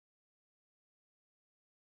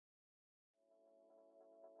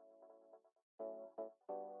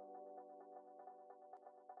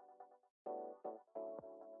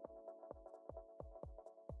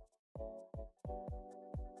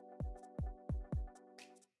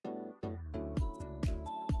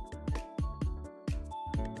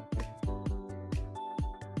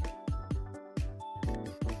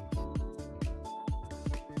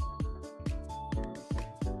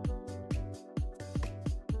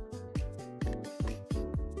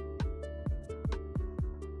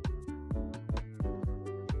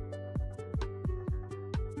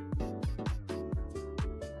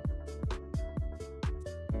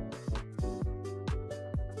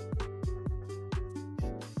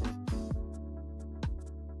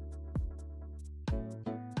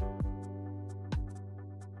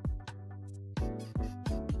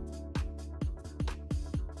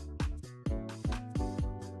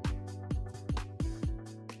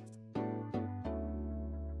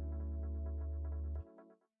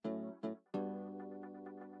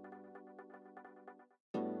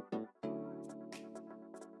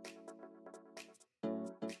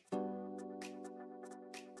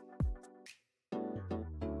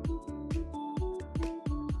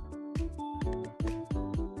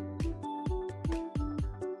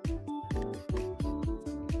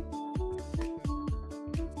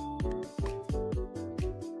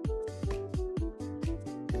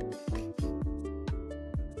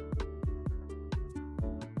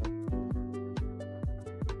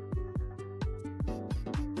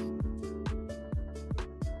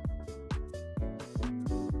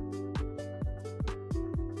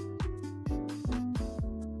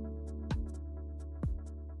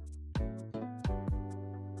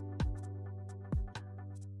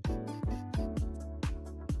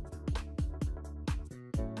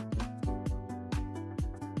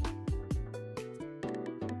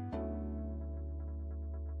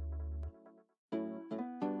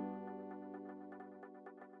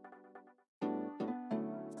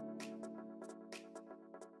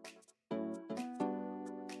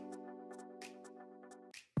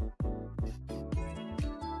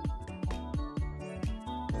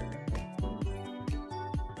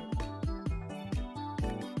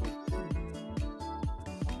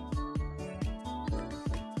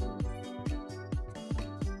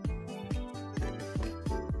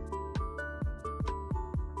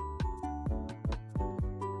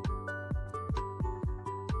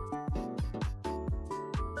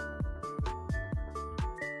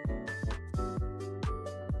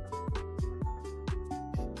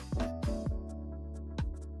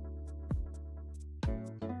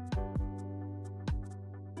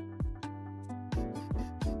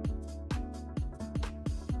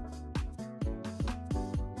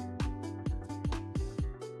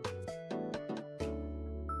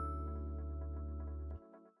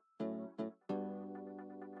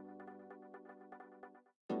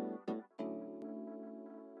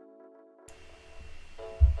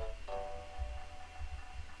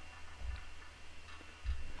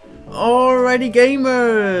Alrighty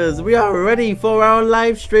gamers, we are ready for our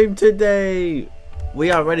live stream today.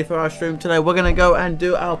 We're gonna go and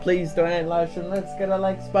do our please donate live stream. Let's get a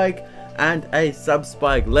like spike and a sub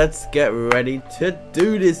spike. Let's get ready to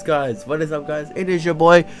do this, guys. What is up, guys? It is your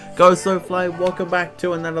boy GoSoFly. Welcome back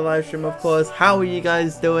to another live stream, of course. How are you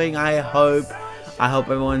guys doing? I hope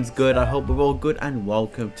everyone's good. I hope we're all good, and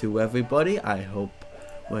welcome to everybody. I hope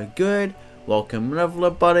we're good. Welcome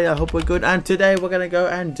everybody, I hope we're good, and today we're gonna go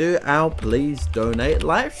and do our please donate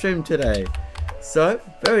live stream today. So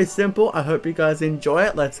very simple. I hope you guys enjoy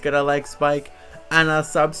it. Let's get a like spike and a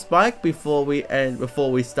sub spike before we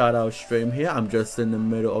start our stream here. I'm just in the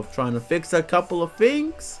middle of trying to fix a couple of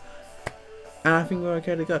things, and I think we're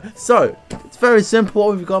okay to go. So it's very simple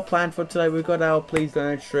what we've got planned for today. We've got our please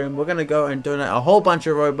donate stream. We're gonna go and donate a whole bunch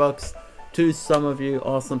of Robux to some of you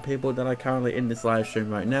awesome people that are currently in this live stream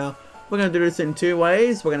right now. We're going to do this in two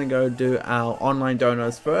ways. We're going to go do our online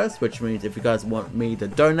donors first, which means if you guys want me to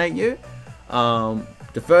donate you,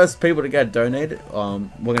 the first people to get donated, we're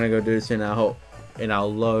going to go do this in our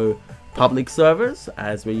low public servers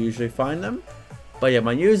as we usually find them. But yeah,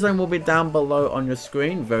 my username will be down below on your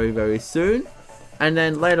screen very soon. And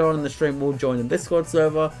then later on in the stream, we'll join the Discord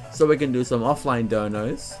server so we can do some offline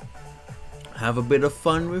donos. Have a bit of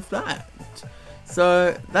fun with that.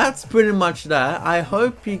 So that's pretty much that. I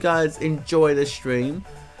hope you guys enjoy the stream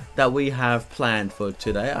that we have planned for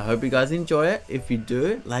today. I hope you guys enjoy it. If you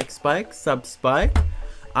do, like spike, sub spike.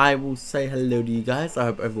 I will say hello to you guys. I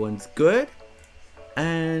hope everyone's good.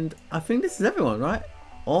 And I think this is everyone, right?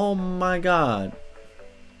 Oh my god.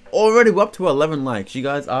 Already we're up to 11 likes. You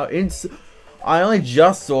guys are in. I only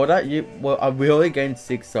just saw that. We only gained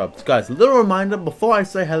 6 subs. Guys, a little reminder before I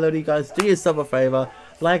say hello to you guys, do yourself a favor.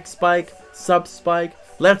 Like spike, sub spike.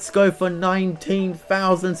 Let's go for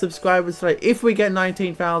 19,000 subscribers today. If we get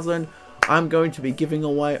 19,000, I'm going to be giving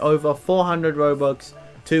away over 400 Robux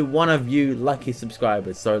to one of you lucky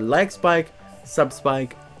subscribers. So like spike, sub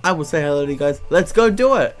spike. I will say hello to you guys. Let's go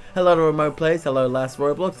do it. Hello to Remote Plays. Hello Last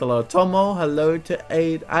Roblox. Hello Tomo. Hello to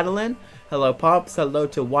Aid Adeline. Hello Pops. Hello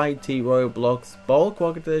to YT Roblox Bulk.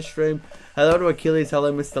 Welcome to the stream. Hello to Achilles.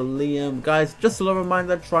 Hello Mr. Liam. Guys, just a little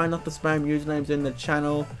reminder, try not to spam usernames in the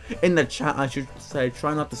channel. In the chat, I should say,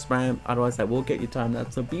 try not to spam. Otherwise, I will get you timed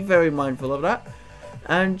out. So be very mindful of that.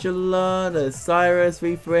 Angela, there's Cyrus,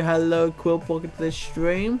 V3. Hello, Quilp. Welcome to the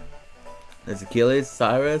stream. There's Achilles,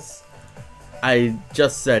 Cyrus. I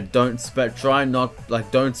just said don't spam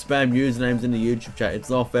usernames in the YouTube chat. It's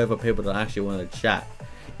not fair for people that actually want to chat.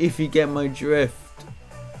 If you get my drift.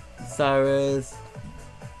 Cyrus.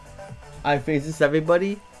 Is this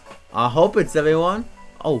everybody? I hope it's everyone.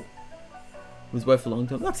 Oh, it was wait for a long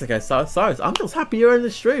time. That's okay, Cyrus. I'm just happy you're in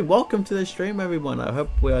the stream. Welcome to the stream, everyone. I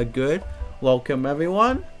hope we are good. Welcome,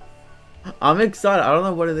 everyone. I'm excited. I don't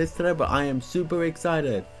know what it is today, but I am super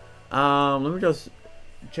excited. Let me just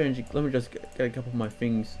change. Let me just get a couple of my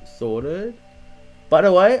things sorted. By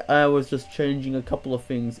the way, I was just changing a couple of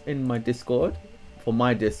things in my Discord, for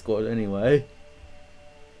my Discord anyway.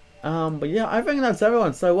 But yeah, I think that's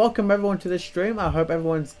everyone. So welcome everyone to the stream. I hope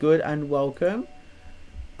everyone's good and welcome.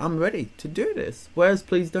 I'm ready to do this. Where's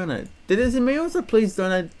please donate? Did it me or was it please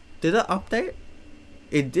donate? Did it update?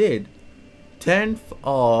 It did. 10th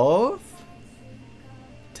of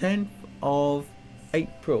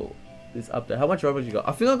April. This update. How much Robux you got?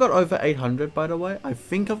 I think I got over 800, by the way. I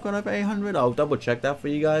think I've got over 800. I'll double check that for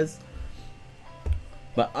you guys.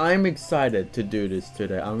 But I'm excited to do this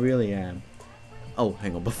today. I really am. Oh,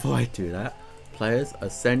 hang on, before I do that, players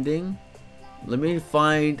ascending. Let me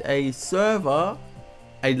find a server,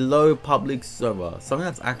 a low public server, something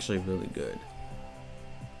that's actually really good.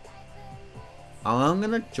 I'm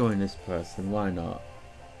gonna join this person, why not?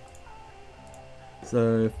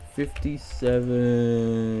 So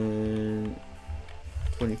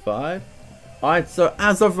 57.25. Alright, so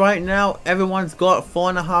as of right now, everyone's got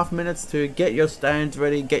 4.5 minutes to get your stands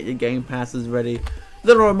ready, get your game passes ready.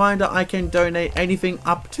 Little reminder, I can donate anything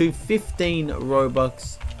up to 15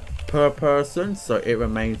 Robux per person, so it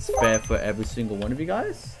remains fair for every single one of you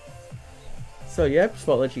guys. So yeah, just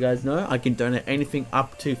want to let you guys know, I can donate anything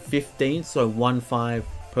up to 15, so 1.5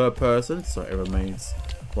 per person, so it remains,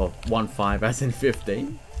 well, 1.5 as in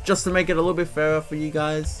 15. Just to make it a little bit fairer for you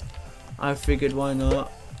guys, I figured why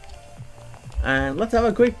not. And let's have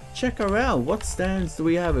a quick check around. What stands do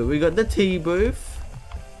we have here? We got the tea booth.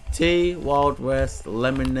 Tea, Wild West,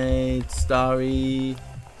 Lemonade, Starry.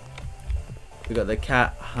 We got the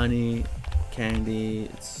cat, honey, candy,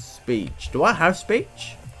 speech. Do I have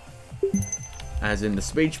speech? As in the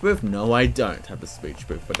speech booth? No, I don't have the speech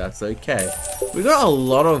booth, but that's okay. We got a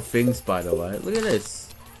lot of things, by the way. Look at this.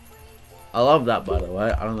 I love that, by the way.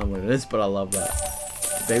 I don't know what it is, but I love that.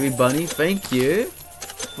 Baby Bunny, thank you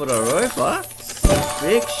for the Robux.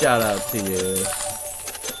 Big shout out to you.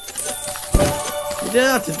 You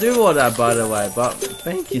didn't have to do all that, by the way, but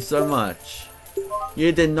thank you so much.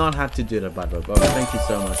 You did not have to do that, by the way, but thank you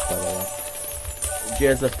so much, by the way.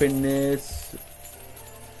 Gears of Fitness.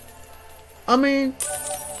 I mean,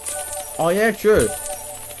 oh yeah, true.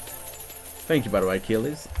 Thank you, by the way,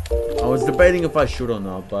 Keelys. I was debating if I should or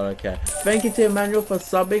not, but okay. Thank you to Emmanuel for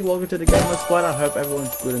subbing. Welcome to the Gamer Squad. I hope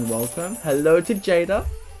everyone's good and welcome. Hello to Jada.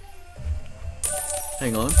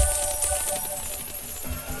 Hang on.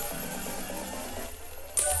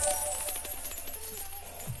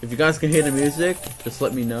 If you guys can hear the music, just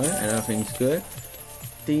let me know and everything's good.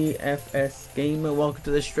 DFS Gamer, welcome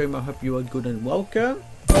to the stream. I hope you are good and welcome.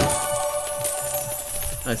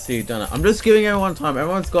 I see you done it. I'm just giving everyone time.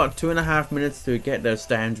 Everyone's got 2.5 minutes to get their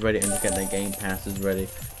stands ready and to get their game passes ready.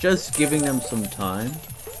 Just giving them some time.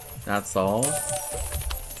 That's all.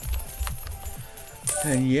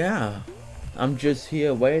 And yeah, I'm just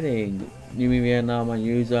here waiting. New Vietnam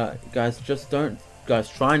user, guys, just don't. Guys,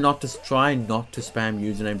 try not to spam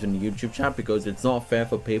usernames in the YouTube chat because it's not fair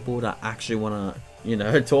for people that actually want to, you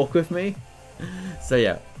know, talk with me. So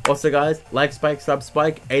yeah. Also guys, like Spike, sub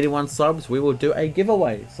Spike, 81 subs, we will do a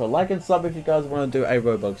giveaway. So like and sub if you guys want to do a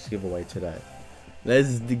Robux giveaway today.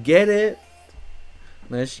 Let's get it.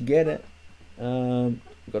 Let's get it. We've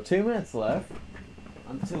got 2 minutes left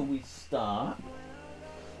until we start.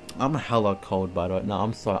 I'm hella cold, by the way. No,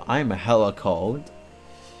 I'm sorry. I'm hella cold.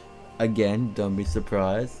 Again, don't be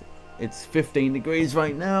surprised. It's 15 degrees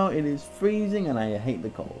right now. It is freezing and I hate the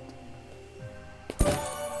cold.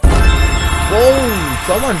 Whoa!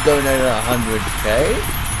 Someone donated 100k.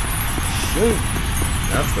 Shoot.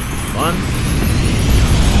 That's gonna be fun.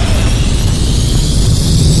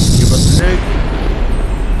 Give us a nuke.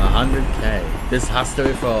 100k. This has to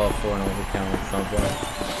be for an old account or something.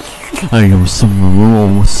 I am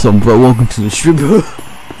someone. What's up, bro? Welcome to the stream.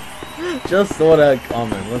 Just saw that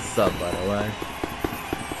comment. What's up, by the way?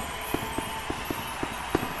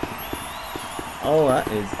 Oh, that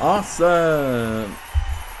is awesome.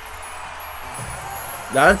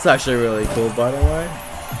 That's actually really cool, by the way.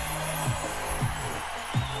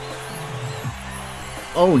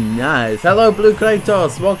 Oh, nice. Hello, Blue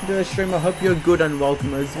Kratos. Welcome to the stream. I hope you're good and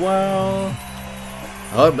welcome as well.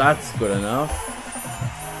 I hope that's good enough.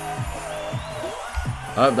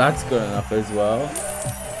 I hope that's good enough as well.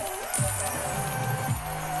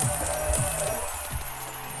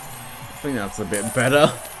 I think that's a bit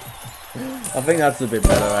better. I think that's a bit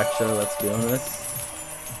better, actually, let's be honest.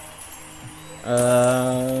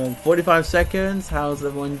 45 seconds. How's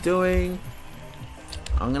everyone doing?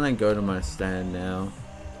 I'm gonna go to my stand now.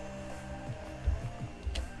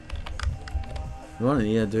 You want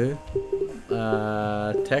to do?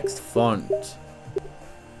 Text font.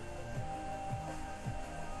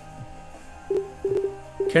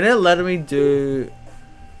 Can it let me do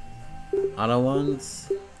other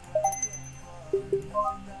ones?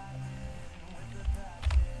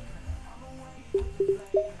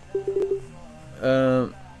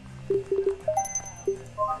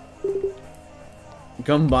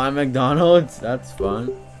 Come buy McDonald's? That's fun.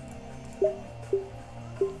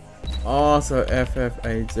 Also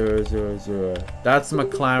FF8000. That's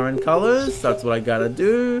McLaren colors. That's what I gotta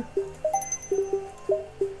do.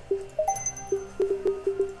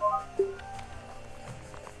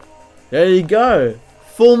 There you go.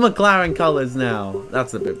 Full McLaren colors now.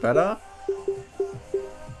 That's a bit better.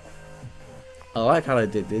 I like how I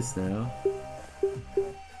did this now.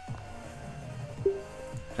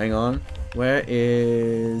 Hang on. Where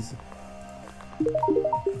is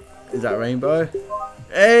that rainbow?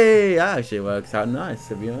 Hey, that actually works out nice,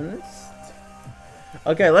 to be honest.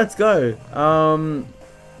 Okay, let's go. You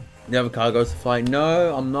have a car GoSoFly?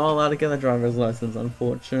 No, I'm not allowed to get a driver's license,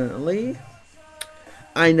 unfortunately.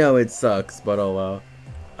 I know it sucks, but oh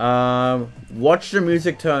well. Watch the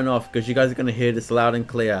music turn off because you guys are gonna hear this loud and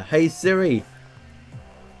clear. Hey Siri,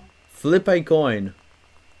 flip a coin.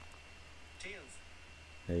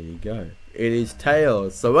 There you go. It is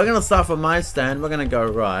tails. So we're gonna start from my stand. We're gonna go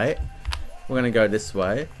right. We're gonna go this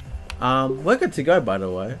way. We're good to go, by the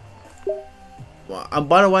way.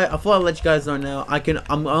 By the way, I thought I'd let you guys know now.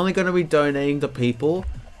 I'm only gonna be donating to people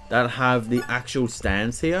that have the actual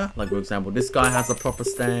stands here. Like for example, this guy has a proper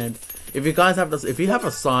stand. If you guys have this, if you have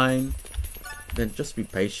a sign, then just be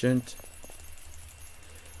patient.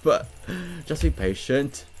 But just be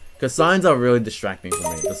patient. Because signs are really distracting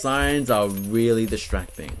for me. The signs are really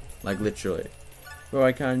distracting. Like, literally. Bro,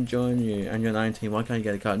 I can't join you. And you're 19. Why can't you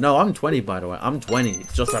get a card? No, I'm 20, by the way. I'm 20.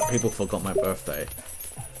 It's just that people forgot my birthday.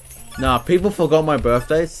 Nah, people forgot my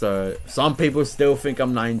birthday, so some people still think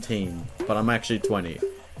I'm 19, but I'm actually 20.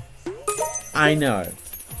 I know.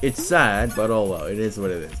 It's sad, but oh well, it is what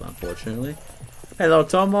it is, unfortunately. Hello,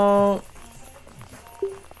 Tomo!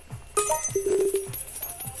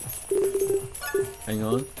 Hang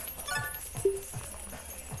on.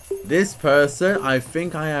 This person, I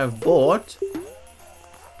think I have bought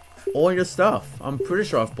all your stuff. I'm pretty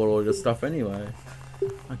sure I've bought all your stuff anyway.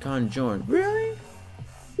 I can't join. Really?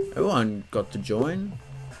 Everyone got to join?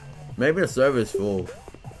 Maybe the server's full.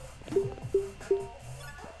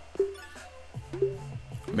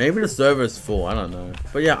 Maybe the server's full, I don't know.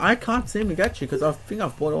 But yeah, I can't seem to get you because I think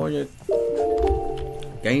I've bought all your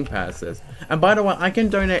game passes. And by the way, I can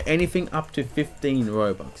donate anything up to 15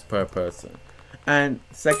 Robux per person. And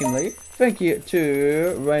secondly, thank you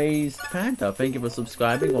to Raised Panda. Thank you for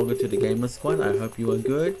subscribing. Welcome to the Gamer Squad. I hope you are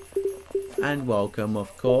good. And welcome,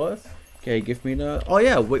 of course. Okay, give me the... Oh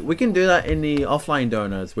yeah, we can do that in the offline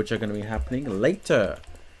donors, which are going to be happening later.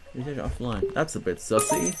 Offline. That's a bit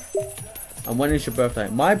sussy. And when is your birthday?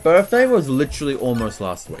 My birthday was literally almost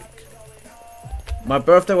last week. My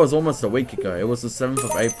birthday was almost a week ago. It was the 7th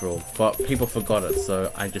of April. But people forgot it,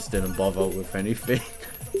 so I just didn't bother with anything.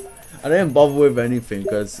 I didn't bother with anything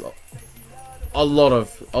because a lot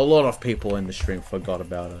of people in the stream forgot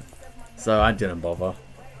about it. So I didn't bother.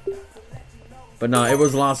 But no, it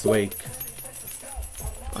was last week.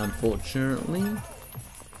 Unfortunately.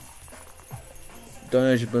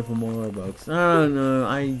 Donation for more Robux. I don't know.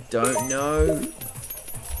 I don't know.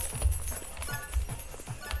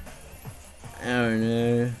 I don't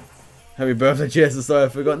know. Happy birthday, Jess. Sorry I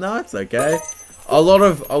forgot. No, it's okay. A lot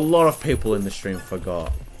of people in the stream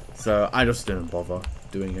forgot. So I just didn't bother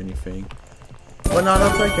doing anything. But no,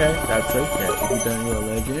 that's okay. That's okay. If you don't, you're a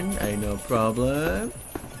legend. Ain't no problem.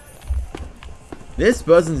 This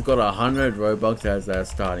person's got 100 Robux as their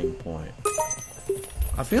starting point.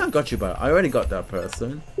 I think I got you, but I already got that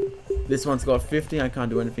person. This one's got 50. I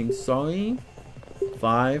can't do anything. Sorry.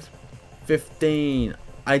 5. 15.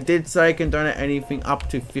 I did say I can donate anything up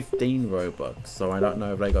to 15 Robux. So I don't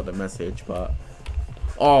know if they got the message, but...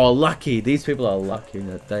 Oh, lucky. These people are lucky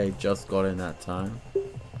that they just got in that time.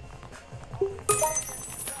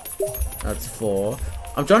 That's 4.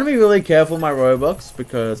 I'm trying to be really careful with my Robux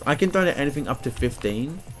because I can donate anything up to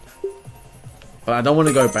 15. But I don't want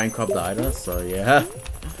to go bankrupt either, so yeah.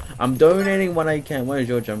 I'm donating what I can. Where's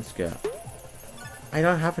your jump scare? I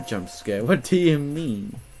don't have a jump scare. What do you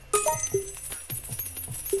mean?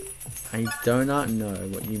 I do not know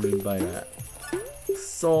what you mean by that.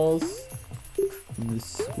 Sauce. The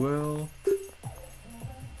squirrel.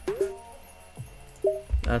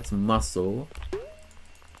 That's muscle.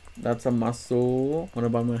 That's a muscle. What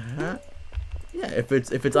about my hat? Yeah, if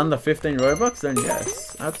it's under 15 Robux, then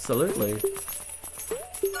yes, absolutely.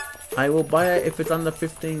 I will buy it if it's under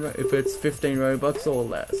 15. If it's 15 Robux or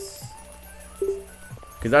less.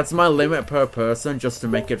 Because that's my limit per person, just to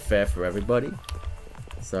make it fair for everybody.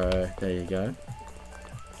 So there you go.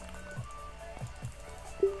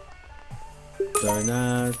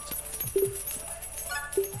 Donut.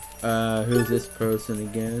 Who's this person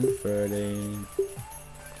again? 13.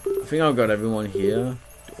 I think I've got everyone here.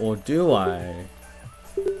 Or do I?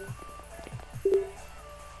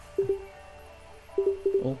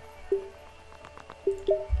 Oh.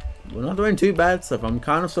 We're not doing too bad stuff. I'm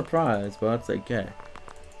kind of surprised, but that's okay.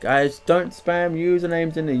 Guys, don't spam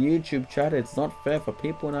usernames in the YouTube chat. It's not fair for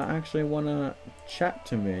people that actually want to chat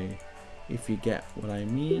to me. If you get what I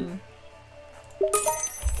mean.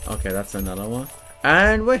 Okay, that's another one.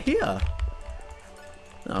 And we're here.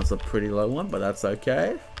 That was a pretty low one, but that's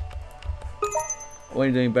okay. When are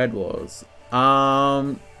you doing Bed Wars?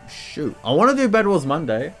 Shoot. I want to do Bed Wars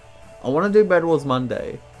Monday.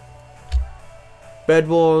 Bed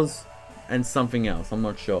Wars and something else. I'm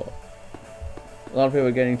not sure. A lot of people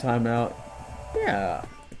are getting timeout. Yeah.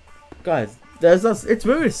 Guys, it's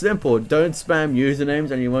very simple. Don't spam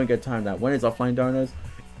usernames and you won't get timed out. When is offline donors?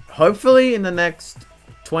 Hopefully in the next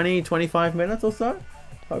 20-25 minutes or so.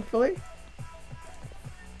 Hopefully.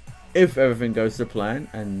 If everything goes to plan.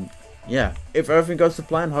 And yeah, if everything goes to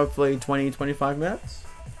plan, hopefully 20-25 minutes.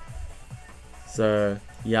 So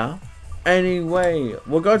yeah. Anyway,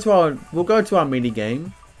 we'll go to our mini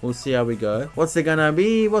game. We'll see how we go. What's it gonna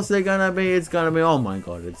be? It's gonna be, oh my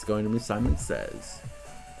god, it's going to be Simon Says.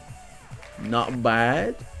 Not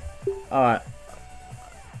bad. Alright.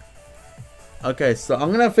 Okay, so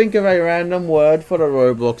I'm gonna think of a random word for the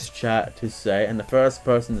Roblox chat to say, and the first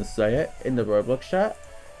person to say it in the Roblox chat,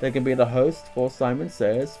 they can be the host for Simon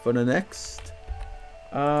Says for the next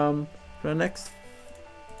 4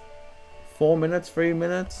 minutes, 3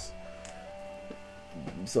 minutes.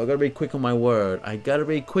 So I gotta be quick on my word. I gotta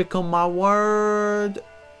be quick on my word.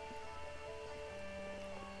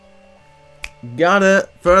 Got it.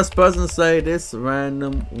 First person to say this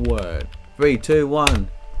random word. 3, 2, 1.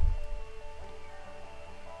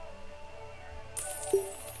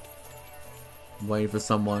 Waiting for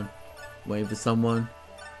someone. Waiting for someone.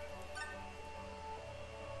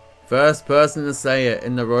 First person to say it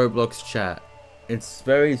in the Roblox chat. It's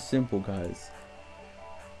very simple, guys.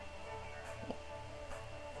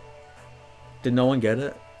 Did no one get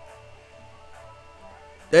it?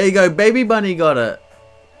 There you go. Baby Bunny got it.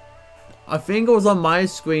 I think it was on my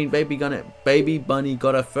screen. Baby Bunny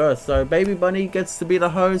got it first. So Baby Bunny gets to be the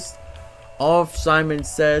host of Simon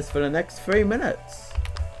Says for the next 3 minutes.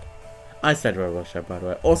 I said Roblox chat, by the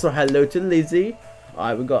way. Also, hello to Lizzie.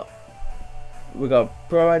 Alright, we got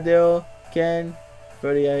Pro Ideal, Ken,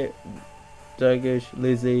 38, Turkish,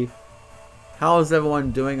 Lizzie. How's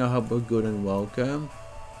everyone doing? I hope we're good and welcome.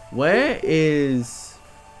 Where is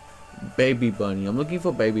Baby Bunny? I'm looking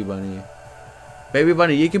for Baby Bunny. Baby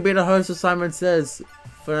Bunny, you can be the host of Simon Says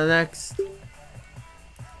for the next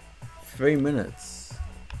 3 minutes.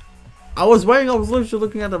 I was literally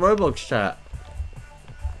looking at the Roblox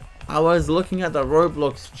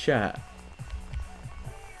chat.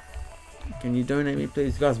 Can you donate me,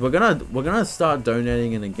 please, guys? We're gonna start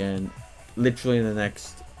donating it again, literally in the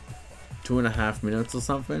next 2.5 minutes or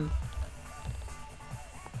something.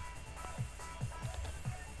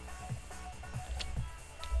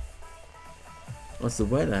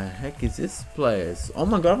 Where the heck is this place? Oh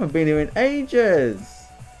my god, I haven't been here in ages.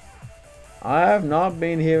 I have not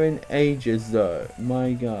been here in ages though.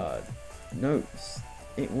 My god. No,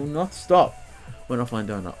 it will not stop when offline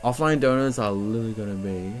donor. Offline donors are literally gonna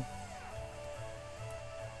be.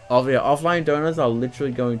 Oh yeah, offline donors are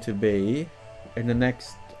literally going to be in the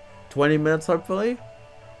next 20 minutes, hopefully.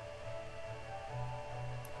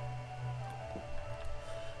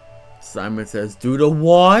 Simon Says, do the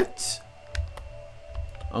what?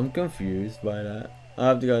 I'm confused by that. I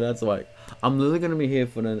have to go. That's like, I'm literally gonna be here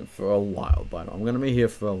for a while, but I'm gonna be here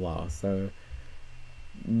for a while, so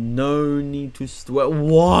no need to sweat.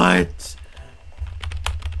 What?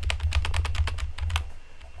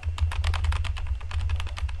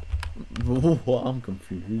 What? I'm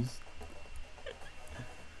confused.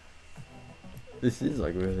 This is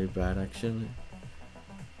like really bad, actually.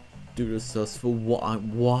 Do the sus for what?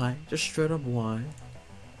 Why? Just straight up why?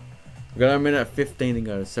 We got a minute 15 to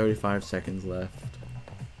go. 35 seconds left.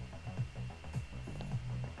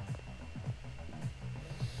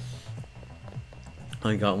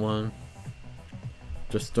 I got one.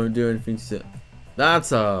 Just don't do anything to...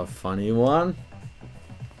 That's a funny one.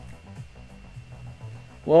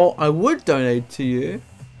 Well, I would donate to you.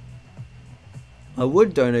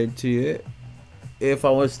 If I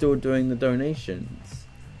was still doing the donations.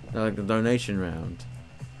 Like the donation round.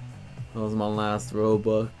 That was my last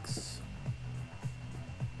Robux.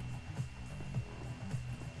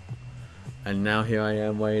 And now here I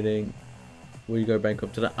am waiting. Will you go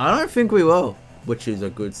bankrupt today? I don't think we will, which is a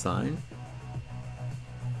good sign.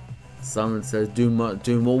 Someone says, do more.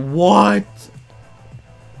 What?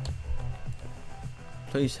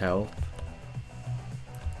 Please help.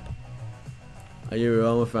 Are you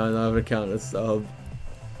real? My friend? I have an account to sub.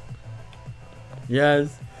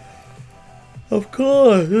 Yes. Of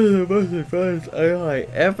course. This is the most advanced AI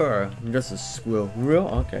ever. I'm just a squirrel. Real?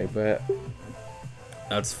 Okay, but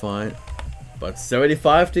that's fine. But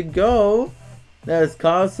 75 to go. There's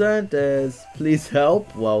Carson. There's please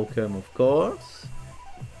help. Welcome, of course.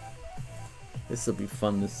 This will be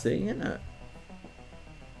fun to see, isn't it?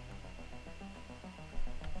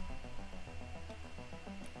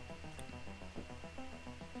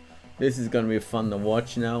 This is gonna be fun to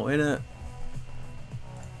watch now, isn't it?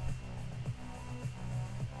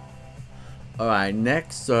 Alright,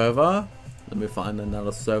 next server. Let me find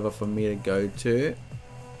another server for me to go to.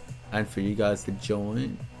 And for you guys to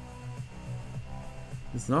join.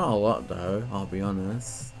 There's not a lot though, I'll be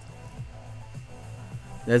honest.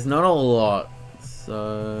 There's not a lot,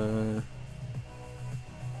 so...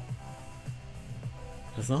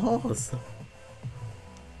 There's not a lot of stuff.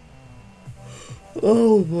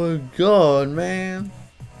 Oh my god, man.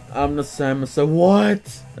 I'm the same, so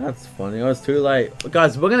what? That's funny, I was too late. But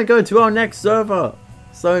guys, we're gonna go to our next server.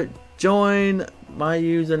 So, join my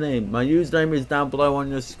username. My username is down below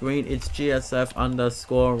on your screen. It's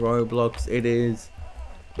GSF_Roblox. It is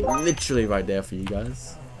literally right there for you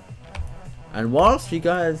guys. And whilst you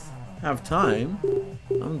guys have time,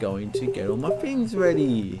 I'm going to get all my things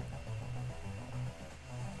ready.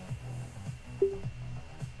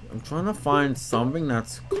 I'm trying to find something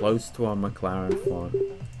that's close to our McLaren font.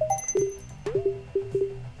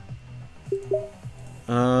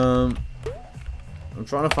 I'm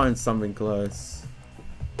trying to find something close.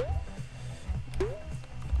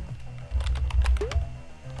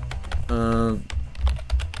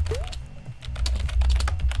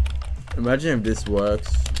 Imagine if this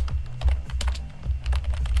works.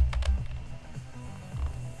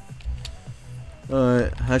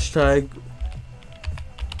 Hashtag.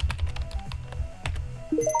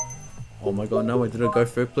 Oh my god, no, wait, did it go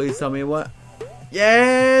through? Please tell me what.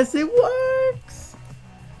 Yes, it works!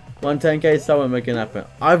 110k, someone make it happen.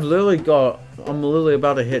 I'm literally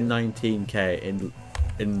about to hit 19k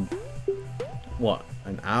in what,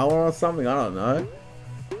 an hour or something? I don't know.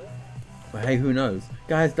 But hey, who knows?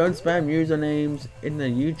 Guys, don't spam usernames in the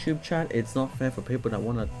YouTube chat. It's not fair for people that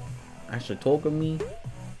want to actually talk with me.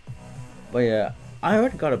 But yeah, I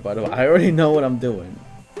already got it, by the way. I already know what I'm doing.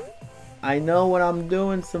 I know what I'm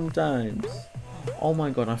doing sometimes. Oh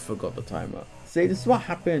my god, I forgot the timer. See, this is what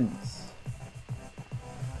happens.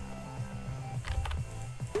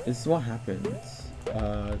 This is what happens.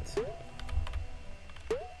 I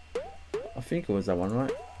think it was that one,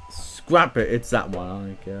 right? Scrap it, it's that one. I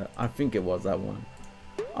don't care. I think it was that one.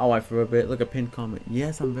 I'll wait for a bit. Look, a pinned comment.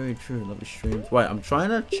 Yes, I'm very true. Love the streams. Wait, I'm trying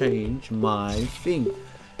to change my thing.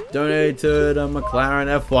 Donate to the McLaren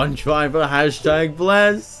F1 driver. Hashtag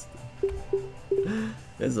blessed.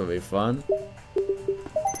 This will be fun.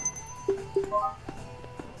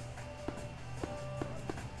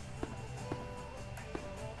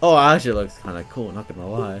 Oh, it actually looks kind of cool, not gonna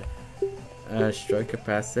lie. Stroke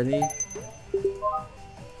capacity.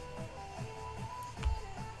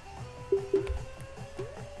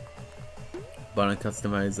 Button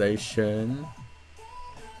customization.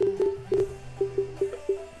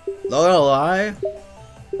 Not gonna lie,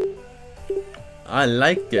 I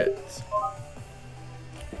like it.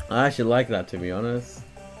 I actually like that, to be honest.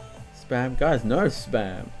 Spam, guys, no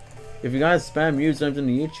spam. If you guys spam usernames in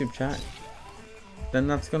the YouTube chat, then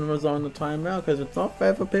that's gonna result in the timeout because it's not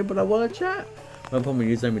fair for people that want to chat. I'm gonna put my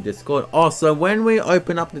username in Discord. Also, when we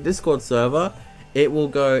open up the Discord server, it will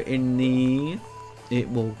go in the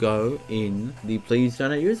Please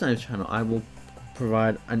Donate Username channel. I will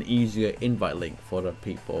provide an easier invite link for the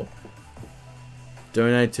people.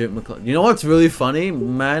 Donate to McLaren. You know what's really funny?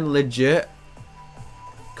 Man, legit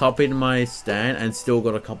copied my stand and still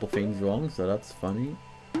got a couple things wrong, so that's funny.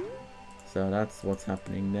 So that's what's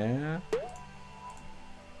happening there.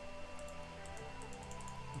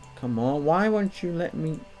 Come on, why won't you let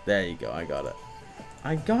me? There you go, I got it.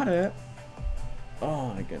 I got it.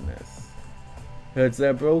 Oh my goodness.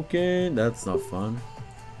 Headset broken. That's not fun.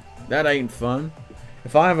 That ain't fun.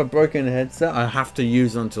 If I have a broken headset, I have to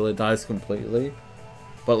use it until it dies completely.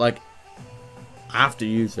 But like, I have to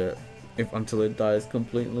use it until it dies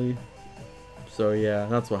completely. So yeah,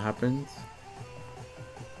 that's what happens.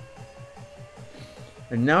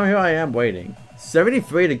 And now here I am waiting.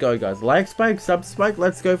 73 to go, guys. Like spike, sub spike.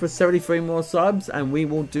 Let's go for 73 more subs, and we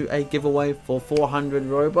will do a giveaway for 400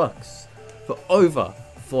 Robux. For over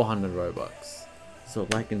 400 Robux. So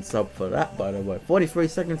like and sub for that, by the way. 43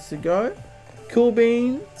 seconds to go. Cool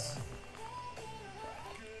beans.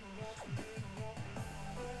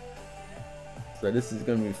 So this is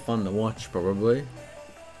going to be fun to watch, probably.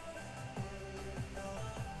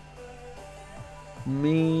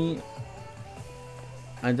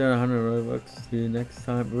 I don't 100 Robux to you next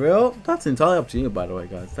time. Real? That's entirely up to you, by the way,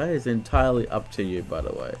 guys. That is entirely up to you, by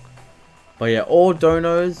the way. But yeah, all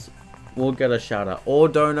donos will get a shout out. All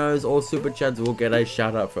donos, all super chats will get a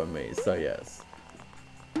shout out from me. So yes.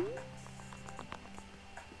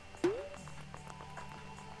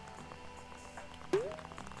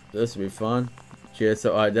 This will be fun. Cheers.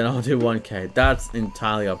 So alright, then I'll do 1k. That's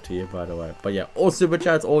entirely up to you, by the way. But yeah, all super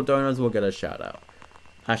chats, all donors will get a shout out.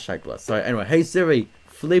 Hashtag bless. So anyway, hey Siri,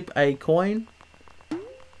 flip a coin.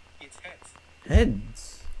 It's heads.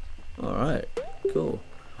 Heads. Alright, cool.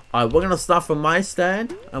 Alright, we're gonna start from my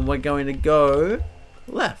stand and we're going to go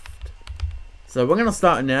left. So we're gonna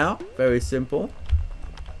start now. Very simple.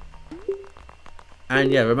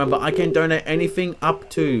 And yeah, remember I can donate anything up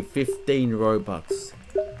to 15 Robux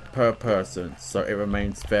per person, so it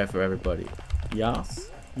remains fair for everybody.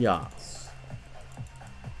 Yes, yes.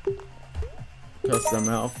 Custom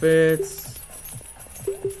outfits.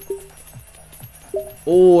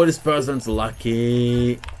 Oh, this person's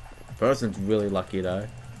lucky. Person's really lucky though,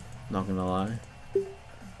 not gonna lie.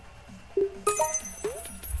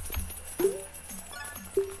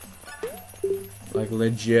 Like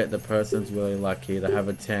legit, the person's really lucky to have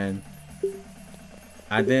a 10.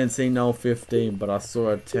 I didn't see no 15, but I saw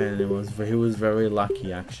a 10. He was very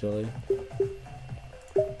lucky actually.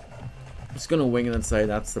 I'm just gonna wing it and say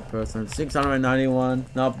that's the person. 691,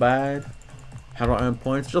 not bad. How do I earn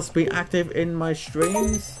points? Just be active in my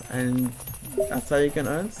streams, and that's how you can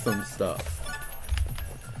earn some stuff.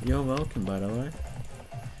 You're welcome, by the way.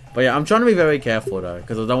 But yeah, I'm trying to be very careful though,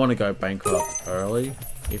 because I don't want to go bankrupt early,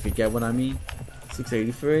 if you get what I mean.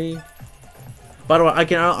 683. By the way,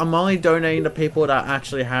 I'm only donating to people that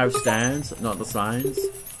actually have stands, not the signs,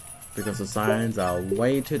 because the signs are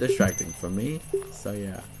way too distracting for me. So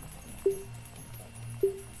yeah.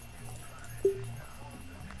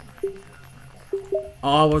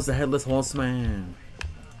 Oh, it was the Headless Horseman.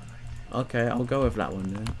 Okay, I'll go with that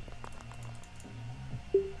one then.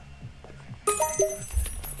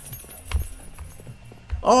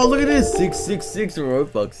 Oh, look at this! 666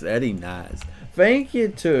 Robux. Eddie, nice. Thank you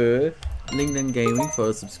to LinkedIn Gaming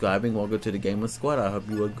for subscribing. Welcome to the Gamer Squad. I hope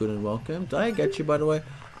you are good and welcome. Did I get you, by the way?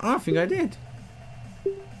 I don't think I did.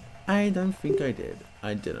 I don't think I did.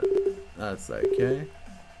 I didn't. That's okay.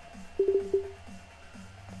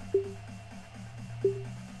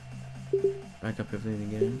 Back up everything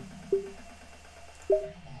again.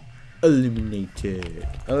 Eliminated.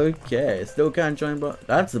 Okay, still can't join, but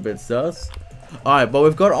that's a bit sus. Alright, but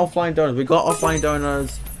we've got offline donors. We've got offline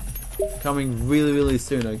donors coming really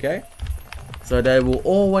soon, okay? So there will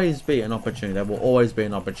always be an opportunity. There will always be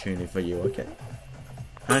an opportunity for you, okay?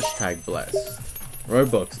 Hashtag blessed.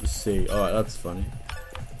 Robux C. Alright, that's funny.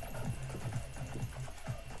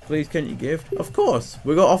 Please, can you gift? Of course.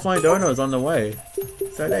 We got offline donors on the way.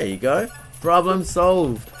 So there you go. Problem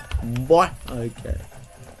solved. What? Okay.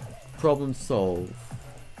 Problem solved.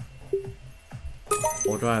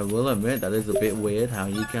 Although I will admit that is a bit weird how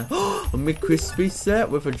you can a McCrispy set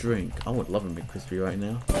with a drink. I would love a McCrispy right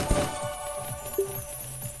now.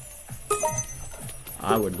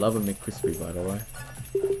 I would love a McCrispy, by the way.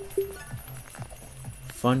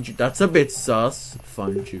 Fun juice. That's a bit sus.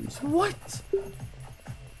 Fun juice. What?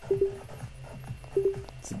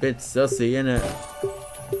 It's a bit sussy, isn't it?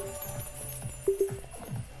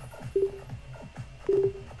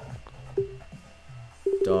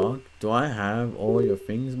 Dog, do I have all your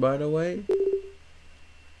things, by the way?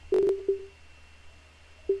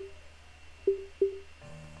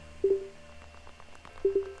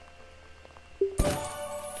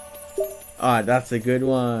 Alright, that's a good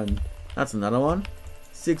one. That's another one.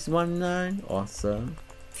 619. Awesome.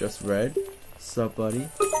 Just read. Sup, buddy?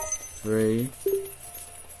 3.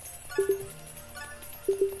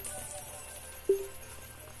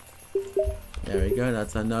 There we go.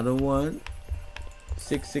 That's another one.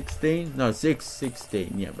 616? No,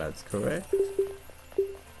 616. Yeah, that's correct.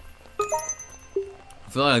 I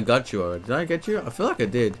feel like I got you already. Did I get you? I feel like I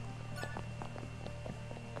did.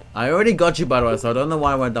 I already got you, by the way, so I don't know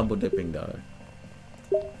why we're double dipping though.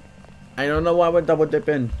 I don't know why we're double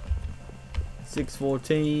dipping.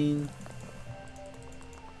 614.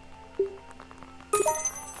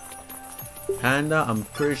 Panda, I'm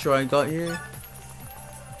pretty sure I got you.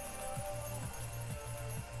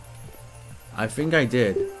 I think I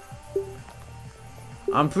did.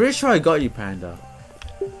 I'm pretty sure I got you, Panda.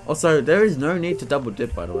 Also, there is no need to double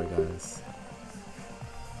dip, by the way, guys.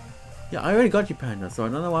 Yeah, I already got you, Panda, so I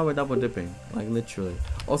don't know why we're double dipping. Like, literally.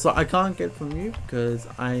 Also, I can't get from you because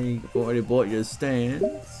I already bought your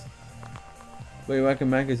stands. What you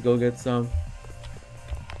reckon, Macca's go get some?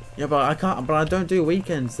 Yeah, but I can't. But I don't do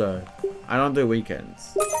weekends, though. I don't do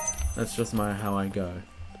weekends. That's just how I go.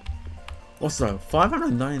 Also,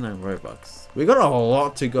 599 Robux. We got a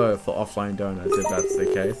lot to go for offline donors, if that's the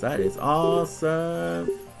case. That is awesome.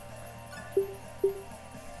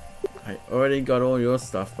 I already got all your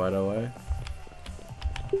stuff, by the way.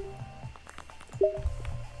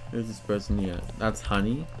 Who's this person here? That's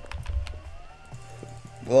Honey.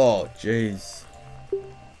 Oh, jeez.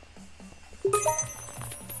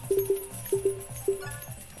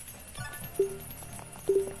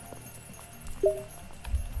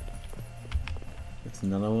 It's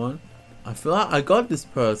another one. I feel like I got this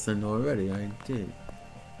person already. I did.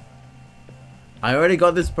 I already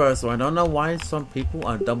got this person. I don't know why some people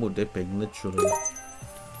are double dipping, literally.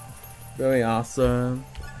 Very awesome.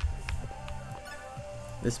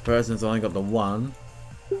 This person's only got the one.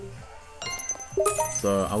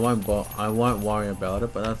 So I won't worry about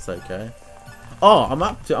it, but that's okay. Oh, I'm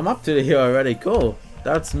up to the here already. Cool.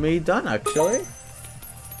 That's me done, actually.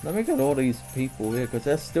 Let me get all these people here, because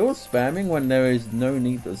they're still spamming when there is no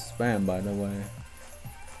need to spam, by the way.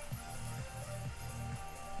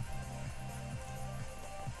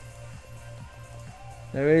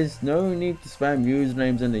 There is no need to spam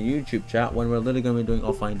usernames in the YouTube chat when we're literally going to be doing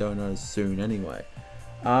offline donors soon anyway.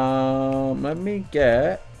 Let me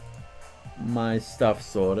get my stuff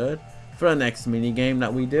sorted for the next mini game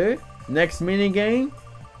that we do. Next mini game.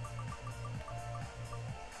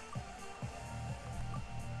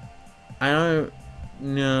 I don't...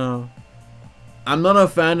 No. I'm not a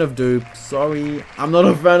fan of dupes. Sorry. I'm not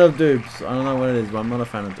a fan of dupes. I don't know what it is, but I'm not a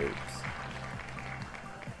fan of dupes.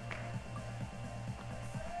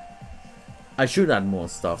 I should add more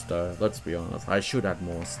stuff though. Let's be honest. I should add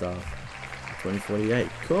more stuff. 2048.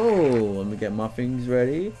 Cool. Let me get my things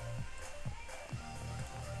ready.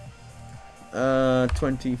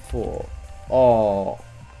 24. Oh.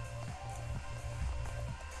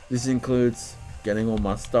 This includes getting all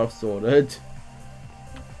my stuff sorted.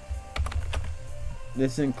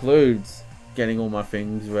 This includes getting all my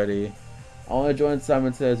things ready. I want to join.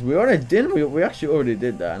 Simon says we already did. We actually already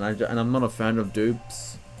did that, and I'm not a fan of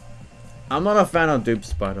dupes. I'm not a fan of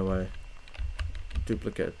dupes, by the way.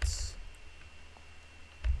 Duplicates.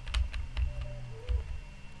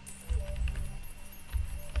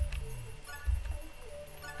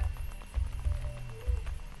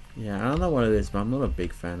 Yeah, I don't know what it is, but I'm not a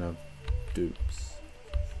big fan of dupes.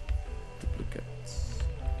 Duplicates.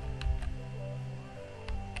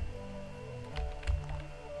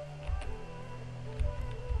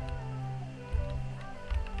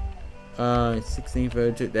 Uh,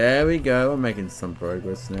 1632. There we go. We're making some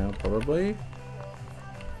progress now, probably.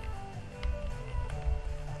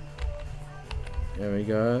 There we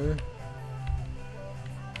go.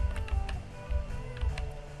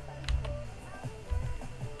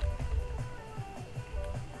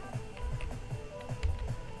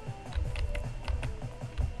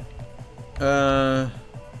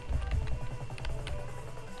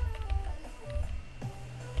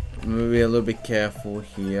 Maybe a little bit careful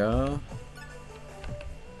here.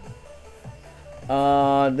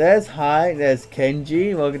 There's Hi, there's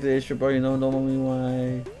Kenji. Welcome to the issue, bro. You know normally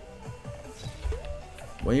why.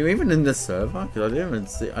 Were you even in the server? Because I didn't even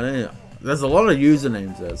see. I didn't. There's a lot of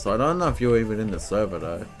usernames there, so I don't know if you're even in the server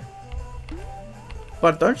though.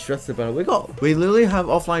 But don't stress about it. We literally have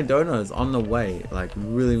offline donors on the way, like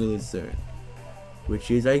really soon, which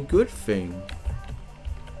is a good thing.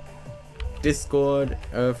 Discord,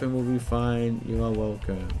 everything will be fine. You are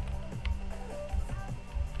welcome.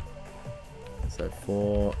 So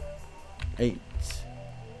 4, 8.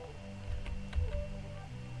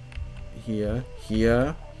 Here.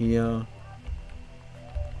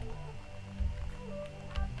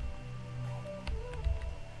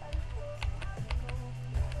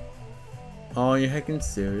 Oh, you're heckin'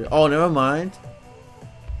 serious? Oh, never mind.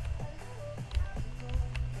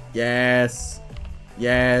 Yes.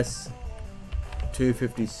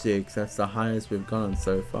 256. That's the highest we've gotten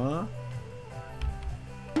so far.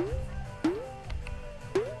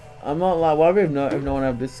 I'm not like, why if no one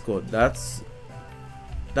have Discord? That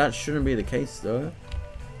shouldn't be the case though,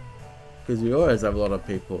 because we always have a lot of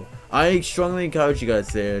people. I strongly encourage you guys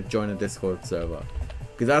to join a Discord server,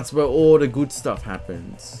 because that's where all the good stuff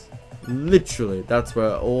happens. Literally, that's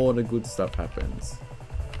where all the good stuff happens.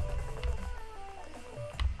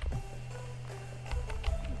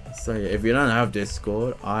 So yeah, if you don't have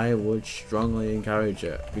Discord, I would strongly encourage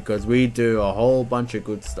it, because we do a whole bunch of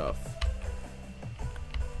good stuff.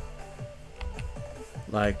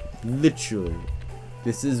 Like, literally.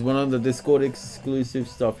 This is one of the Discord exclusive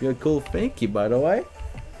stuff. You're cool. Thank you, by the way.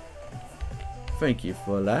 Thank you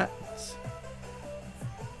for that.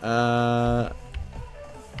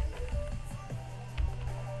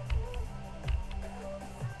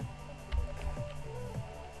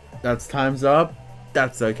 That's time's up.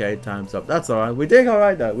 That's okay, time's up. That's alright. We did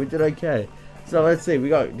alright though. We did okay. So let's see. We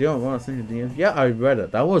got. Do you want to send the DMs? Yeah, I read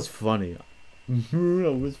it. That was funny.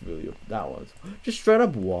 That was really. That was just straight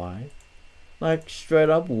up why. Like straight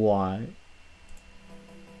up why.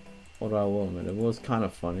 What I will admit, it was kind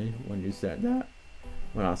of funny when you said that.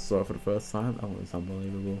 When I saw it for the first time, that was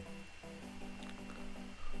unbelievable.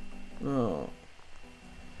 Oh.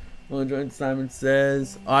 Well, Joint Simon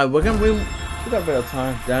says, alright, we got a bit of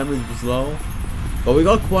time. Damage was low. But we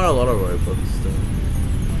got quite a lot of Robux still.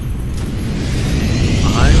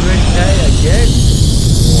 100k again?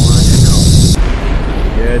 Wow.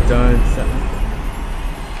 Yeah, don't.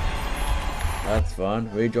 That's fun.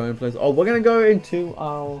 Rejoin please. Oh, we're gonna go into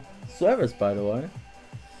our service, by the way.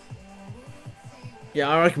 Yeah,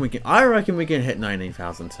 I reckon we can hit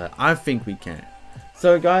 19,000 today. I think we can.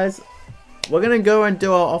 So guys, we're gonna go and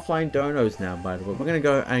do our offline donos now, by the way. We're gonna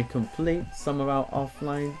go and complete some of our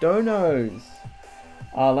offline donos.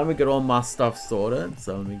 Let me get all my stuff sorted.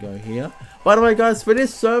 So let me go here. By the way, guys, for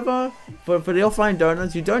this server, for the offline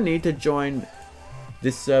donos, you don't need to join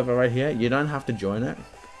this server right here. You don't have to join it.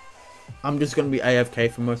 I'm just going to be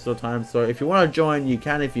AFK for most of the time. So if you want to join, you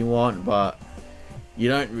can if you want. But you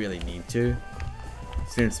don't really need to,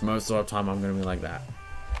 since most of the time I'm going to be like that.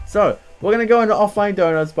 So We're gonna go into offline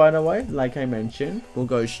donuts, by the way, like I mentioned. We'll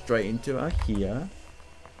go straight into here.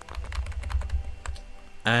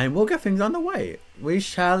 And we'll get things underway. We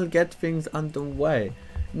shall get things underway.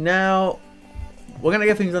 Now, we're gonna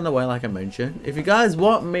get things underway, like I mentioned. If you guys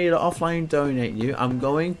want me to offline donate you, I'm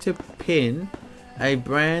going to pin a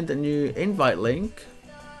brand new invite link,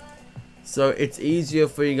 so it's easier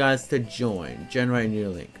for you guys to join. Generate a new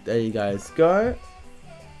link. There you guys go.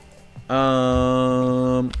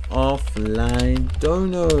 Offline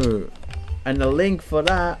dono, and the link for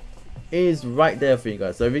that is right there for you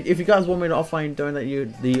guys. So if you guys want me to offline donate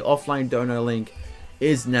you, the offline donor link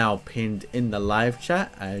is now pinned in the live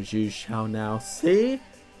chat, as you shall now see.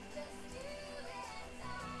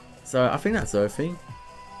 So I think that's everything,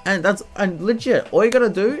 and legit. All you gotta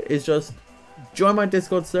do is just join my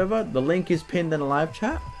Discord server. The link is pinned in the live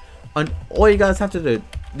chat, and all you guys have to do,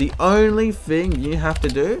 the only thing you have to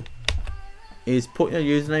do, is put your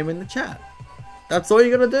username in the chat. That's all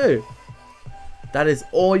you gotta do. That is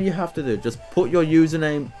all you have to do. Just put your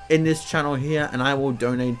username in this channel here, and I will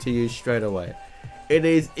donate to you straight away. It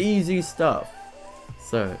is easy stuff.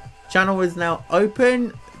 So, channel is now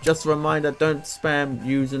open. Just a reminder, don't spam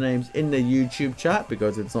usernames in the YouTube chat,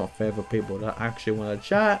 because it's not fair for people that actually want to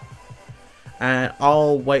chat. And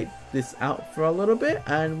I'll wait this out for a little bit,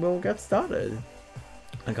 and we'll get started.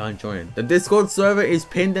 I can't join. The Discord server is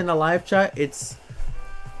pinned in the live chat.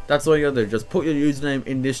 That's all you gotta do. Just put your username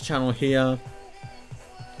in this channel here,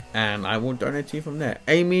 and I will donate to you from there.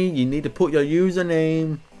 Amy, you need to put your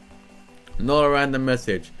username, not a random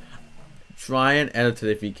message. Try and edit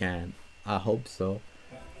it if you can. I hope so.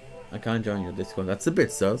 I can't join your Discord. That's a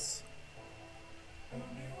bit sus.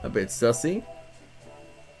 A bit sussy.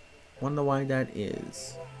 Wonder why that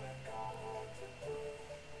is.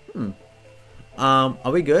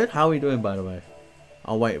 Are we good? How are we doing, by the way?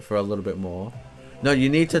 I'll wait for a little bit more. No, you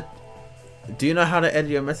need to... Do you know how to edit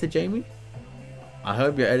your message, Amy? I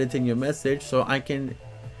hope you're editing your message so I can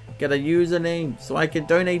get a username, so I can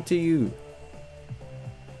donate to you.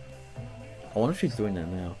 I wonder if she's doing that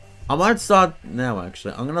now. I might start now,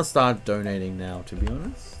 actually. I'm gonna start donating now, to be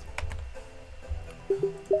honest.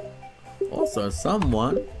 Also,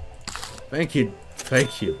 someone... Thank you.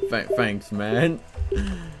 Thanks, man.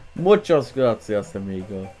 Muchas gracias,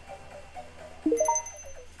 amigo.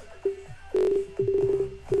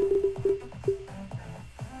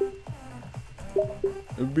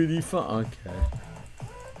 Really fun. Okay.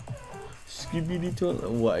 Skibidi toilet.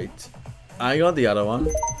 Wait. I got the other one.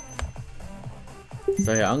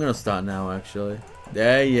 So yeah, I'm gonna start now. Actually,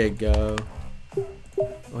 there you go.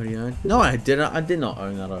 What do you own? No, I didn't. I did not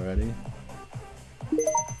own that already.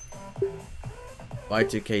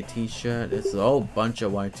 Y2K t-shirt. There's a whole bunch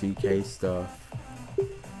of Y2K stuff.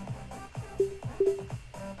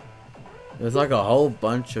 There's like a whole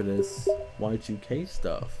bunch of this Y2K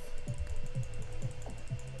stuff.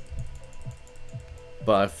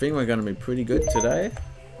 But I think we're gonna be pretty good today.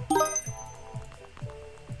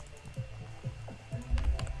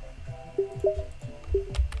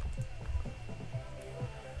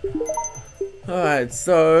 Alright,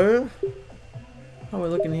 so how are we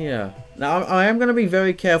looking here? Now I am gonna be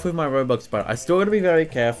very careful with my Robux, but I still gotta be very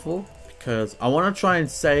careful because I wanna try and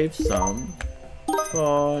save some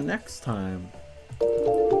for next time.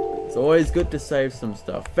 It's always good to save some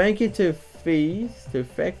stuff. Thank you to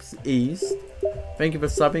Fex East. Thank you for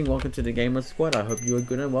subbing. Welcome to the Gamer Squad. I hope you are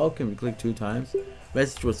good and welcome. You clicked 2 times.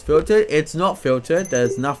 Message was filtered. It's not filtered.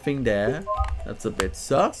 There's nothing there. That's a bit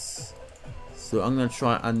sus. So I'm gonna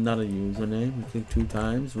try another username. You click 2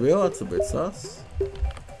 times. Real? That's a bit sus.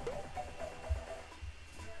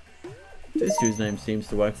 This username seems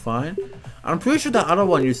to work fine. I'm pretty sure the other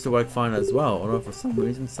one used to work fine as well. Although for some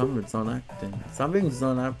reason, some of it's not acting. Something's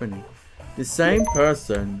not happening. The same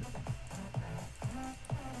person.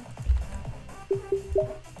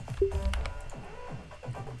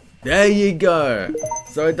 There you go.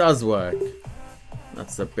 So it does work.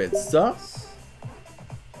 That's a bit sus.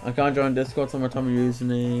 I can't join Discord, so I'm gonna tell my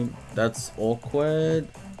username. That's awkward.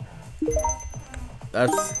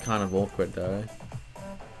 That's kind of awkward though.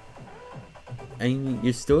 And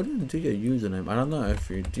you still didn't do your username. I don't know if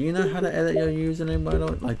you... Do you know how to edit your username, by the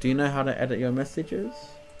way? Like, do you know how to edit your messages?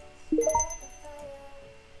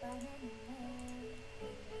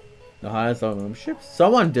 The highest ownership?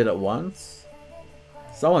 Someone did it once.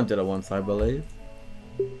 Someone did it once, I believe.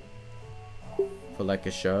 For like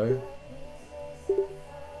a show.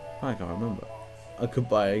 I can't remember. I could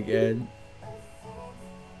buy again.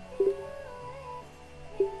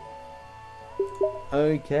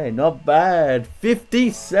 Okay, not bad.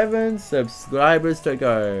 57 subscribers to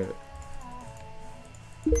go.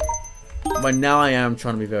 But now I am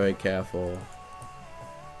trying to be very careful.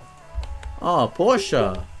 Oh,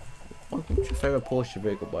 Porsche. What's your favorite Porsche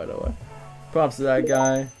vehicle, by the way? Props to that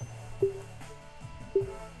guy.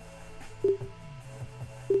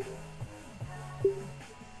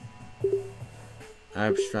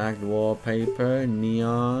 Abstract wallpaper,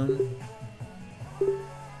 neon.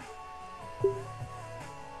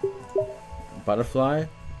 Butterfly.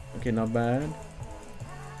 Okay, not bad.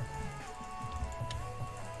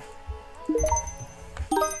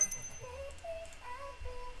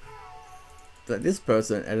 So this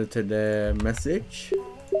person edited their message.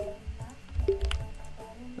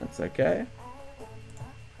 That's okay.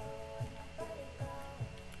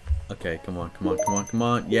 Okay, come on, come on, come on, come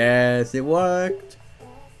on. Yes, it worked.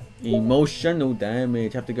 Emotional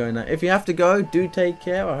damage. Have to go now. If you have to go, do take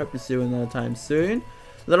care. I hope to see you another time soon.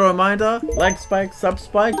 Little reminder, like spike, sub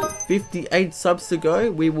spike, 58 subs to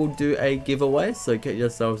go. We will do a giveaway, so get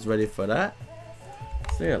yourselves ready for that.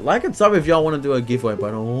 So yeah, like and sub if y'all want to do a giveaway,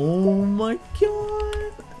 but oh my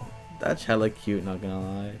god, that's hella cute, not gonna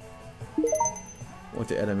lie. What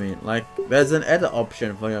the edit mean? Like, there's an edit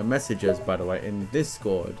option for your messages, by the way, in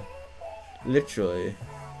Discord. Literally.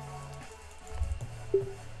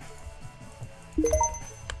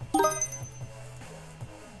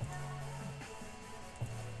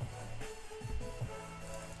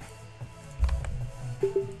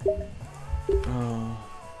 Oh.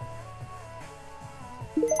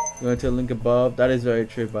 Going to the link above. That is very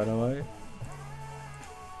true, by the way.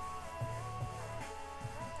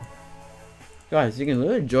 Guys, you can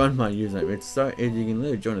literally join my username. It's so easy. You can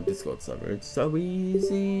literally join a Discord server. It's so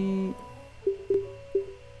easy.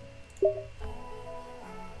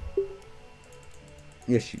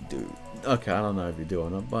 Yes, you do. Okay, I don't know if you do or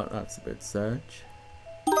not, but that's a bit search.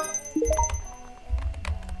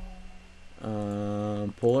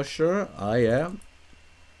 Porsche. I am.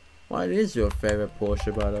 What is your favorite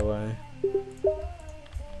Porsche, by the way?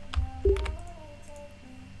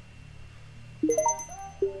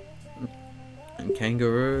 And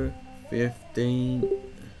Kangaroo 15.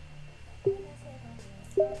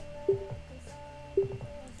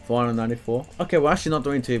 494. Okay, we're actually not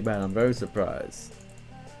doing too bad. I'm very surprised.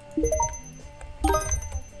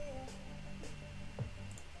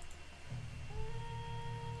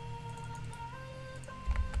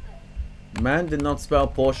 Man did not spell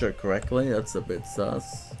Porsche correctly. That's a bit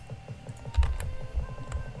sus.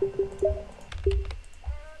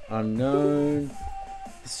 Unknown.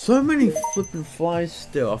 So many flipping flies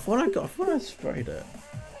still. I thought I sprayed it.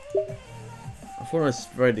 I thought I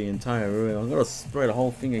sprayed the entire room. I'm gonna spray the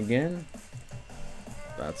whole thing again.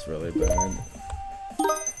 That's really bad.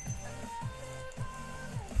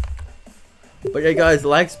 But yeah, guys,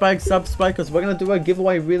 like spike, sub spike, because we're gonna do a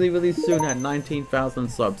giveaway really soon at 19,000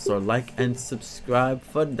 subs. So like and subscribe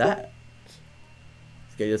for that.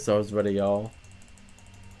 Let's get yourselves ready, y'all.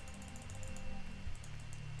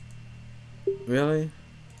 Really?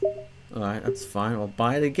 Alright, that's fine. I'll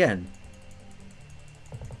buy it again.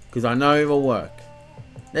 Because I know it will work.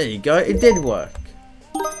 There you go. It did work.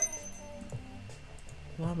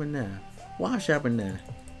 What happened there? What happened there?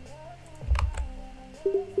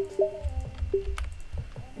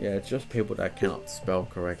 Yeah, it's just people that cannot spell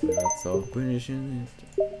correctly. That's all. British in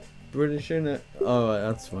it. British in it. Oh,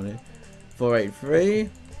 that's funny. 483.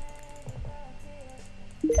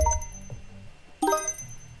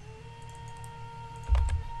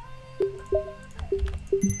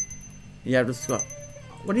 You have to scroll.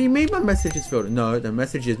 What do you mean my message is filled? No, the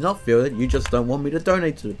message is not filled. You just don't want me to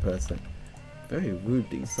donate to the person. Very rude,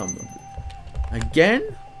 these some of them.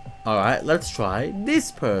 Again? Alright, let's try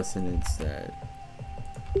this person instead.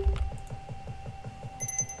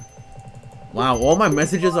 Wow, all my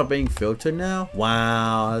messages are being filtered now?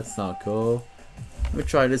 Wow, that's not cool. Let me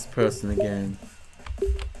try this person again.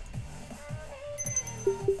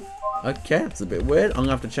 Okay, that's a bit weird. I'm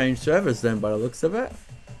gonna have to change servers then by the looks of it.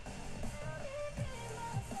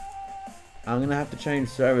 I'm gonna have to change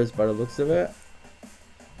servers by the looks of it.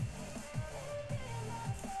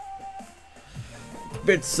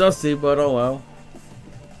 Bit sussy, but oh well.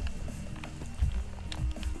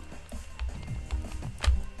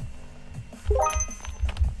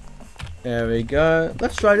 There we go.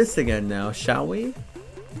 Let's try this again now, shall we?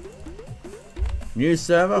 New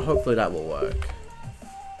server, hopefully that will work.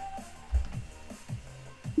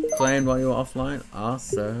 Claimed while you were offline,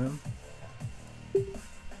 awesome.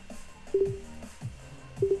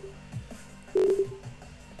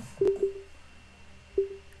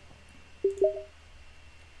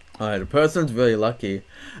 Alright, the person's really lucky.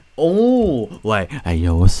 Oh, wait. Hey,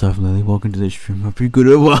 yo, what's up, Lily? Welcome to the stream. Hope you're good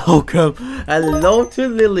and welcome. Hello to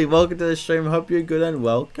Lily. Welcome to the stream. Hope you're good and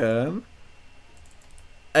welcome.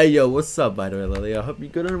 Hey yo, what's up by the way, Lily? I hope you're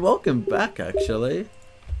good and welcome back actually.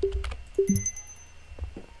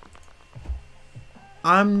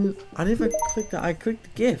 I didn't even click that. I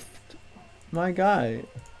clicked gift. My guy.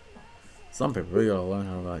 Some people really gotta learn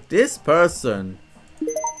how to like this person.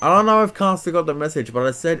 I don't know if Caster got the message, but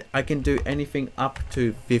I said I can do anything up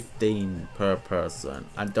to 15 per person.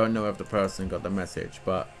 I don't know if the person got the message,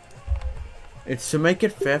 but it's to make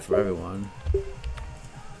it fair for everyone.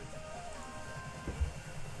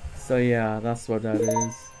 So yeah, that's what that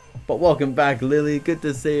is. But welcome back, Lily. Good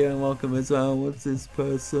to see you and welcome as well. What's this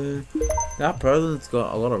person? That person's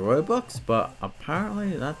got a lot of Robux, but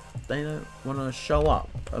apparently that they don't want to show up.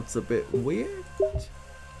 That's a bit weird.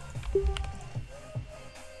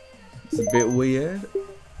 It's a bit weird.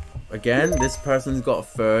 Again, this person's got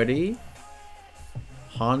 30.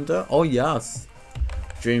 Honda. Oh yes.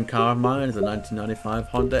 Dream car of mine is a 1995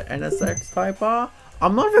 Honda NSX Type R.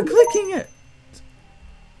 I'm not even clicking it.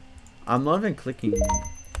 I'm not even clicking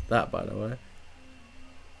that, by the way.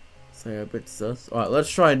 So a bit sus. Alright, let's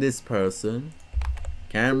try this person.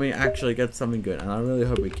 Can we actually get something good? And I really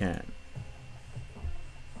hope we can.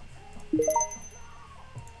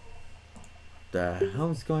 The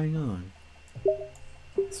hell's going on?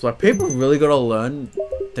 That's why people really gotta learn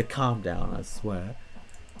to calm down, I swear.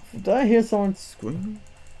 Did I hear someone screaming?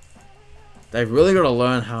 They've really gotta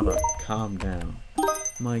learn how to calm down.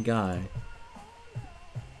 My guy.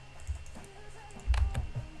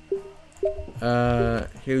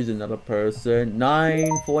 Here's another person.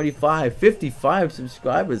 945, 55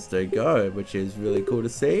 subscribers to go, which is really cool to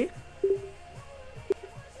see.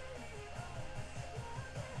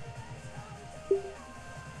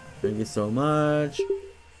 Thank you so much.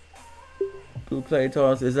 Cool play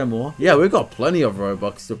toss. Is there more? Yeah, we've got plenty of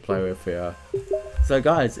Robux to play with here. So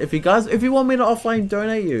guys, if you want me to offline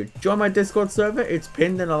donate you, join my Discord server. It's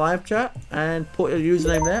pinned in a live chat and put your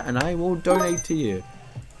username there and I will donate to you.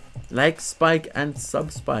 Like Spike and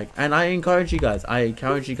sub Spike. And I encourage you guys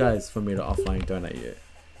for me to offline donate you.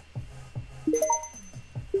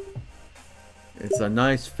 It's a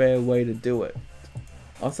nice fair way to do it.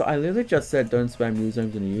 Also, I literally just said don't spam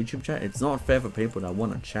usernames in the YouTube chat. It's not fair for people that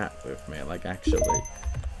want to chat with me, like actually.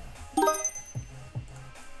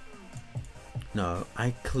 No,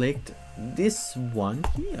 I clicked this one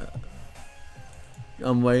here.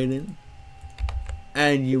 I'm waiting.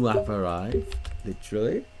 And you have arrived,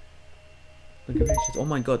 literally. Look at this. Oh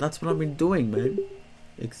my god, that's what I've been doing, man.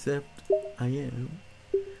 Except I am.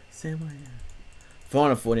 Same I am.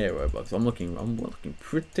 448 Robux. I'm looking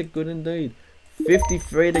pretty good indeed.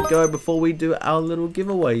 53 to go before we do our little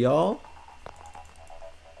giveaway, y'all.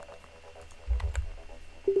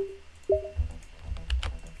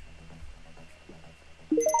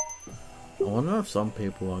 I wonder if some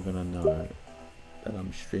people are gonna know that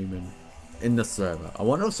I'm streaming in the server. I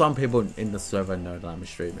wonder if some people in the server know that I'm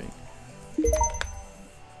streaming.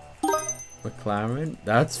 McLaren,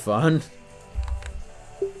 that's fun.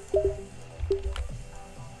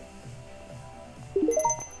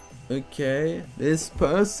 Okay, this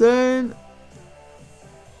person.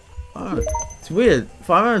 Oh, it's weird.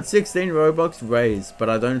 516 Robux raised, but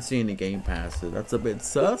I don't see any game passes. That's a bit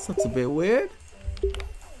sus. That's a bit weird.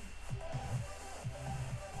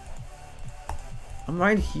 I'm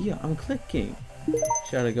right here. I'm clicking.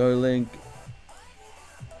 Shadow go link.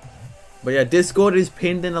 But yeah, Discord is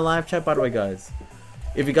pinned in the live chat, by the way, guys.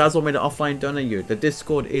 If you guys want me to offline donate you, the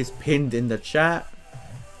Discord is pinned in the chat.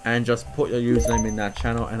 And just put your username in that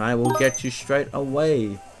channel and I will get you straight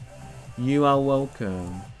away. You are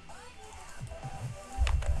welcome.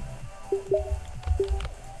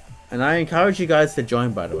 And I encourage you guys to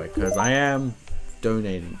join, by the way, because I am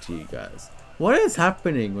donating to you guys. What is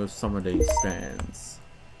happening with some of these stands?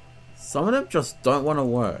 Some of them just don't want to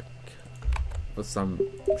work. For some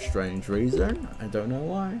strange reason. I don't know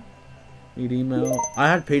why. Need email. I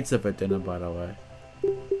had pizza for dinner, by the way.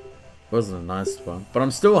 Wasn't a nice one, but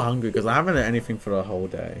I'm still hungry because I haven't had anything for the whole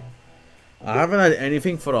day. I haven't had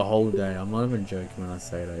anything for the whole day. I'm not even joking when I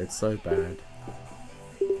say that. It's so bad.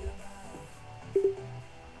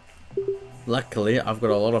 Luckily, I've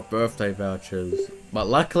got a lot of birthday vouchers, but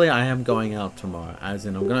luckily I am going out tomorrow. As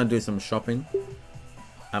in, I'm gonna do some shopping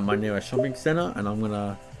at my nearest shopping center, and I'm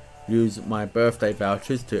gonna use my birthday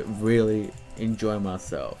vouchers to really enjoy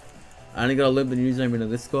myself. I only gotta loop the username in the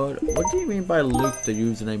Discord. What do you mean by loop the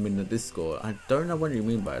username in the Discord? I don't know what you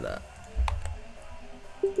mean by that.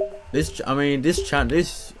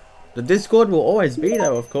 The Discord will always be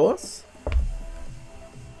there, of course.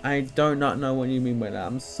 I do not know what you mean by that.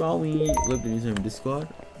 I'm sorry. Loop the username in Discord.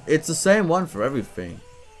 It's the same one for everything.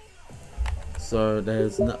 So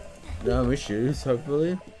there's no issues,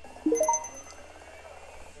 hopefully.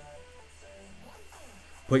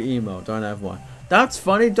 Put email. Don't have one. That's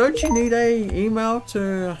funny. Don't you need a email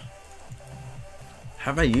to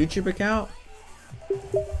have a YouTube account?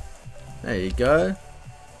 There you go.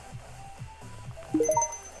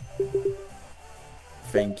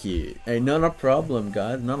 Thank you. Hey, not a problem,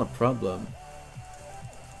 guys. Not a problem.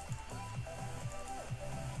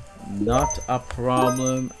 Not a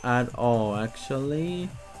problem at all, actually.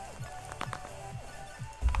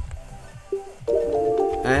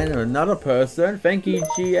 And another person. Thank you,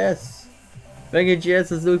 GS. Thank you,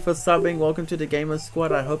 GS Azul, for subbing. Welcome to the Gamer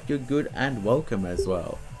Squad. I hope you're good and welcome as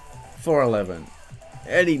well. 411.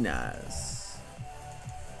 Eddie Nice.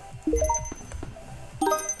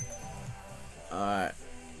 Alright.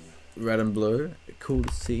 Red and blue. Cool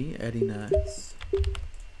to see. Eddie Nice.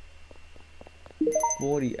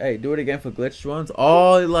 48. Do it again for glitched ones.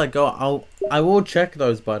 Oh, like, I will check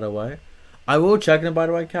those, by the way. I will check them, by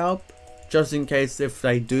the way, Calp. Just in case if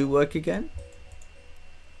they do work again.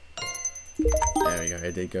 There we go.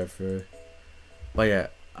 It did go through. But yeah,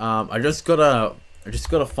 I just gotta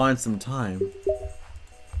find some time.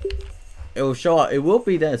 It will show up. It will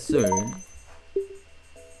be there soon.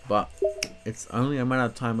 But it's only a matter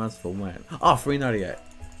of time as for when. Oh, 398.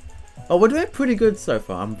 Oh, we're doing pretty good so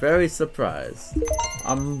far. I'm very surprised.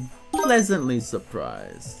 I'm pleasantly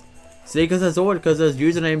surprised. See, because there's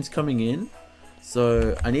usernames coming in.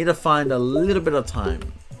 So I need to find a little bit of time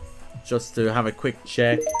just to have a quick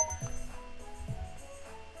check.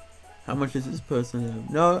 How much is this person have?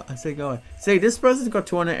 No, I say go away. See, this person's got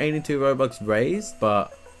 282 Robux raised,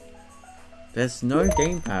 but there's no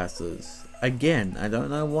game passes. Again, I don't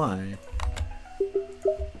know why.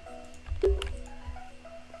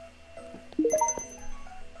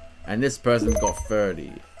 And this person's got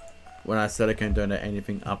 30. When I said I can donate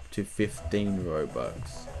anything up to 15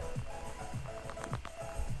 Robux.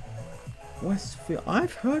 Westfield,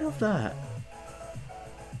 I've heard of that.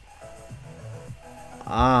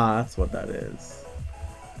 Ah, that's what that is.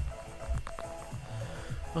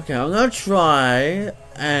 Okay, I'm gonna try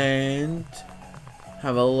and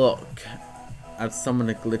have a look at some of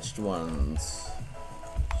the glitched ones.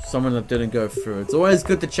 Someone that didn't go through. It's always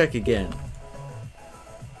good to check again.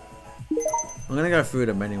 I'm gonna go through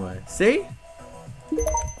them anyway. See?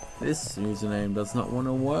 This username does not want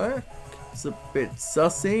to work. It's a bit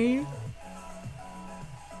sussy.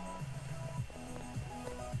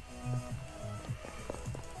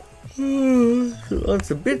 It's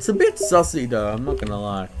a bit sussy though, I'm not gonna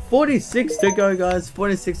lie. 46 to go, guys.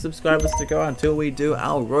 46 subscribers to go until we do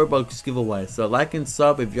our Robux giveaway. So like and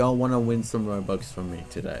sub if y'all want to win some Robux from me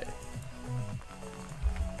today.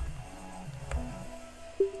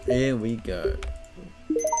 Here we go.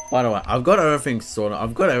 By the way, I've got everything sorted.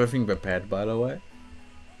 I've got everything prepared, by the way.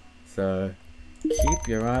 So keep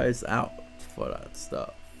your eyes out for that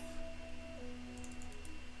stuff.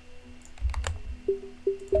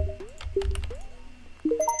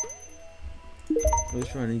 Let's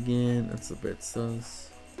try it again. That's a bit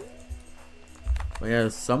sus. But yeah,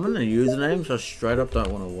 some of the usernames just straight up don't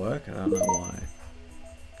want to work. I don't know why.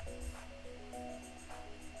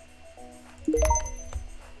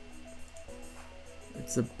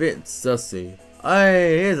 It's a bit sussy.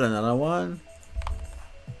 Hey, here's another one.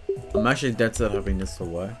 I'm actually dead set hoping this will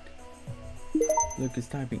work. Luke is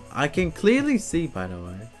typing. I can clearly see, by the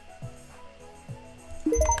way.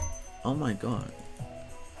 Oh my god.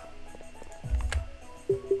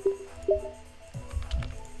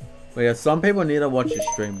 But yeah, some people need to watch the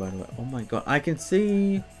stream, by the way. Oh my god, I can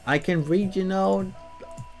see, I can read, you know.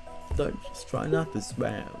 Don't just try not to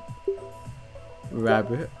spam.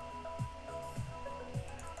 Rabbit.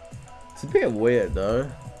 It's a bit weird though.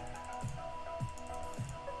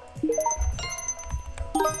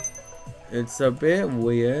 It's a bit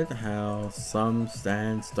weird how some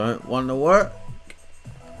stands don't want to work.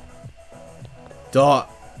 Dot.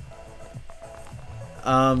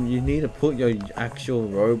 You need to put your actual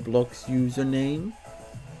Roblox username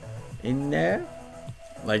in there.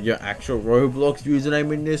 Like your actual Roblox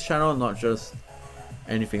username in this channel, not just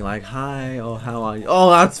anything like hi or how are you. Oh,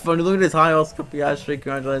 that's funny. Look at this. Hi, Oscar Piastri.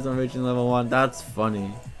 Congratulations on reaching level 1. That's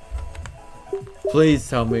funny. Please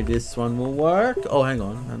tell me this one will work. Oh, hang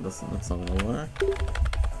on. That's not gonna work.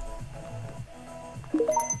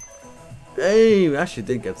 Hey, we actually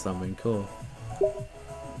did get something cool.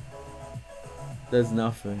 There's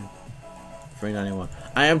nothing. 391.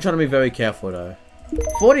 I am trying to be very careful though.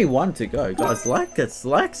 41 to go, guys. Like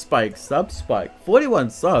Spike, sub Spike. 41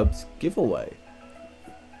 subs giveaway.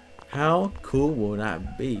 How cool will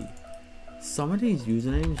that be? Some of these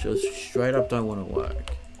usernames just straight up don't want to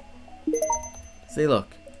work. See,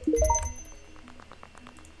 look.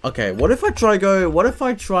 Okay, what if I try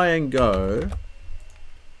and go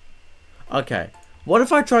Okay. What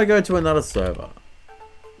if I try to go to another server?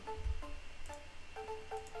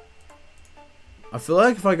 I feel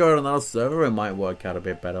like if I go to another server, it might work out a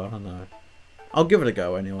bit better. I don't know. I'll give it a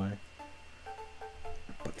go anyway.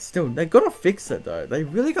 But still, they gotta fix it though. They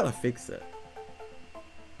really gotta fix it.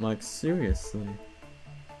 Like, seriously.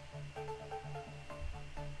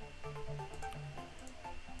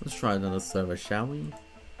 Let's try another server, shall we?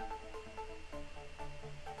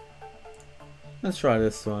 Let's try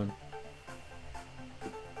this one.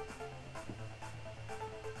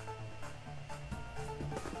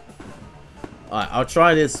 Alright, I'll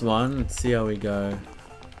try this one. Let's see how we go.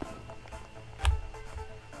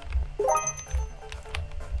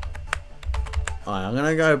 Alright, I'm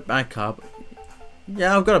gonna go back up.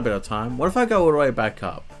 Yeah, I've got a bit of time. What if I go all the way back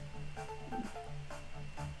up?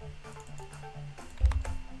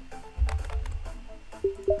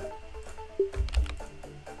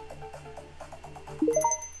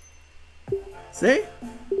 See?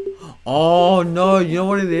 Oh no, you know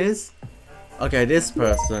what it is? Okay, this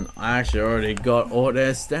person, I actually already got all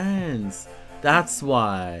their stands. That's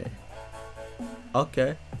why.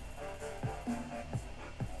 Okay.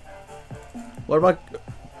 What about...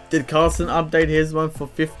 Did Carlson update his one for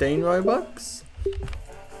 15 Robux?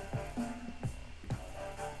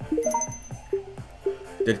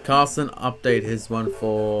 Did Carlson update his one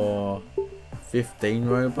for 15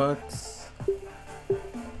 Robux?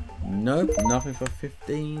 Nope, nothing for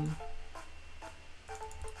 15.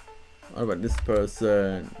 What about this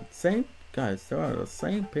person? Same guys, there are the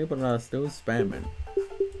same people that are still spamming.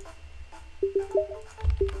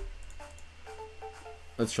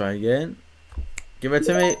 Let's try again. Give it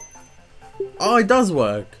to me. Oh, it does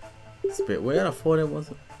work. It's a bit weird. I thought it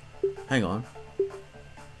wasn't. Hang on.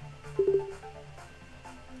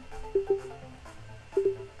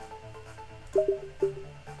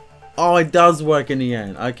 Oh, it does work in the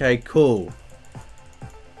end. Okay, cool.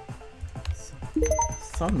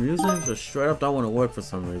 Some users just straight up don't want to work for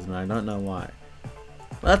some reason. I don't know why.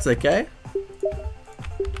 That's okay.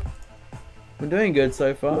 We're doing good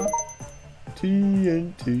so far.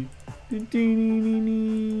 TNT.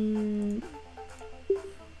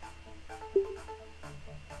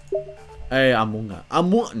 Hey, Among Us.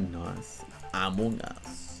 Among Us. Among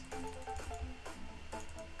Us.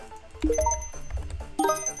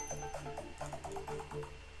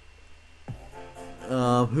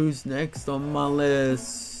 Who's next on my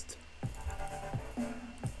list?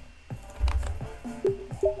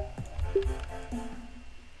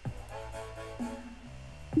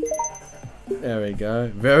 There we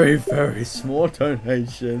go. Very, very small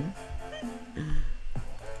donation.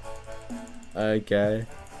 Okay.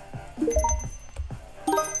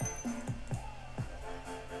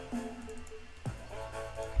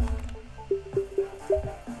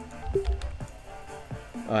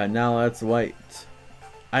 Alright, now let's wait.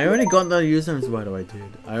 I already got the usernames, by the way, dude.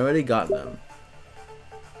 I already got them.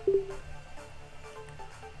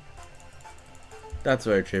 That's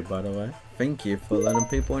very true, by the way. Thank you for letting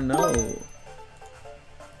people know.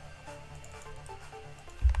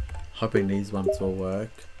 Hoping these ones will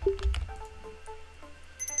work.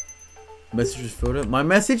 Message is filtered. My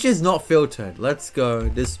message is not filtered. Let's go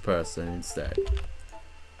this person instead.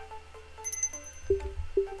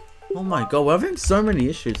 Oh my god, we're having so many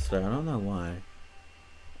issues today. I don't know why.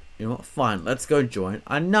 You know what? Fine, let's go join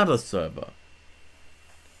another server.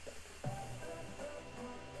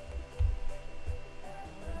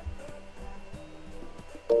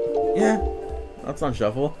 Yeah, that's on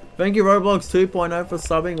shuffle. Thank you Roblox 2.0 for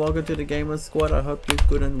subbing. Welcome to the Gamer Squad. I hope you're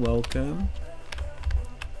good and welcome.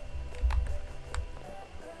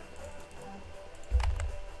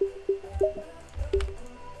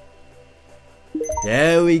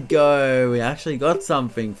 There we go. We actually got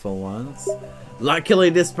something for once. Luckily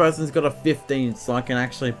this person's got a 15 so I can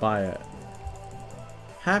actually buy it.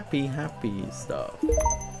 Happy, happy stuff.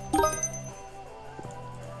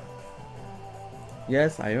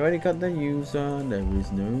 Yes, I already got the user. There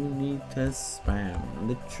is no need to spam.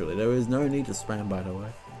 Literally, there is no need to spam, by the way.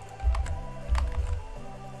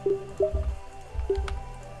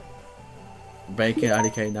 Bacon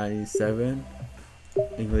IDK 97.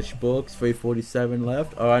 English books, 347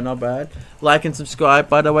 left. Alright, not bad. Like and subscribe,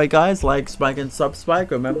 by the way, guys. Like, spike, and sub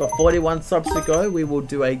spike. Remember, 41 subs to go. We will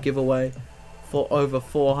do a giveaway for over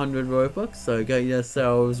 400 Robux. So get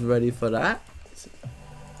yourselves ready for that.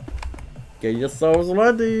 Get yourselves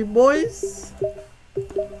ready, boys.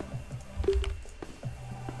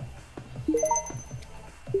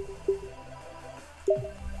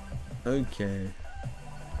 Okay.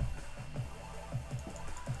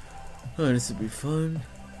 Oh, this would be fun.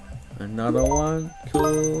 Another one.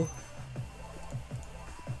 Cool.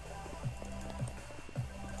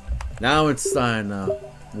 Now it's starting to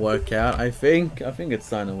work out, I think. I think it's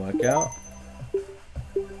starting to work out.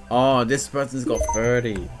 Oh, this person's got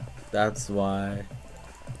 30. That's why.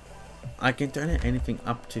 I can donate anything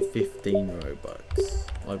up to 15 Robux.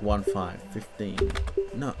 Like 15.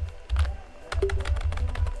 No.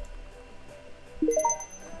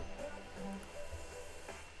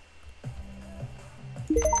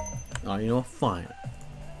 Oh, you know what? Fine.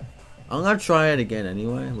 I'm gonna try it again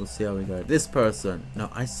anyway. We'll see how we go. This person. No,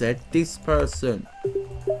 I said this person.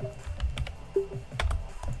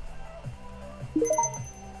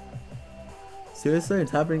 Seriously,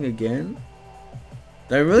 it's happening again?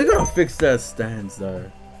 They really gotta fix their stands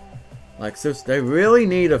though. Like, seriously, they really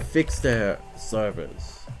need to fix their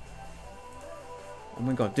servers. Oh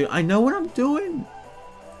my god, dude, I know what I'm doing.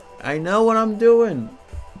 I know what I'm doing.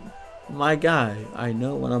 My guy, I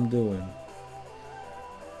know what I'm doing.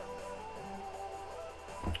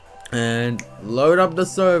 And load up the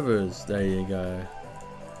servers. There you go.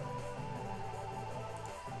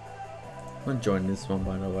 I'm gonna join this one,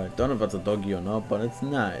 by the way. Don't know if it's a doggy or not, but it's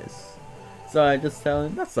nice. So I just tell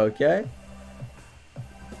him that's okay.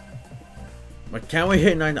 But can we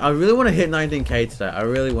hit 9? I really want to hit 19k today. I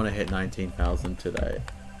really want to hit 19,000 today.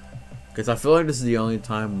 Because I feel like this is the only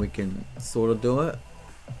time we can sort of do it.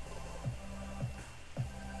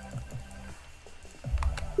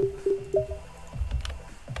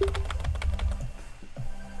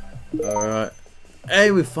 Alright. Hey,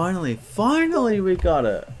 we finally we got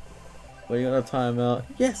it. We got a timeout.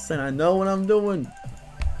 Yes, and I know what I'm doing.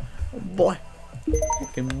 Oh boy.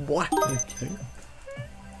 Fucking boy. Okay.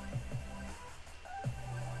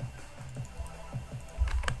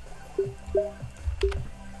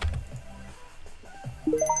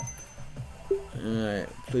 Alright,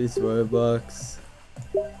 please Robux.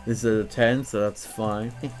 This is a 10, so that's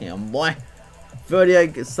fine. Yeah, boy.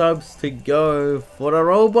 38 subs to go for the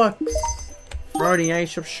Robux. 38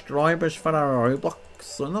 subscribers for the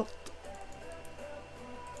Robux or not.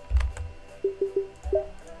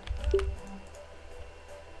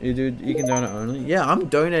 You can donate only? Yeah, I'm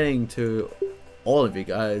donating to all of you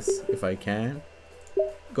guys if I can.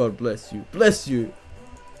 God bless you. Bless you.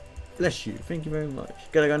 Bless you. Thank you very much.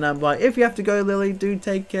 Gotta go now. Bye. If you have to go, Lily, do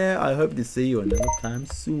take care. I hope to see you another time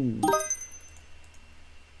soon.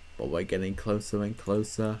 But we're getting closer and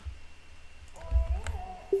closer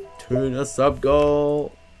to the sub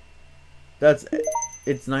goal. It's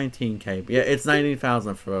 19k. Yeah, it's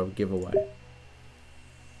 19,000 for a giveaway.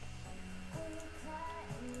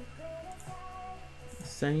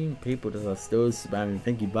 Same people that are still spamming.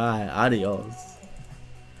 Thank you. Bye. Adios.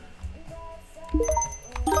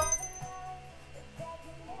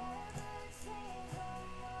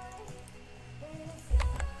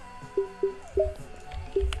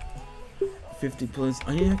 $50 plus.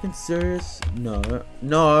 Are you fucking serious? No.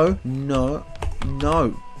 No. No.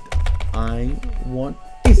 No. I want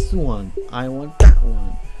this one. I want that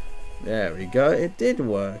one. There we go. It did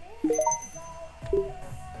work.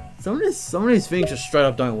 Some of these things just straight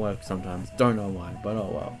up don't work sometimes. Don't know why, but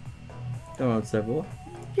oh well. Don't know what's ever.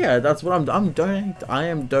 Yeah, that's what I'm donating. I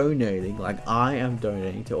am donating. Like I am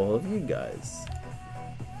donating to all of you guys.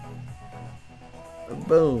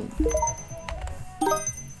 Boom.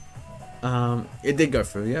 It did go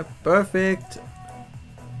through. Yeah, perfect.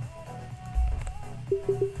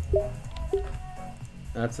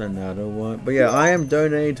 That's another one. But yeah, I am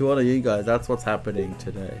donating to all of you guys. That's what's happening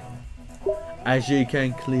today. As you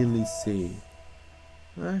can clearly see.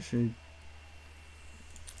 Actually,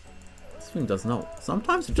 this thing does not.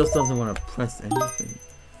 Sometimes it just doesn't want to press anything.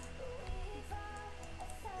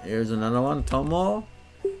 Here's another one. Tomo.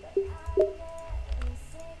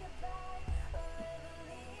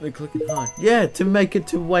 We're clicking hard. Yeah, to make it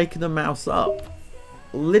to wake the mouse up.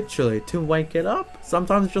 Literally, to wake it up.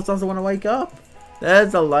 Sometimes it just doesn't want to wake up.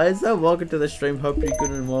 There's Eliza. Welcome to the stream. Hope you're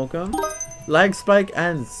good and welcome. Like spike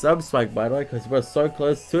and sub spike, by the way, because we're so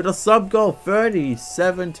close to the sub goal.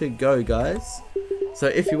 37 to go, guys. So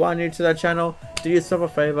if you are new to that channel, do yourself a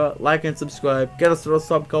favor, like and subscribe. Get us to the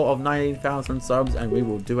sub goal of 19,000 subs, and we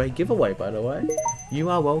will do a giveaway, by the way. You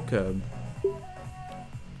are welcome.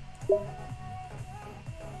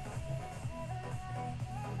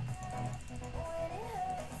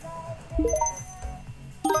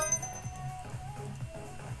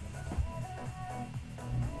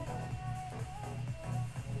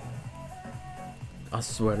 I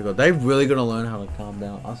swear to God, they're really gonna learn how to calm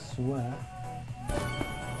down. I swear.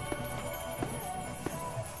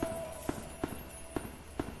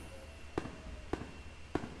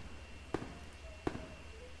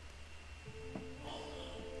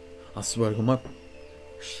 I swear to God, my...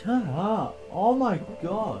 Shut up! Oh my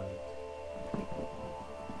God!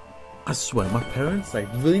 I swear, my parents, they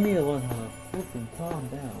really need to learn how to flipping calm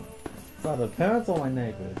down. It's either parents or my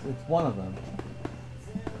neighbors. It's one of them.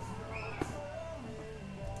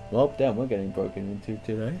 Well, damn, we're getting broken into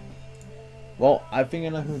today. Well, I think I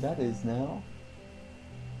know who that is now.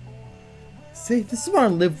 See, this is what I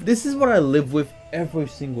live. This is what I live with every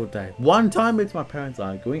single day. One time it's my parents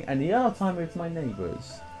arguing, and the other time it's my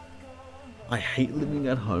neighbors. I hate living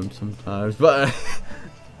at home sometimes, but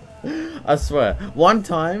I swear, one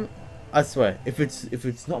time, I swear, if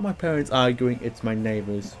it's not my parents arguing, it's my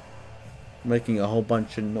neighbors making a whole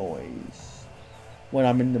bunch of noise when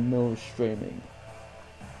I'm in the middle of streaming.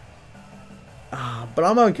 But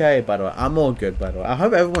I'm okay, by the way. I'm all good, by the way. I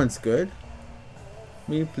hope everyone's good.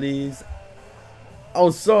 Me, please. Oh,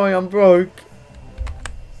 sorry, I'm broke.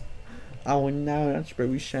 Oh no, that's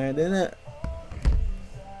very sad, isn't it?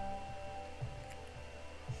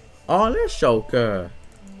 Oh, let's Shulker.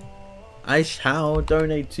 I shall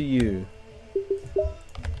donate to you.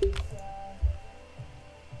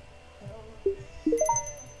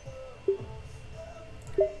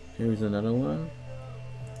 Here's another one.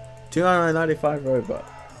 295 Robux.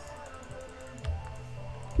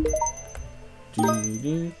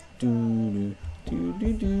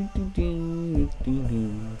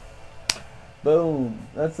 Boom.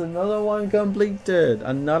 That's another one completed.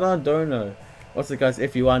 Another donor. Also guys,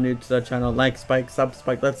 if you are new to the channel, like, spike, sub,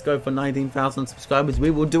 spike. Let's go for 19,000 subscribers. We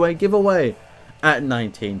will do a giveaway at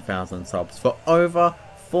 19,000 subs for over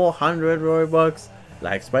 400 Robux.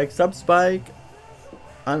 Like, spike, sub, spike.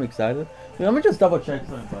 I'm excited. Let me just double check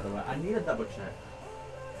something, by the way. I need a double check.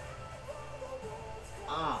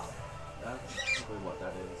 That's probably what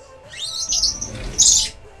that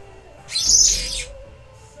is.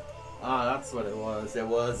 That's what it was. It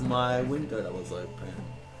was my window that was open.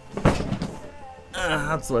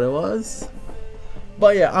 That's what it was.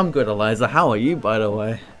 But yeah, I'm good, Eliza. How are you, by the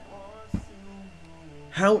way?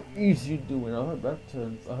 How is you doing? I hope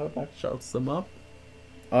that shuts them up.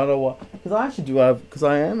 I don't know what, because I actually do have,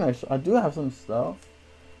 I do have some stuff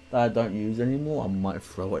that I don't use anymore. I might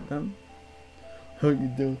throw at them. How you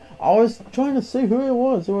doing? I was trying to see who it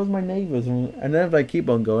was my neighbors, and then if I keep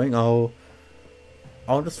on going, I'll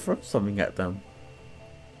just throw something at them.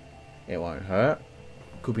 It won't hurt.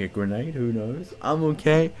 Could be a grenade, who knows? I'm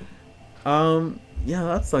okay. Yeah,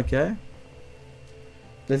 that's okay.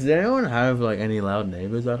 Does anyone have like any loud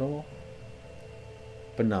neighbors at all?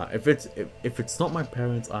 But nah, if it's not my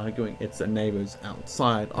parents arguing, it's the neighbors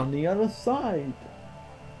outside on the other side.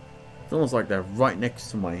 It's almost like they're right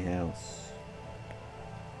next to my house.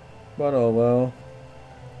 But oh well.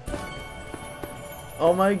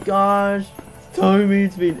 Oh my gosh, Toby,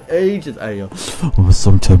 it's been ages. Hey yo, what's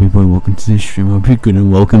up, Toby boy? Welcome to the stream. Hope you're good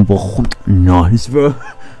and welcome. Nice, bro.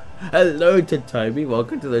 Hello to Toby.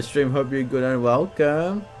 Welcome to the stream. Hope you're good and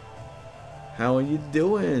welcome. How are you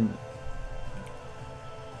doing?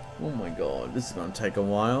 Oh my god, this is gonna take a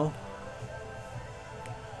while.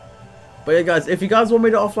 But yeah guys, if you guys want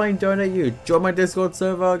me to offline donate you, join my Discord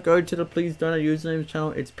server, go to the please donate username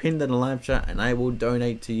channel, it's pinned in the live chat, and I will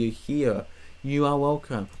donate to you here. You are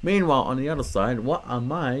welcome. Meanwhile, on the other side, what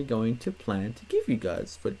am I going to plan to give you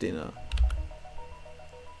guys for dinner?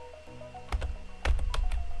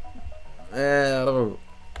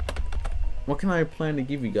 What can I plan to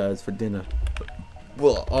give you guys for dinner?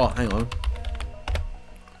 Well, oh, hang on.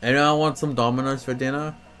 Anyone want some Domino's for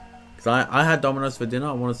dinner? Because I had Domino's for dinner.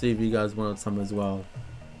 I want to see if you guys wanted some as well.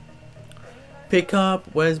 Pick up.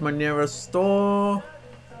 Where's my nearest store?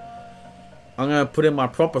 I'm going to put in my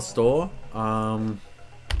proper store.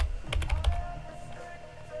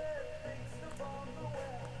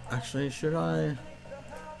 Actually, should I?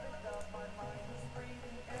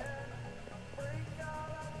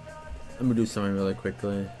 Let me do something really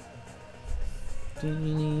quickly.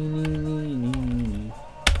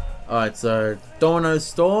 Alright, so Domino's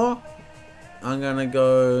store. I'm gonna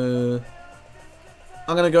go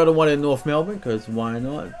to one in North Melbourne, because why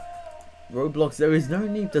not? Roblox, there is no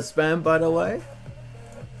need to spam, by the way.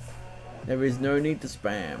 There is no need to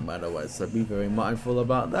spam, by the way, so be very mindful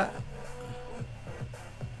about that.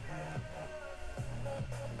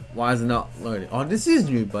 Why is it not loading? Oh, this is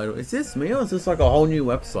new, by the way. Is this me, or is this like a whole new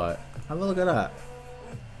website? Have a look at that.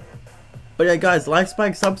 But yeah guys, like,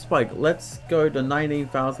 spike, sub, spike. Let's go to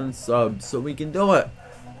 19,000 subs so we can do it.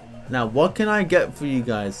 Now, what can I get for you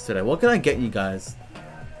guys today? What can I get you guys?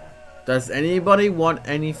 Does anybody want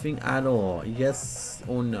anything at all? Yes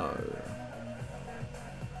or no?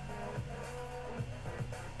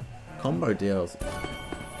 Combo deals.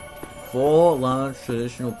 4 large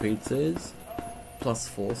traditional pizzas plus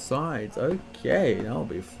 4 sides. Okay, that'll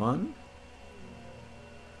be fun.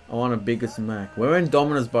 I want a biggest Mac. We're in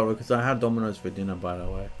Domino's, by the way, because I had Domino's for dinner, by the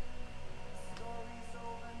way.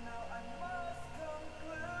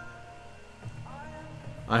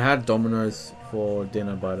 I had Domino's for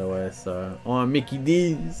dinner, by the way, so I want Mickey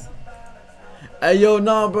D's. Hey, yo,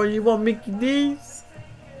 nah, bro, you want Mickey D's?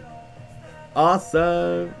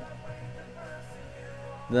 Awesome.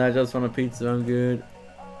 Then I just want a pizza, I'm good.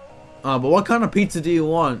 Oh, but what kind of pizza do you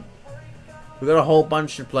want? We got a whole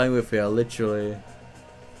bunch to play with here, literally.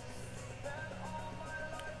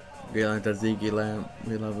 We like the Ziggy lamp,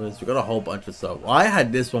 we lovers. We got a whole bunch of stuff. I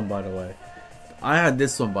had this one, by the way. I had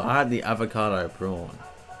this one, but I had the avocado prawn.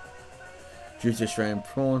 Juicy shrimp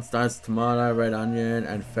prawn, sliced tomato, red onion,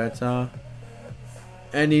 and feta.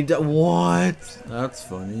 And what? That's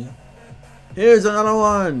funny. Here's another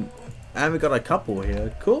one. And we got a couple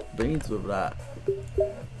here. Cool beans with that.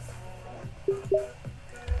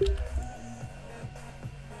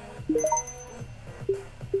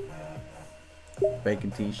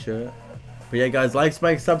 Bacon t-shirt. But yeah, guys, like,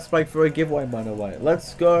 spike, sub, spike for a giveaway, by the way.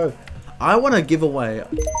 Let's go. I want to give away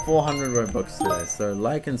 400 Robux today, so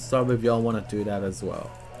like and sub if y'all want to do that as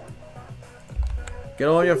well. Get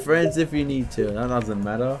all your friends if you need to. That doesn't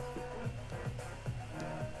matter.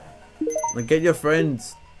 Like, get your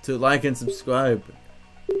friends to like and subscribe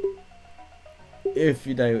if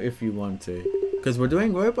you want to. Because we're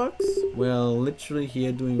doing Robux. We're literally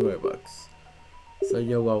here doing Robux. So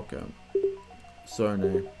you're welcome.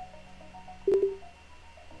 Surname.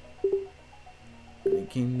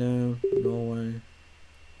 Kingdom, Norway.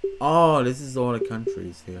 Oh, this is all the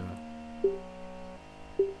countries here.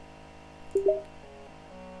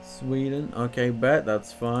 Sweden. Okay, bet,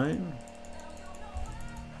 that's fine.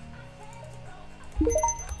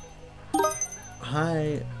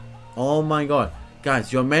 Hi. Oh my god.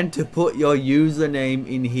 Guys, you're meant to put your username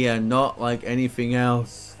in here, not like anything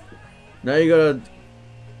else. Now you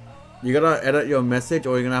gotta edit your message,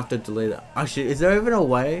 or you're gonna have to delete it. Actually, is there even a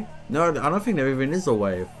way? No, I don't think there even is a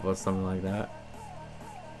way for something like that.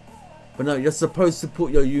 But no, you're supposed to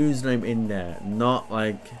put your username in there, not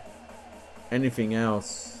like anything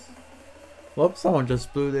else. Whoops, someone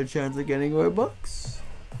just blew their chance of getting Robux.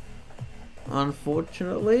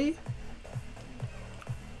 Unfortunately.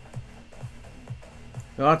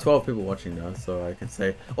 There are 12 people watching now, so I can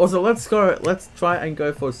say. Also, let's try and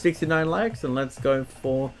go for 69 likes, and let's go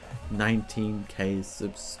for 19k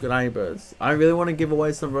subscribers. I really want to give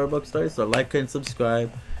away some Robux though, so like and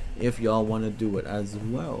subscribe if y'all want to do it as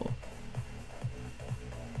well.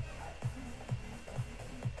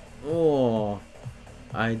 Oh,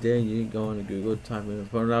 I dare you go on Google, type in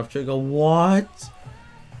phone trigger. What?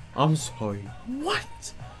 I'm sorry.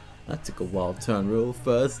 What? That took a wild turn real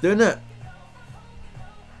fast, didn't it?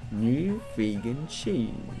 New vegan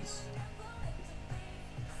cheese.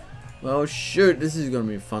 Well, shoot, this is gonna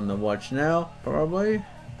be fun to watch now, probably.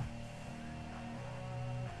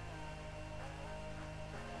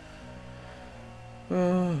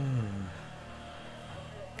 Oh,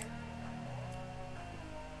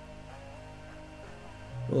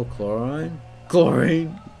 chlorine.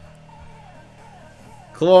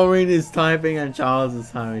 Chlorine is typing and Charles is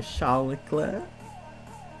typing. Charles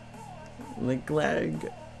Leclerc.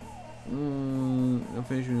 I'm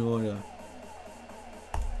finishing order.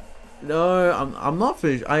 No, I'm not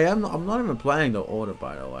finished. I'm not even playing the order,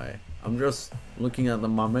 by the way. I'm just looking at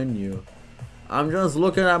my menu. I'm just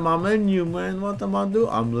looking at my menu, man. What am I doing?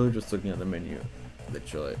 I'm literally just looking at the menu.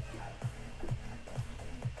 Literally.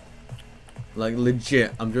 Like,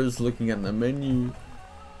 legit. I'm just looking at the menu.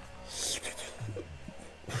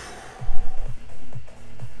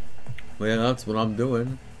 Well, yeah, that's what I'm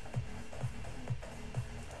doing.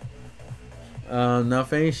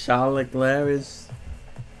 Nothing. Charles Leclerc is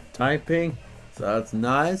typing, so that's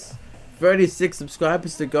nice. 36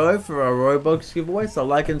 subscribers to go for a Robux giveaway, so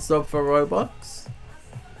like and sub for Robux.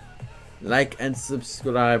 Like and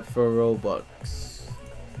subscribe for Robux.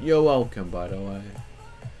 You're welcome, by the way.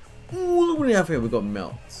 Ooh, what do we have here? We got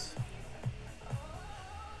melts.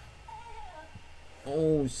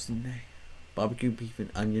 Oh snap! Barbecue beef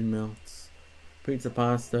and onion melts. Pizza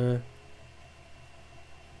pasta.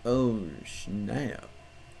 Oh snap!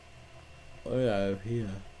 What do I have here?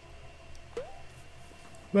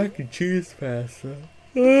 Mac and cheese pasta.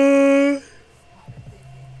 This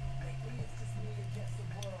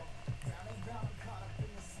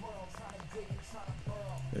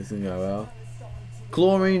can go well.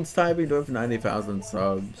 Chlorine's typing doing for 90,000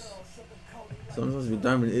 subs. Sometimes we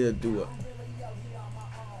don't even either do it.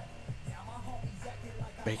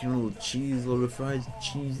 Bacon, a little cheese, loaded fries,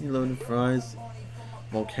 cheesy loaded fries.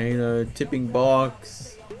 Volcano, tipping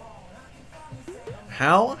box.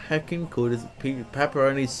 How heckin' cool is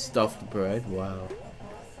pepperoni stuffed bread? Wow.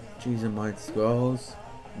 Cheese and white scrolls.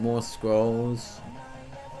 More scrolls.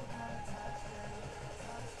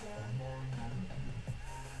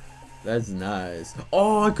 That's nice.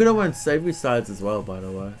 Oh, I could have went savory sides as well, by the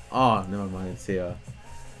way. Oh, never mind, it's here.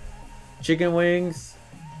 Chicken wings.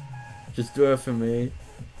 Just do it for me.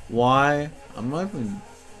 Why? I don't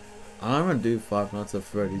even do Five Nights at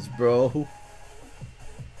Freddy's, bro.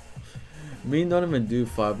 Me don't even do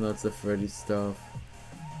Five Nights at Freddy's stuff.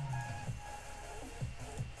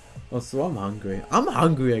 Oh, so I'm hungry. I'm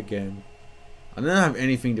hungry again. I don't have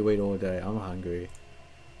anything to eat all day. I'm hungry.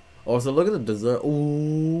 Also, look at the dessert.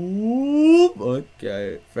 Ooh,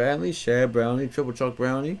 okay. Family share brownie, triple chocolate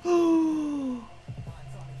brownie.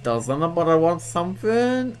 Does anybody want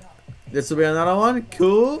something? This will be another one.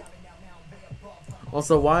 Cool.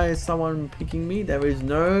 Also, why is someone picking me? There is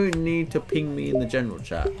no need to ping me in the general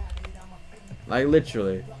chat. Like,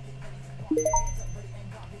 literally.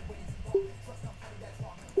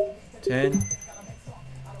 10.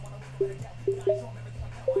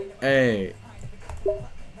 8.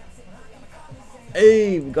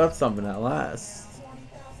 Hey, we got something at last.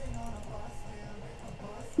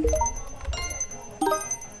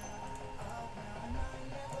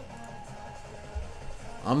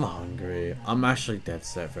 I'm hungry. I'm actually dead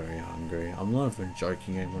set very hungry. I'm not even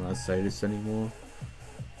joking when I say this anymore.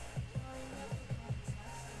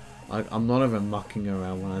 Like, I'm not even mucking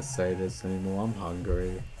around when I say this anymore. I'm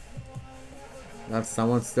hungry. That's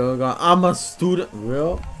someone still got. I'm a student.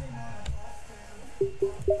 Real?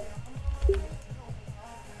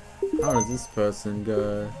 How does this person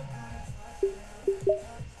go?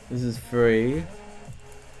 This is free.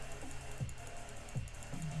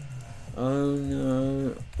 Oh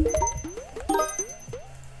no.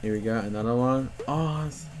 Here we go, another one. Oh,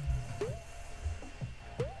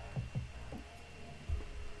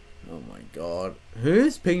 oh my god.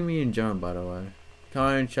 Who's pinging me in German, by the way? Come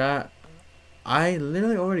on, chat. I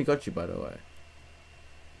literally already got you, by the way.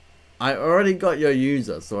 I already got your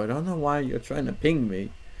user, so I don't know why you're trying to ping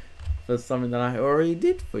me for something that I already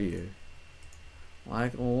did for you.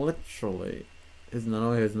 Like, literally. Here's another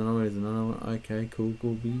one, here's another one, here's another one. Okay, cool,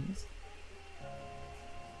 cool beans.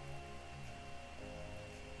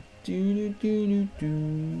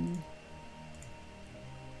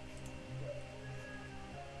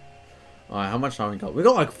 Alright, how much time we got? We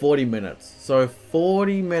got like 40 minutes. So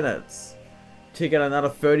 40 minutes to get another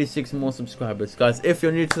 36 more subscribers. Guys, if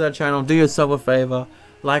you're new to that channel, do yourself a favor.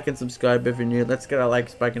 Like and subscribe if you're new. Let's get our like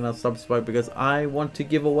spike and our sub spike because I want to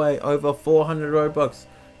give away over 400 Robux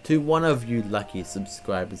to one of you lucky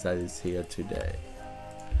subscribers that is here today.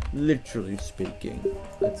 Literally speaking.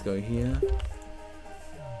 Let's go here.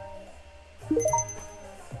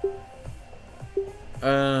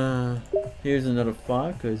 Here's another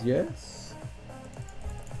 5 because yes.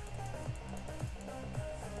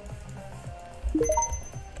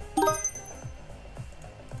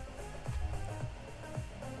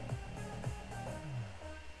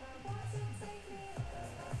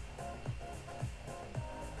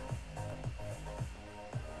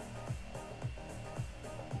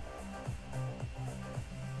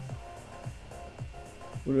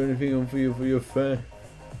 What anything on for your fan?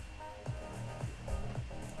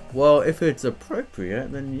 Well, if it's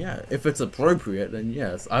appropriate, then yeah. If it's appropriate, then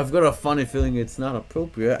yes. I've got a funny feeling it's not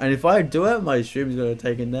appropriate, and if I do it, my stream's gonna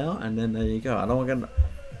take it down, and then there you go. I don't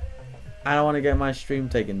want to get my stream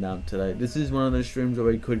taken down today. This is one of those streams where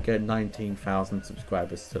we could get 19,000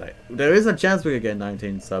 subscribers today. There is a chance we could get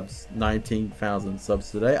 19,000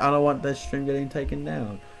 subs today. I don't want this stream getting taken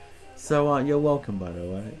down. So you're welcome, by the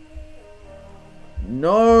way.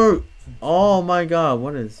 No! Oh my god,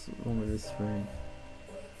 what is wrong with this screen?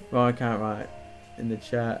 Well, I can't write in the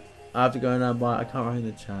chat. I have to go now, but I can't write in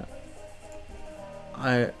the chat.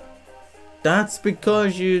 That's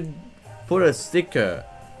because you put a sticker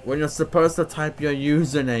when you're supposed to type your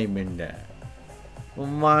username in there. Oh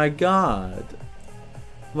my god.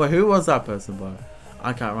 Wait, who was that person, bro?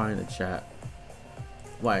 I can't write in the chat.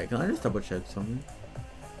 Wait, can I just double check something?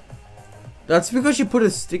 That's because you put a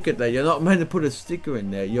sticker there. You're not meant to put a sticker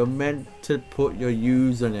in there. You're meant to put your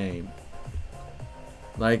username.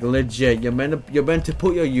 Like legit, you're meant to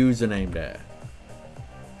put your username there.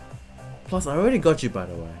 Plus, I already got you, by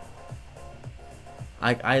the way.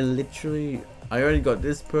 I already got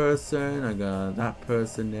this person. I got that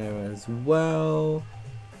person there as well.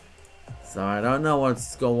 So I don't know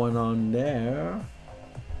what's going on there.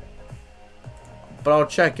 But I'll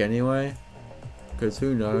check anyway. Because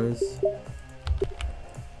who knows.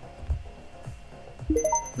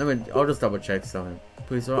 I'll just double check something.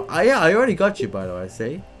 Please. Yeah, I already got you, by the way,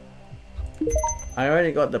 see? I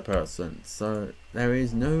already got the person, so there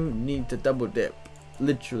is no need to double dip.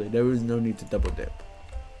 Literally, there is no need to double dip.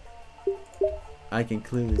 I can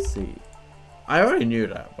clearly see. I already knew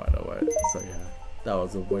that, by the way. So yeah, that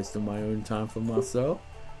was a waste of my own time for myself.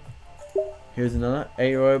 Here's another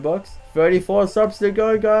 8 Robux. 34 subs to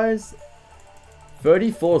go, guys.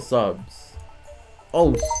 34 subs.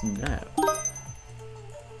 Oh snap.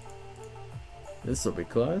 This will be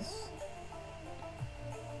close.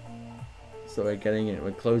 So we're getting it.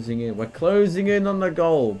 We're closing in. We're closing in on the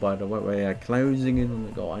goal, by the way. We are closing in on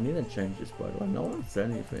the goal. I need to change this, by the way. No one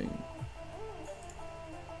said anything.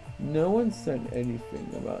 No one said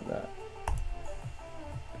anything about that.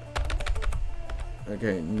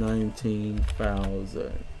 Okay,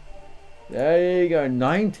 19,000. There you go,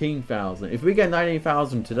 19,000. If we get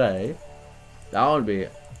 19,000 today, that would be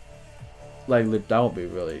like that would be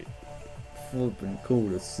really flipping cool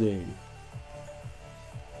to see.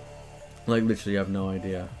 Like literally, I have no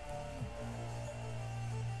idea.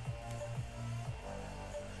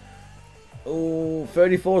 Oh,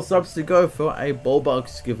 34 subs to go for a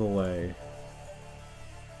Robux giveaway.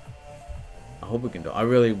 I hope we can do it. I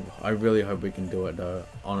really hope we can do it though.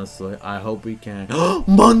 Honestly, I hope we can.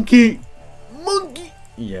 Monkey! Monkey!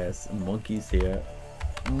 Yes, monkey's here.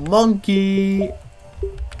 Monkey!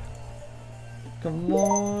 Come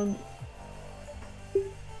on.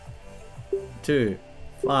 2,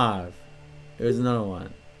 5. Here's another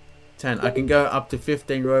one. 10. I can go up to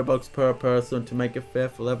 15 Robux per person to make it fair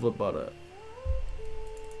for level butter.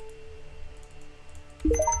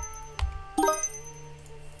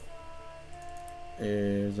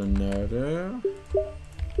 Here's another.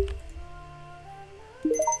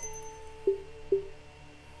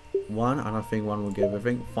 One. I don't think one will give. I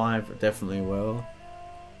think 5 definitely will.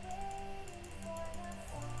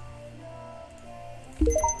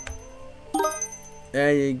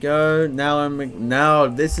 There you go. Now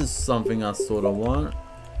this is something I sort of want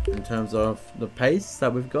in terms of the pace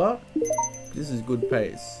that we've got. This is good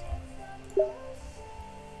pace.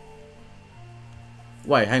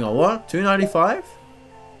 Wait, hang on, what? 295?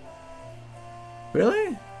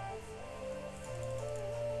 Really?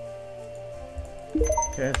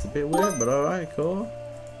 Okay, it's a bit weird, but alright, cool.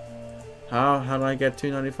 How did I get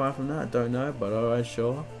 295 from that? Don't know, but alright,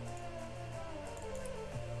 sure.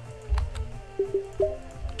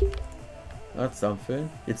 That's something.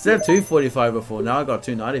 It said 245 before, now I got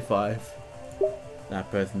 295. That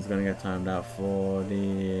person's gonna get timed out for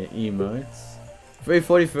the emotes.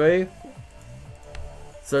 343.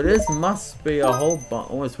 So this must be a whole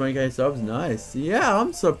almost 20k subs. Nice. Yeah,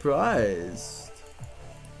 I'm surprised.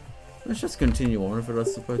 Let's just continue on with it, I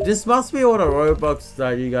suppose. This must be all the Robux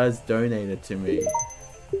that you guys donated to me.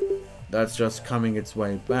 That's just coming its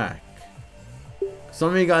way back.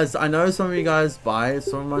 Some of you guys, I know some of you guys buy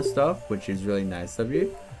some of my stuff, which is really nice of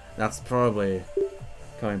you. That's probably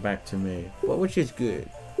coming back to me, but which is good.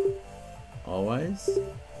 Always.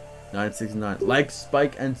 969. Like,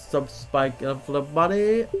 spike, and sub spike of the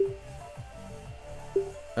body.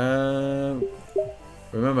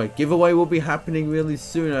 Remember, giveaway will be happening really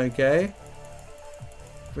soon, okay?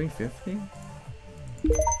 350?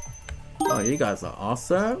 Oh, you guys are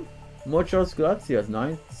awesome. Muchos gracias.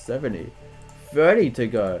 970. 30 to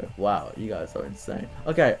go. Wow, you guys are insane.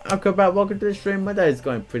 Okay, Acrobat, welcome to the stream. My day is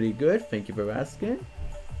going pretty good. Thank you for asking.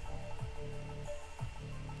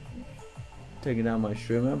 Taking down my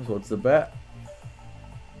Streamlabs. What's the bet?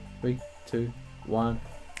 3, 2, 1.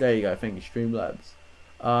 There you go. Thank you, Streamlabs.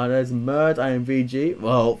 There's Murd. I am VG.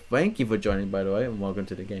 Well, thank you for joining, by the way, and welcome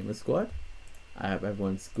to the Gamer Squad. I hope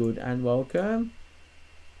everyone's good and welcome.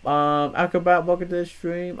 Acrobat, welcome to the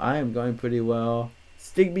stream. I am going pretty well.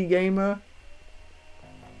 Stigby Gamer.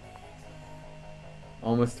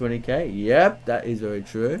 Almost 20k. Yep, that is very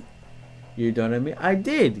true. You don't know me. I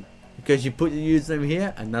did. Because you put your username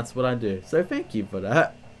here, and that's what I do. So thank you for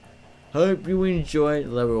that. Hope you enjoy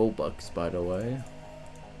the Robux, by the way.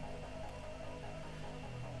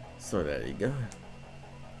 So there you go.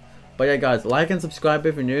 But yeah, guys, like and subscribe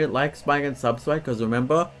if you're new. Like, spike, and subscribe. Because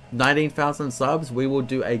remember, 19,000 subs, we will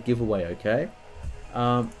do a giveaway, okay?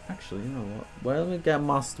 Actually, you know what? Well, let me get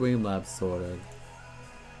my Streamlabs sorted.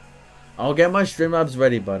 I'll get my Streamlabs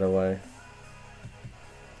ready, by the way.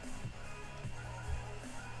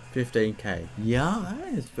 15k. Yeah, that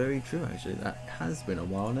is very true, actually. That has been a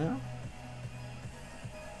while now.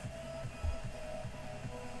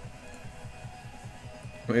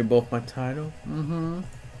 We both my title. Mm-hmm.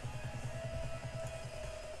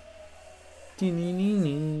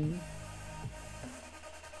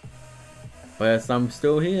 But yes, I'm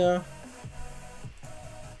still here.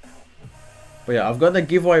 But But yeah, I've got the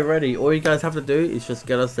giveaway ready. All you guys have to do is just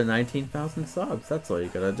get us to 19,000 subs. That's all you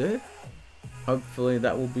gotta do. Hopefully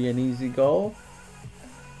that will be an easy goal.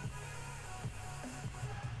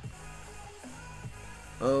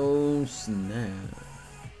 Oh snap.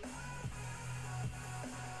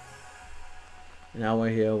 Now we're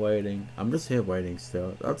here waiting. I'm just here waiting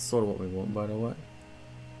still. That's sort of what we want, by the way.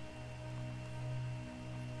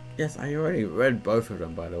 Yes, I already read both of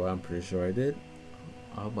them, by the way. I'm pretty sure I did.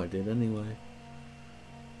 I hope I did anyway.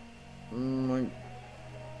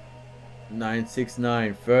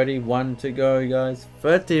 969, 31 to go, guys.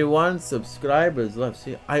 31 subscribers left.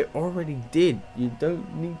 See, I already did. You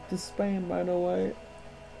don't need to spam, by the way.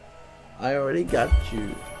 I already got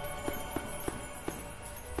you.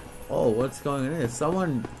 Oh, what's going on here?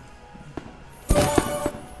 Someone.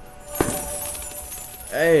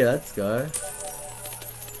 Hey, let's go.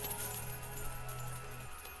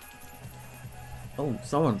 Oh,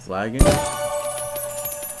 someone's lagging.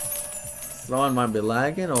 Someone might be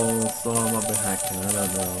lagging or someone might be hacking, I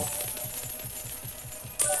don't know.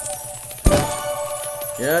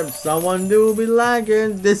 Yep, someone will be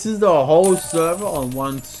lagging. This is the whole server on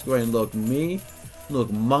one screen. Look, me.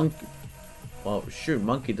 Look, Monkey. Oh, shoot,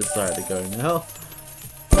 Monkey decided to go now.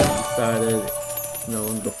 Decided no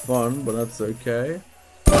longer fun, but that's okay.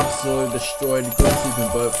 Absolutely destroyed goods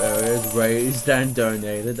in both areas. Raised and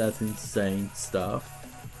donated. That's insane stuff.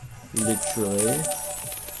 Literally.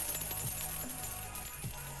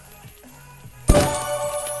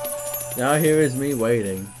 Now here is me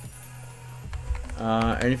waiting.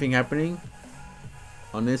 Anything happening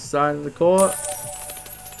on this side of the court?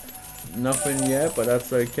 Nothing yet, but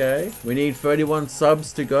that's okay. We need 31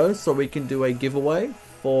 subs to go so we can do a giveaway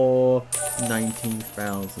for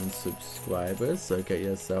 19,000 subscribers. So get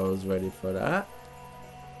yourselves ready for that.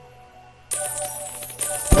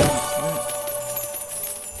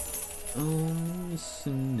 Oh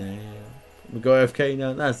snap. We go AFK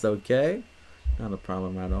now, that's okay. Not a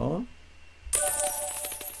problem at all.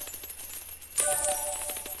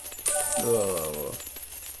 Oh.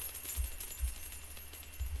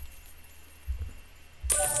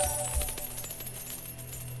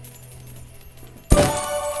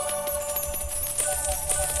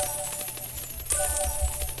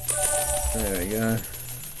 There we go.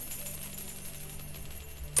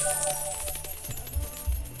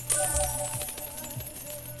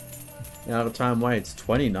 Now the time waits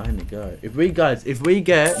 29 to go. If we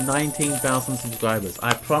get 19,000 subscribers,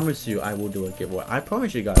 I promise you I will do a giveaway. I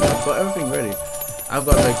promise you guys, I've got everything ready. I've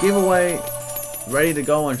got the giveaway ready to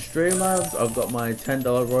go on Streamlabs. I've got my $10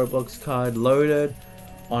 Robux card loaded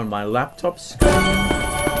on my laptop screen.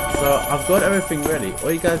 So I've got everything ready.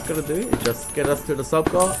 All you guys gotta do is just get us to the sub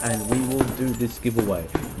goal and we will do this giveaway.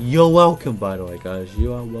 You're welcome, by the way, guys.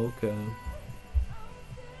 You are welcome.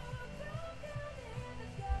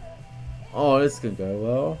 Oh, this can go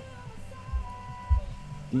well.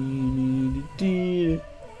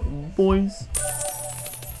 Boys.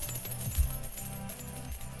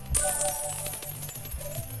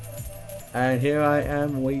 And here I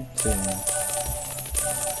am waiting.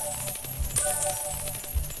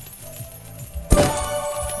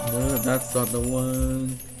 No, that's not the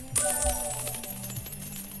one.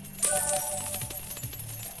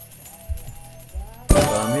 But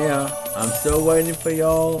I'm here. I'm still waiting for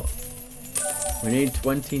y'all. We need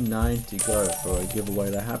 29 to go for a giveaway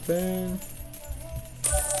to happen.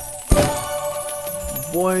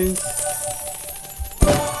 Boys.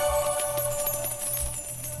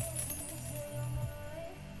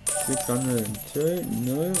 $602.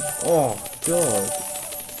 No. Oh, God.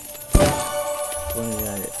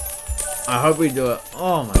 28. I hope we do it.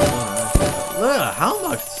 Oh, my God. Look at how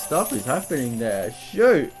much stuff is happening there.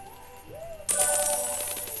 Shoot.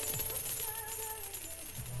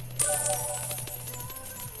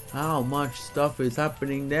 How much stuff is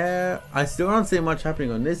happening there? I still don't see much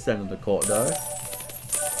happening on this end of the court though.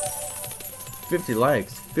 50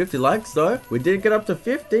 likes. 50 likes though. We did get up to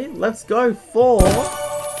 50. Let's go for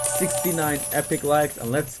 69 epic likes.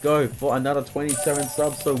 And let's go for another 27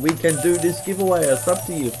 subs so we can do this giveaway. It's up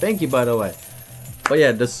to you. Thank you, by the way. But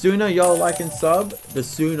yeah, the sooner y'all like and sub, the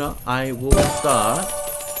sooner I will start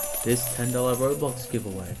this $10 Roblox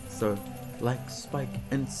giveaway. So like Spike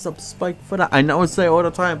and sub Spike for that. I know I say it all the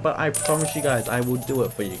time, but I promise you guys I will do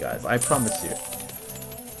it for you guys. I promise you.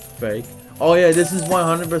 Fake. Oh yeah, this is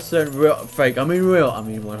 100% real. Fake. I mean real. I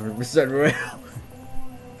mean 100%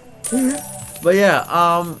 real. But yeah,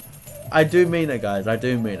 I do mean it, guys. I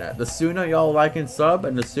do mean it. The sooner y'all like and sub,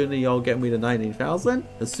 and the sooner y'all get me to 19,000,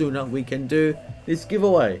 the sooner we can do this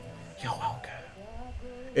giveaway. You're welcome.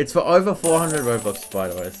 It's for over 400 Robux, by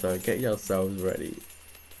the way, so get yourselves ready.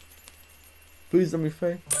 Please let me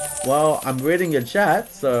fail. Well, I'm reading your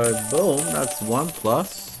chat, so boom, that's 1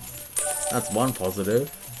 plus. That's 1 positive.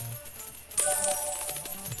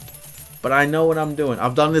 But I know what I'm doing.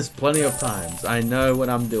 I've done this plenty of times. I know what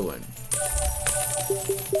I'm doing.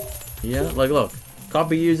 Yeah, like look.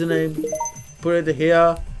 Copy username. Put it to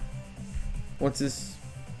here. What's this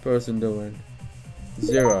person doing?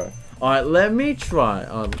 0. Alright, let me try.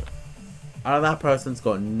 Either that person's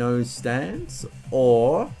got no stance,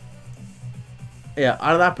 or... Yeah,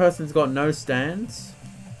 either that person's got no stance,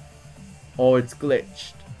 or it's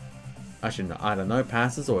glitched. Actually, no, I don't know.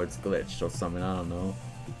 Passes or it's glitched or something. I don't know.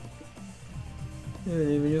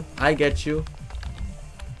 I get you.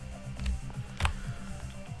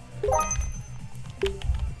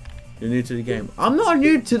 You're new to the game. I'm not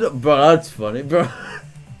new to the... Bro, that's funny, bro.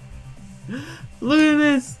 Look at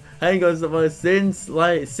this. Hang on, seems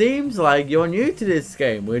like you're new to this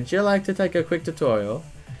game. Would you like to take a quick tutorial?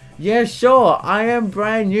 Yeah, sure. I am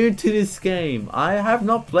brand new to this game. I have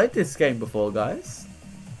not played this game before, guys.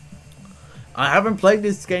 I haven't played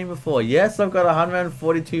this game before. Yes, I've got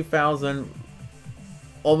 142,000,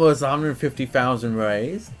 almost 150,000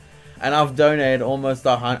 raised. And I've donated almost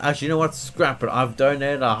 100. Actually, you know what? Scrap it. I've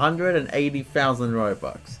donated 180,000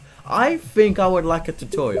 Robux. I think I would like a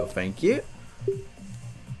tutorial. Thank you.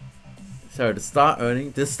 So to start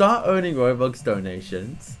earning Robux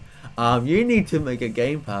donations, you need to make a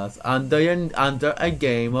game pass under a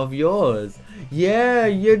game of yours. Yeah,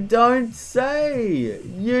 you don't say.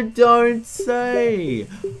 You don't say.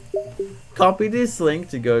 Copy this link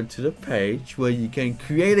to go to the page where you can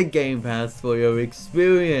create a game pass for your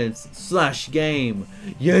experience/game.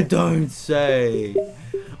 You don't say.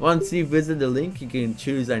 Once you visit the link, you can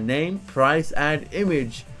choose a name, price, and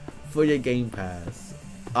image for your game pass.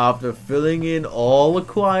 After filling in all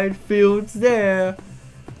required fields there,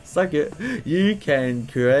 suck it, you can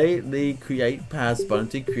create the create pass button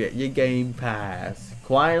to create your game pass.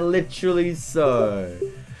 Quite literally so.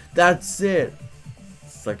 That's it.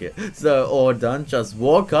 Suck it. So all done, just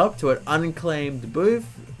walk up to an unclaimed booth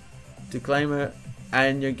to claim it,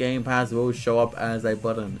 and your game pass will show up as a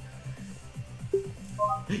button.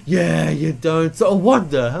 Yeah, you don't. So what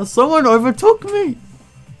the hell? Someone overtook me.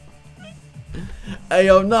 Hey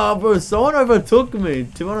yo, nah bro, someone overtook me.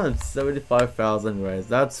 275,000 raised.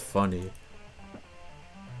 That's funny.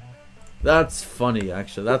 That's funny,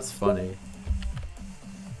 actually. That's funny.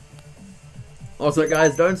 Also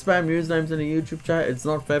guys, don't spam usernames in the YouTube chat. It's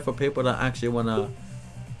not fair for people that actually wanna,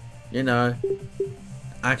 you know,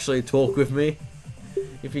 actually talk with me.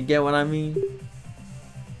 If you get what I mean.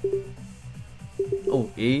 Oh,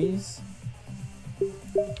 ease.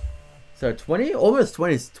 So 20, almost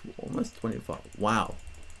 25. Wow.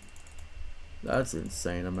 That's an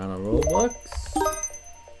insane amount of Robux.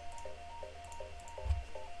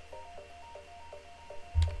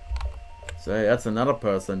 So that's another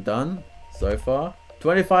person done so far.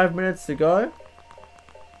 25 minutes to go.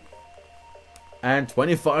 And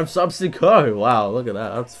 25 subs to go. Wow, look at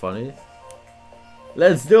that. That's funny.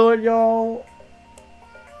 Let's do it, y'all.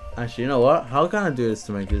 Actually, you know what? How can I do this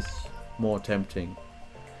to make this more tempting?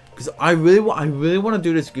 Because I really want to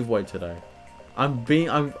do this giveaway today. I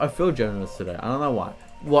feel generous today. I don't know why.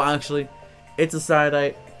 Well, actually, it's a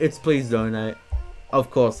Saturday. It's please donate.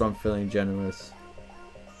 Of course, I'm feeling generous.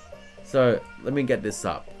 So let me get this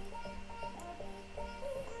up.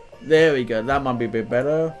 There we go. That might be a bit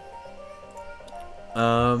better.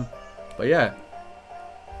 But yeah.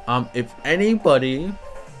 If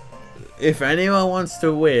anyone wants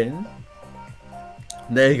to win,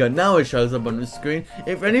 there you go. Now it shows up on the screen.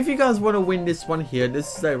 If any of you guys want to win this one here,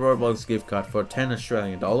 this is a Roblox gift card for 10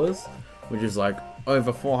 Australian dollars, which is like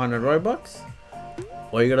over 400 Robux.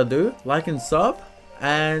 What you gotta do, like and sub,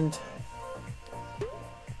 and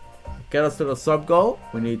get us to the sub goal.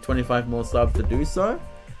 We need 25 more subs to do so,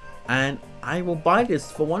 and I will buy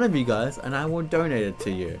this for one of you guys, and I will donate it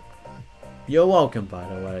to you. You're welcome, by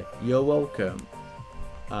the way. You're welcome.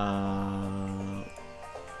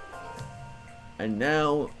 And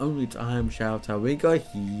now, only time shout out. We got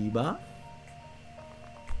Hiba.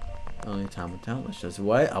 Only time will tell. Let's just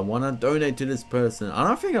wait. I want to donate to this person. I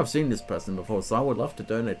don't think I've seen this person before, so I would love to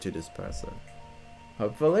donate to this person.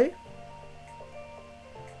 Hopefully.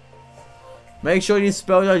 Make sure you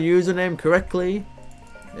spell your username correctly.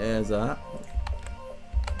 There's that.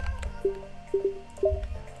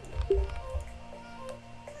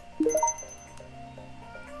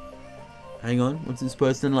 Hang on, what's this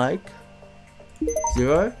person like?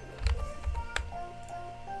 0?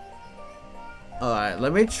 Alright,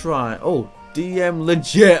 let me try. Oh, DM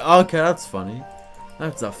legit. Okay, that's funny.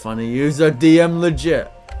 That's a funny user. DM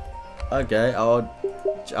legit. Okay,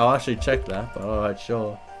 I'll actually check that, but alright,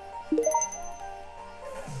 sure.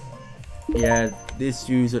 Yeah,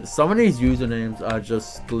 some of these usernames are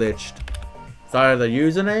just glitched. It's either the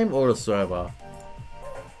username or the server.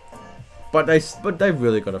 But they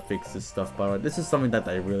really gotta fix this stuff, by the way. This is something that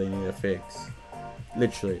they really need to fix.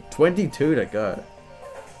 Literally. 22 to go.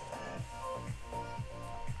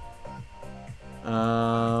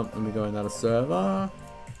 Let me go another server.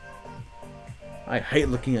 I hate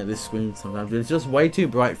looking at this screen sometimes. It's just way too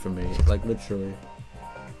bright for me. Like, literally.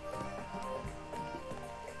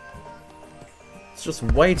 It's just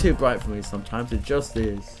way too bright for me sometimes. It just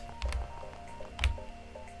is.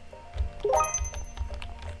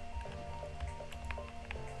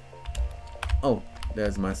 Oh,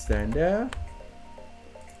 there's my stand there.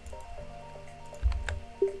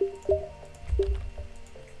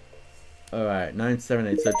 Alright,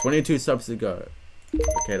 978. So 22 subs to go.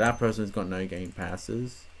 Okay, that person's got no game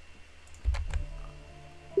passes.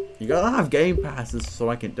 You gotta have game passes so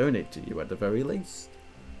I can donate to you at the very least.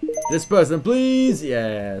 This person, please.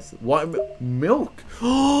 Yes. What milk?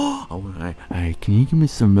 Oh, hey, can you give me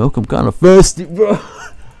some milk? I'm kind of thirsty, bro.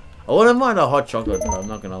 I wouldn't mind a hot chocolate though, I'm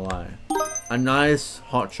not gonna lie. A nice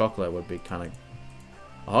hot chocolate would be kind of...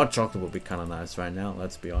 A hot chocolate would be kind of nice right now,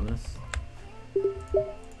 let's be honest.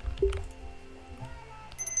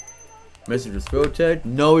 Message is filtered.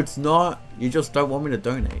 No, it's not. You just don't want me to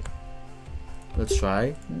donate. Let's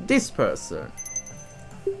try this person.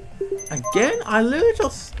 Again? I literally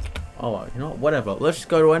just... Oh, you know what? Whatever. Let's just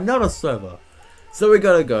go to another server. So we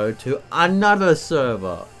gotta go to another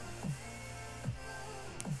server.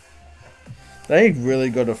 They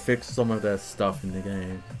really gotta fix some of their stuff in the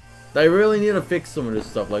game. They really need to fix some of this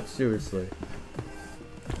stuff, like seriously.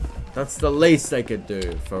 That's the least they could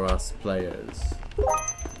do for us players.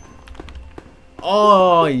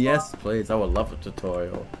 Oh, yes, please. I would love a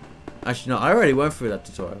tutorial. Actually, no, I already went through that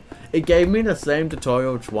tutorial. It gave me the same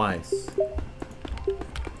tutorial twice.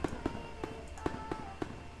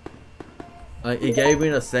 Like, it gave me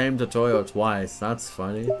the same tutorial twice. That's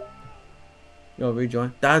funny. Yo,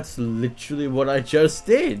 rejoin. That's literally what I just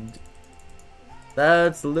did.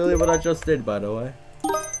 That's literally what I just did, by the way.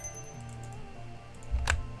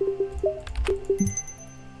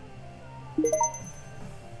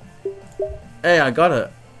 Hey, I got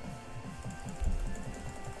it.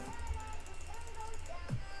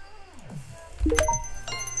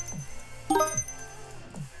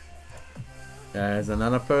 There's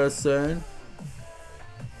another person.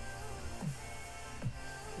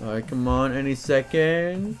 Alright, come on, any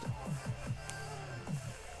second.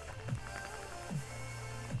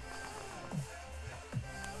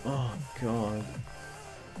 Oh god.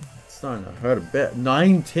 It's starting to hurt a bit.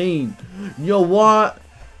 19! You know what?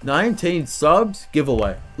 19 subs,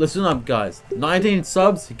 giveaway. Listen up, guys. 19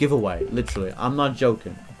 subs, giveaway. Literally, I'm not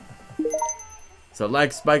joking. So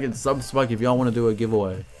like Spike and sub Spike if y'all want to do a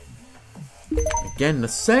giveaway. Again, the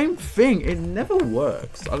same thing. It never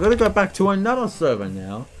works. I gotta go back to another server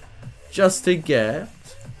now, just to get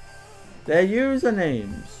their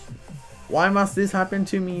usernames. Why must this happen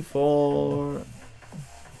to me for?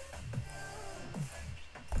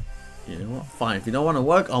 You know what? Fine. If you don't want to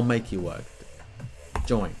work, I'll make you work.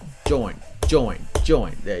 Join, join, join,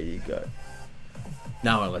 join. There you go.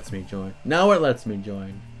 Now it lets me join. Now it lets me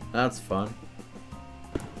join. That's fun.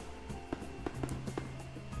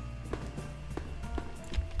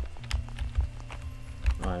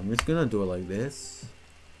 I'm just gonna do it like this.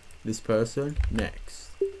 This person next.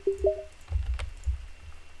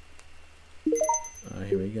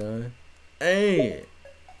 Here we go. Hey,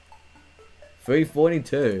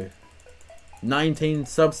 342. 19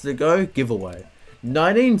 subs to go. Giveaway.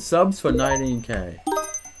 19 subs for 19k.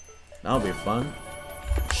 That'll be fun.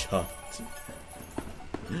 Shut.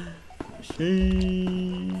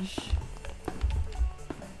 Sheesh.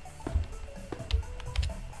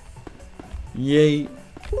 Yay.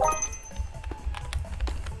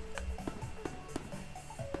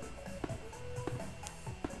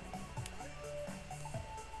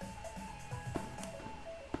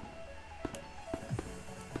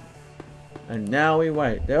 And now we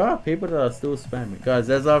wait. There are people that are still spamming. Guys,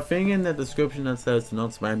 there's a thing in the description that says to not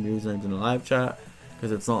spam usernames in the live chat,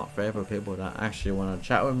 because it's not fair for people that actually want to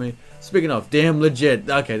chat with me. Speaking of, damn legit.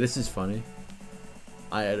 Okay, this is funny.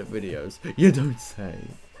 I edit videos. You don't say.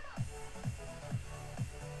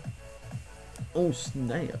 Oh,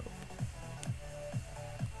 snail.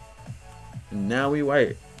 And now we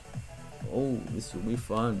wait. Oh, this will be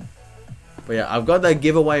fun. But yeah, I've got that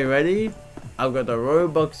giveaway ready. I've got the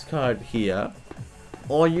Robux card here.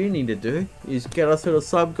 All you need to do is get us to the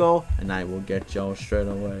sub goal and I will get y'all straight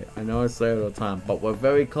away. I know I say it all the time, but we're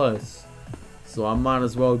very close. So I might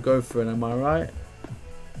as well go for it, am I right?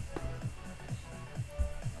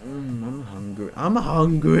 I'm hungry. I'm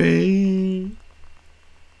hungry.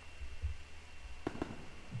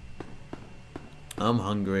 I'm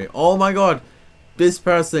hungry. Oh my god. This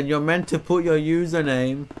person, you're meant to put your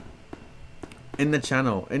username in the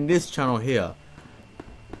channel. In this channel here.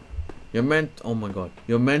 You're meant, oh my god.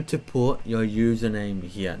 You're meant to put your username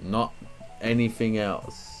here, not anything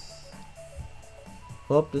else.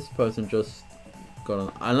 Hope this person just got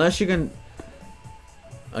on. Unless you can.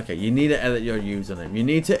 Okay, you need to edit your username. You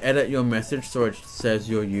need to edit your message so it says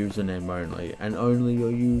your username only. And only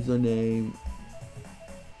your username.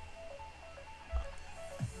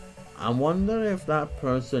 I wonder if that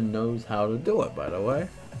person knows how to do it, by the way.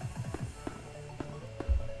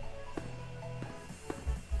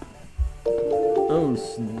 Oh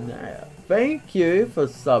snap! Thank you for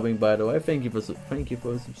subbing, by the way. Thank you for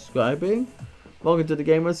subscribing. Welcome to the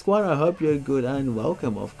Gamer Squad. I hope you're good and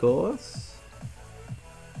welcome, of course.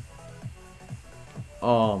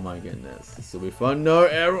 Oh my goodness, this will be fun. No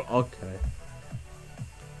error. Okay.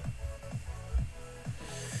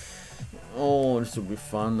 Oh, this will be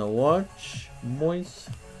fun to watch, boys.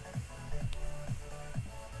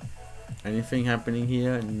 Anything happening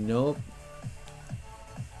here? Nope.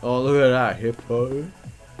 Oh, look at that hippo.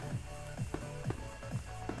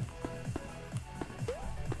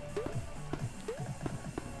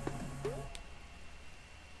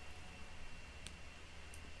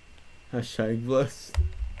 Hashtag bless.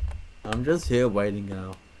 I'm just here waiting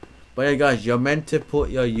now. But yeah, guys, you're meant to put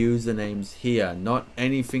your usernames here, not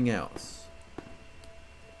anything else.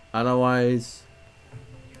 Otherwise,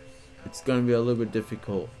 it's gonna be a little bit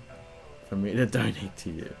difficult for me to donate to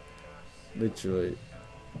you. Literally.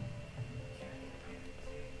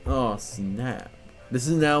 Oh snap. This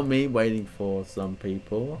is now me waiting for some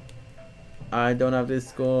people. I don't have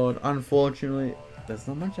Discord. Unfortunately, there's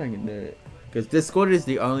not much I can do. Because Discord is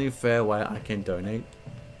the only fair way I can donate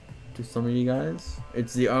to some of you guys.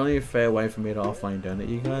 It's the only fair way for me to offline donate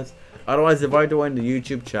you guys. Otherwise, if I do it in the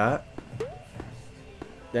YouTube chat,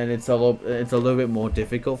 then it's a little bit more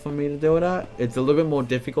difficult for me to do that. It's a little bit more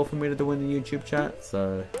difficult for me to do in the YouTube chat.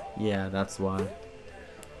 So yeah, that's why.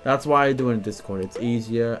 That's why I do it in Discord. It's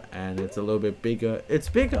easier and it's a little bit bigger. It's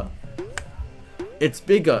bigger. It's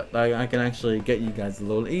bigger. Like I can actually get you guys a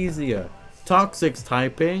little easier. Toxic's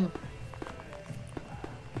typing.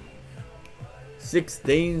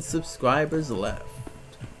 16 subscribers left.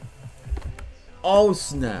 Oh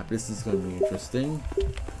snap! This is gonna be interesting.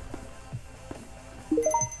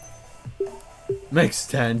 Makes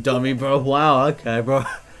 10, dummy, bro. Wow, okay, bro.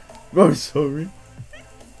 Bro, sorry.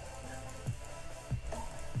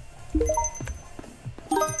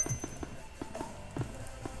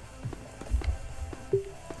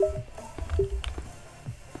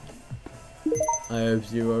 I have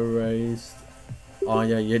 0 raised. Oh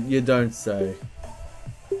yeah, you don't say.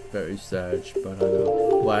 Very sad, but I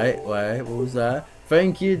know. Wait, what was that?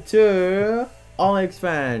 Thank you to Alex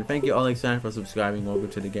Fan. Thank you, Alex Fan, for subscribing. Welcome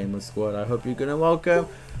to the Gamer Squad. I hope you're gonna welcome.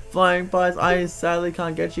 Flying Pies, I sadly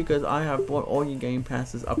can't get you because I have bought all your game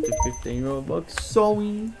passes up to 15 Robux.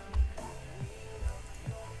 Sorry.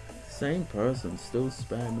 Same person, still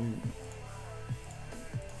spamming.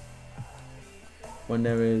 When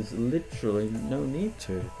there is literally no need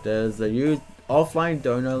to. There's a offline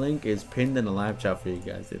donor link is pinned in the live chat for you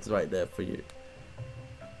guys. It's right there for you.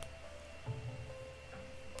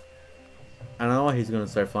 I know what he's gonna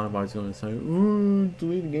say. Flying Pies gonna say, "Ooh,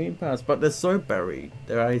 delete the game pass," but they're so buried.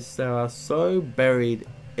 They are so buried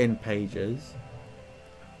in pages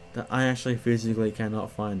that I actually physically cannot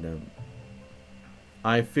find them.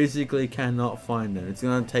 I physically cannot find them. It's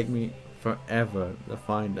gonna take me forever to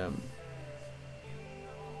find them.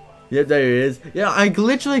 Yeah, there it is. Yeah, I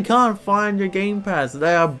literally can't find your game pass.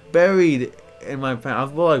 They are buried in my pass.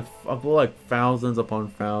 I've bought like thousands upon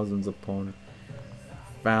thousands upon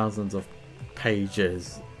thousands of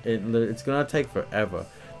pages. It's gonna take forever.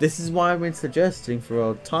 This is why I've been suggesting for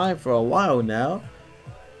a while now.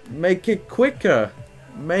 Make it quicker.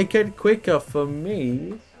 Make it quicker for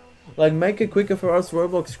me. Like, make it quicker for us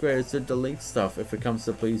Roblox creators to delete stuff if it comes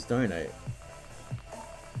to please donate.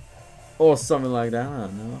 Or something like that, I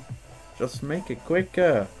don't know. Just make it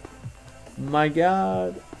quicker. My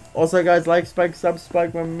god. Also guys, like Spike, sub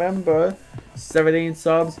Spike, remember, 17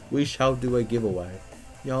 subs, we shall do a giveaway.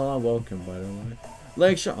 Y'all are welcome, by the way.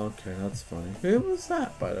 Lecture, okay, that's funny. Who was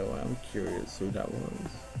that, by the way? I'm curious who that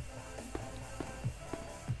was.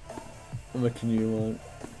 I'm making you one.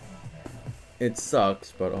 It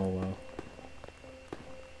sucks, but oh well.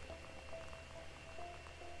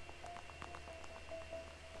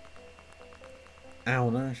 Ow,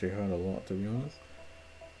 that actually hurt a lot, to be honest.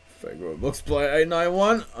 Fake Roblox player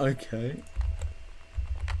 891. Okay.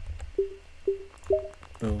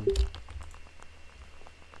 Oh.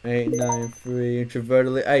 893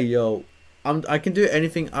 introvertedly. Hey yo, I can do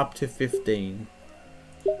anything up to 15.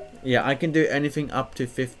 Yeah, I can do anything up to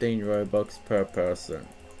 15 Robux per person.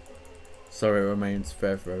 So it remains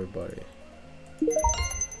fair for everybody.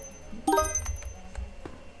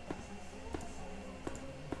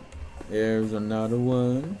 There's another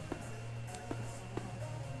one.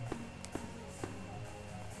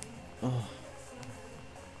 Oh.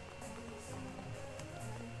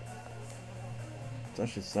 It's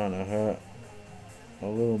actually starting to hurt a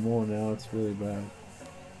little more now. It's really bad.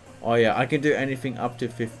 Oh yeah, I can do anything up to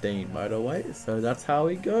 15 by the way. So that's how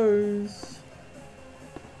it goes.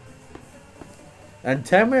 And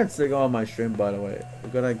 10 minutes to go on my stream by the way. We're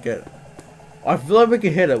gonna get... I feel like we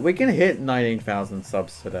can hit it. We can hit 19,000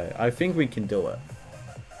 subs today. I think we can do it.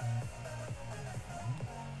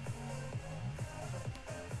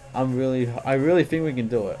 I really think we can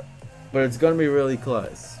do it. But it's gonna be really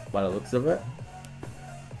close by the looks of it.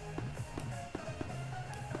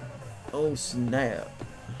 Oh snap.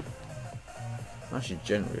 Actually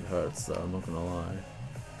generally hurts though, I'm not gonna lie.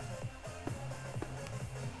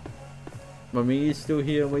 Mommy is still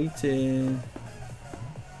here waiting.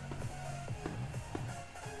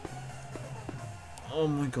 Oh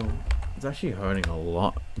my god. It's actually hurting a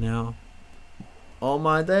lot now. All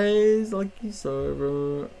my days, lucky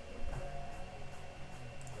server.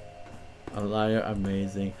 Alaya,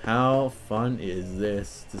 amazing. How fun is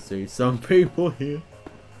this to see some people here?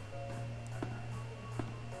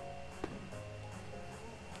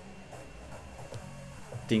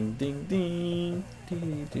 Ding ding ding.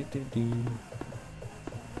 Ding ding ding ding.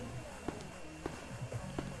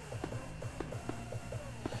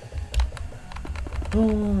 Oh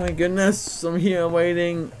my goodness, I'm here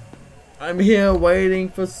waiting. I'm here waiting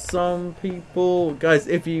for some people. Guys,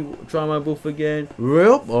 if you try my booth again,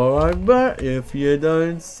 well, alright, but if you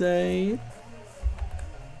don't say.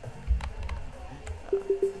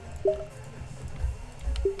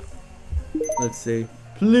 Let's see.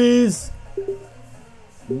 Please.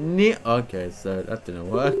 Okay, so that didn't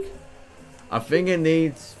work. I think it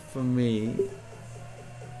needs for me.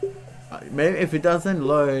 Maybe if it doesn't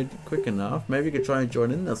load quick enough, maybe you could try and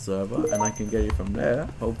join in the server and I can get you from there,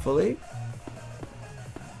 hopefully.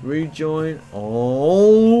 Rejoin.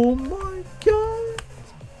 Oh my god.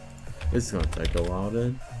 This is gonna take a while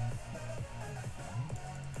then.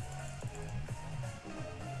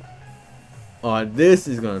 Oh, this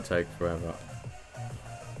is gonna take forever.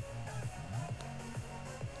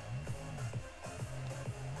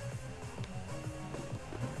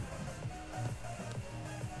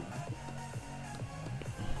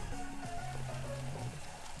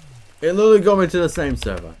 It literally got me to the same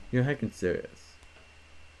server. You're heckin' serious.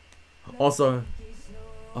 Also,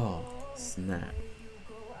 oh snap.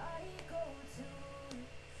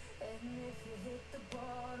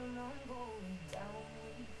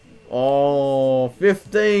 Oh,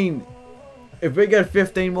 15. If we get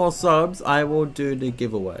 15 more subs, I will do the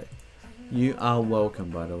giveaway. You are welcome,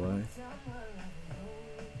 by the way.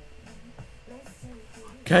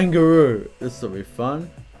 Kangaroo. This will be fun.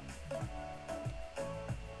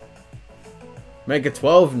 Make it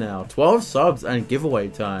 12 now. 12 subs and giveaway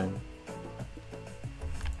time.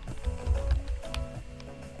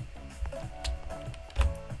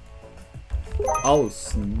 Oh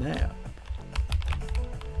snap.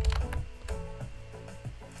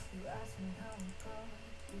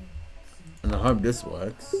 And I hope this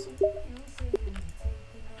works.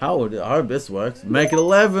 How would it? I hope this works. Make it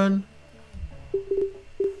 11.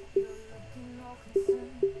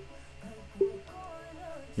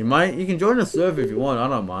 You can join the server if you want, I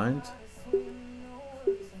don't mind.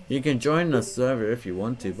 You can join the server if you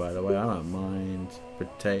want to, by the way, I don't mind.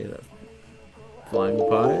 Potato. Flying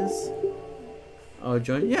pies. Oh,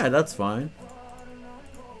 join, yeah, that's fine.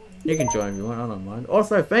 You can join if you want, I don't mind.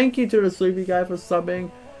 Also, thank you to the Sleepy Guy for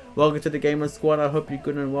subbing. Welcome to the Gamer Squad, I hope you're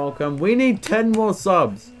good and welcome. We need 10 more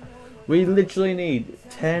subs. We literally need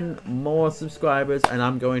 10 more subscribers and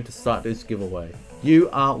I'm going to start this giveaway. You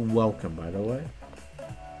are welcome, by the way.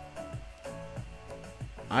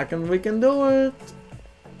 We can do it.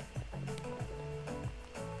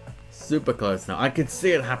 Super close now. I can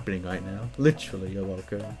see it happening right now. Literally, you're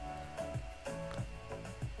welcome.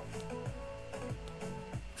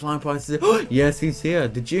 Flying prices. Oh, yes, he's here.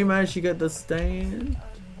 Did you manage to get the stand?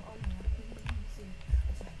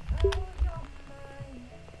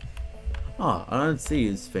 Oh, I don't see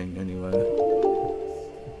his thing anywhere.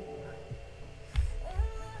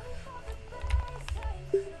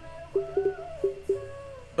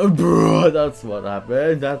 Bro, that's what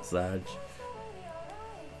happened. That's sad.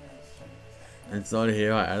 It's not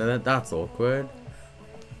here. I added it. That's awkward.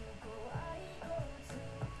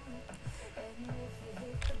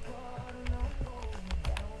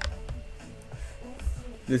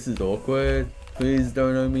 This is awkward. Please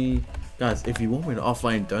don't know me. Guys, if you want me to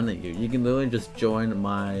offline donate you, you can literally just join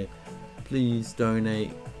my please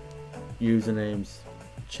donate usernames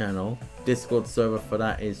channel. Discord server for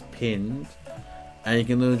that is pinned. And you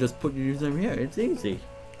can literally just put your username here. It's easy.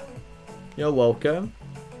 You're welcome.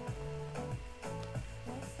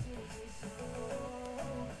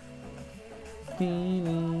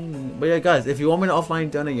 But yeah, guys, if you want me to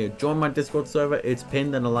offline donate you, join my Discord server. It's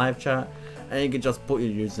pinned in the live chat. And you can just put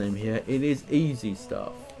your username here. It is easy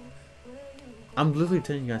stuff. I'm literally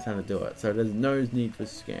telling you guys how to do it. So there's no need for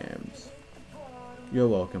scams. You're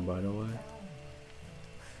welcome, by the way.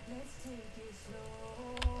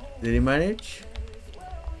 Did he manage?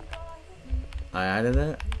 I added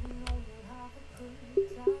it.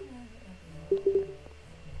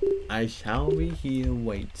 I shall be here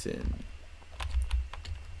waiting.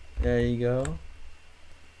 There you go.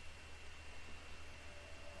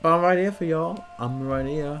 But I'm right here for y'all. I'm right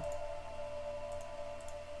here.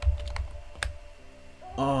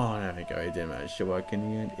 Oh, there we go. It did manage to work in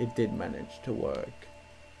the end. It did manage to work.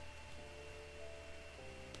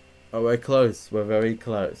 Oh, we're close. We're very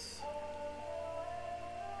close.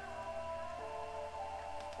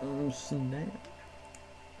 Oh, snap.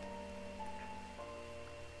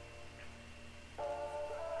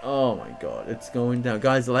 Oh my god, it's going down.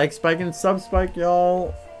 Guys, like, spike, and sub spike,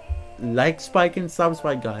 y'all. Like, spike, and sub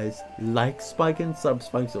spike, guys. Like, spike, and sub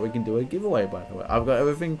spike so we can do a giveaway, by the way. I've got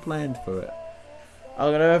everything planned for it.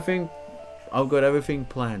 I've got everything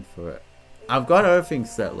planned for it. I've got everything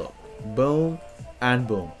set, look. Boom and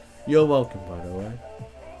boom. You're welcome, by the way.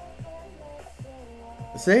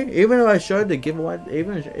 See, even if I showed the giveaway,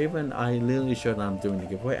 even I literally showed that I'm doing the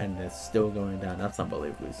giveaway and it's still going down. That's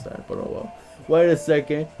unbelievably sad, but oh well. Wait a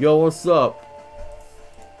second. Yo, what's up?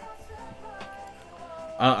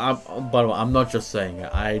 By the way, I'm not just saying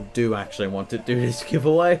it. I do actually want to do this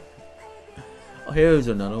giveaway. Oh, here's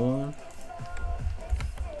another one.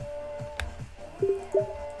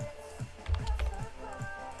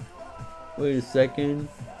 Wait a second.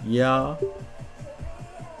 Yeah.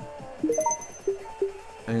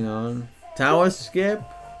 Hang on. Tower skip.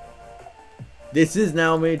 This is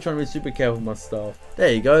now me trying to be super careful with my stuff.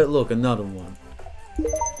 There you go. Look, another one.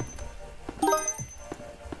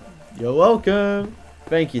 You're welcome.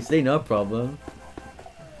 Thank you. See, no problem.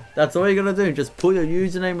 That's all you're gonna do. Just put your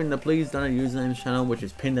username in the please donate username channel, which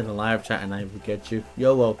is pinned in the live chat, and I will get you.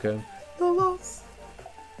 You're welcome. You're lost.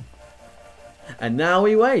 And now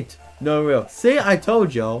we wait. No real. See, I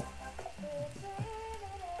told y'all.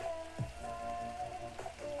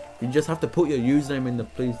 You just have to put your username in the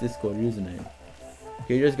please Discord username.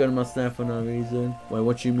 Can you just go to my snap for no reason? Wait,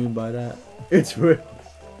 what you mean by that? It's real.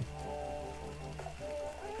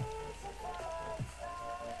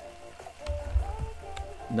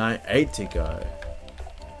 Night 8 to go.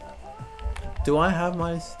 Do I have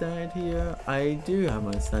my stand here? I do have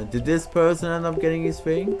my stand. Did this person end up getting his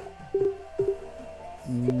thing?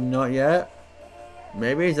 Not yet.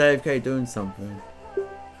 Maybe he's AFK doing something.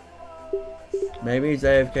 Maybe he's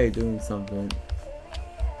AFK doing something.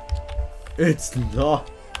 It's not.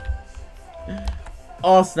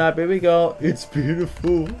 Oh snap, here we go. It's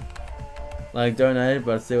beautiful. Like, donate,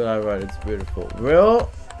 but see what I wrote. It's beautiful. Real?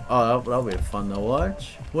 Oh, that'll be fun to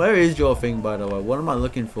watch. Where is your thing, by the way? What am I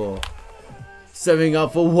looking for? Setting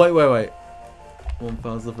up for. Wait.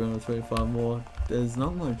 1,325 more. There's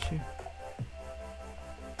not much here.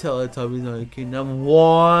 Teletubbies are a kingdom.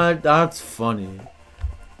 What? That's funny.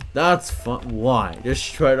 That's fun. Why? Just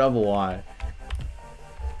straight up why?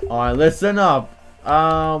 Alright, listen up.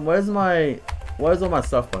 Where's all my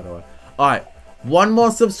stuff, by the way? Alright, one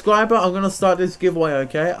more subscriber. I'm gonna start this giveaway,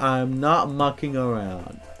 okay? I'm not mucking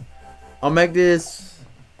around. I'll make this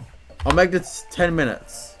 10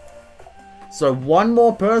 minutes. So one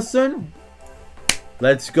more person.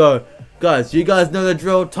 Let's go. Guys, you guys know the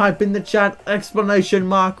drill. Type in the chat, !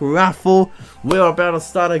 raffle. We're about to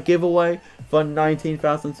start a giveaway for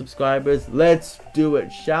 19,000 subscribers. Let's do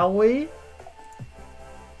it, shall we?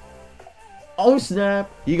 Oh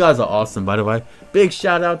snap. You guys are awesome, by the way. Big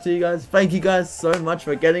shout out to you guys. Thank you guys so much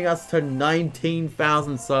for getting us to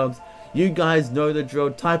 19,000 subs. You guys know the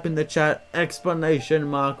drill. Type in the chat, !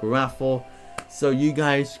 raffle. So you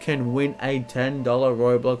guys can win a $10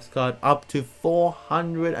 Roblox card up to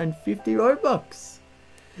 450 Robux.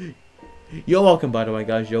 You're welcome, by the way,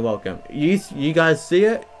 guys. You're welcome. You guys see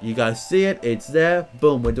it? You guys see it? It's there.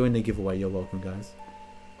 Boom. We're doing the giveaway. You're welcome, guys.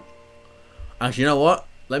 Actually, you know what?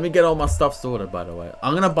 Let me get all my stuff sorted, by the way.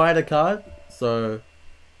 I'm going to buy the card. So,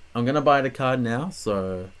 I'm going to buy the card now.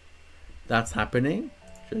 So, that's happening.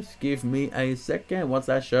 Just give me a second. What's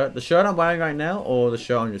that shirt? The shirt I'm wearing right now or the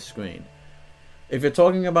shirt on your screen? If you're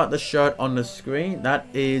talking about the shirt on the screen, that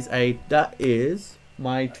is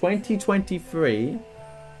my 2023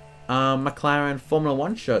 McLaren Formula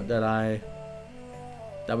 1 shirt that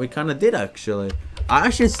we kind of did actually. I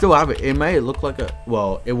actually still have it. It may look like a,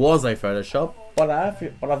 well, it was a Photoshop, but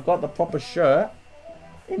I've got the proper shirt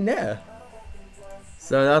in there.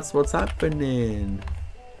 So that's what's happening.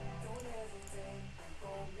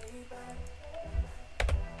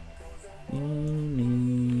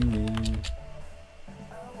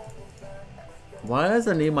 Why does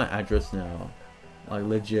I need my address now? Like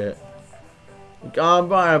legit.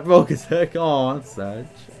 Come on, bro, come on, Sag.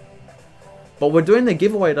 But we're doing the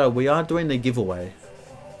giveaway though. We are doing the giveaway.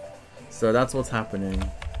 So that's what's happening.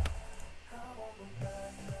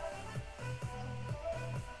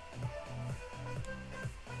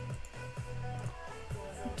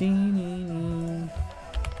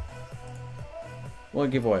 What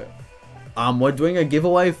giveaway? We're doing a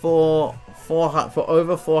giveaway for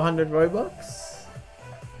over 400 Robux.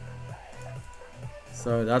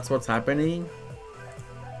 So that's what's happening.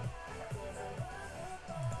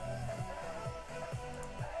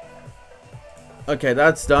 Okay,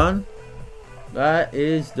 that's done. That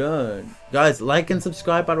is done. Guys, like and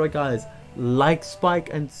subscribe, by the way, guys. Like Spike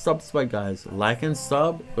and sub Spike, guys. Like and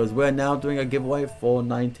sub, because we're now doing a giveaway for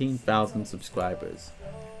 19,000 subscribers.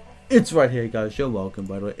 It's right here, guys. You're welcome,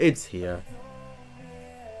 by the way. It's here.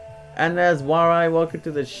 And there's Warai. Welcome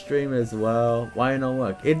to the stream as well. Why not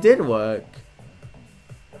work? It did work.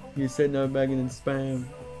 You said no begging and spam.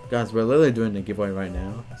 Guys, we're literally doing the giveaway right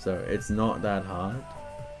now. So it's not that hard.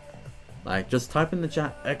 Like, just type in the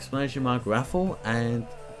chat !_ raffle and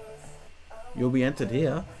you'll be entered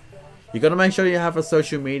here. You gotta make sure you have a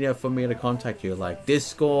social media for me to contact you, like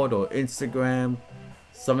Discord or Instagram,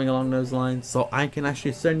 something along those lines, so I can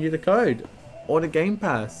actually send you the code or the Game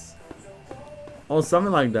Pass or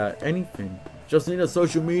something like that. Anything. Just need a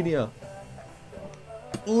social media,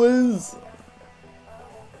 please.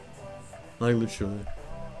 Like literally.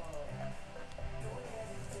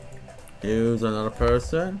 Here's another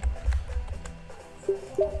person.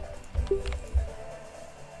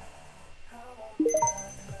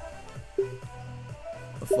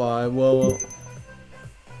 Fine, well,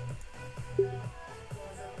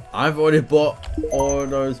 I've already bought all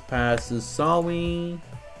those passes. Sorry.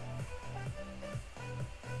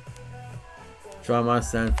 Try my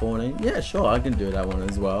Sand 14. Yeah, sure, I can do that one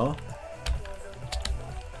as well.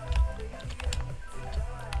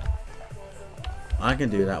 I can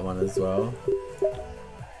do that one as well.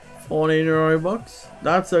 14 Robux.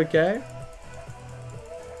 That's okay.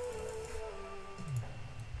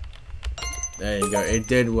 There you go. It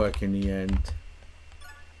did work in the end.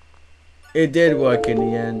 It did work in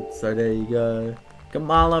the end. So there you go.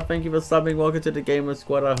 Kamala, thank you for subbing. Welcome to the Gamer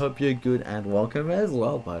Squad. I hope you're good and welcome as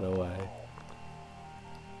well, by the way.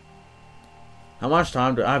 How much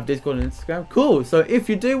time do I have? Discord and Instagram? Cool. So if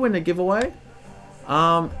you do win the giveaway,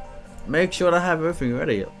 make sure to have everything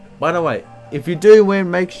ready. By the way, if you do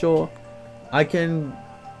win, make sure I can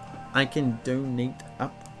donate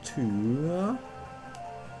up to.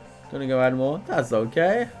 Gonna go add more. That's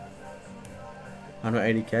okay.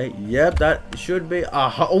 180k. Yep, that should be.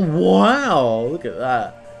 Oh wow! Look at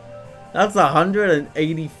that. That's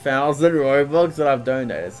 180,000 Robux that I've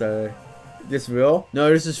donated. So, this real? No,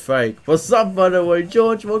 this is fake. What's up, by the way,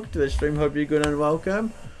 George? Welcome to the stream. Hope you're good and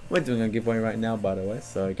welcome. We're doing a giveaway right now, by the way.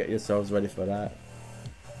 So get yourselves ready for that.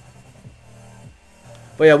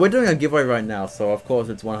 But yeah, we're doing a giveaway right now. So of course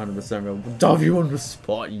it's 100% real. W on the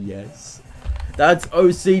spot, yes. That's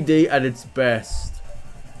OCD at its best.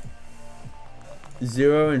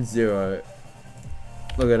 0 and 0.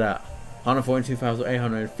 Look at that.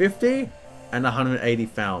 142,850 and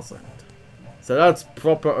 180,000. So that's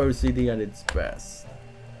proper OCD at its best.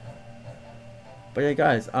 But yeah,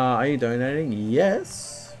 guys, are you donating?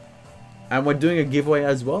 Yes. And we're doing a giveaway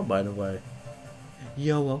as well, by the way.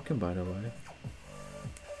 You're welcome, by the way.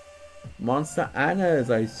 Monster Annas,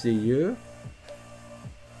 I see you.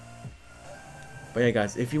 But yeah,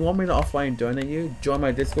 guys, if you want me to offline donate you, join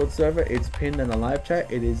my Discord server. It's pinned in the live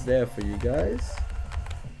chat. It is there for you guys.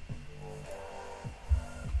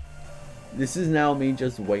 This is now me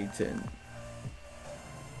just waiting.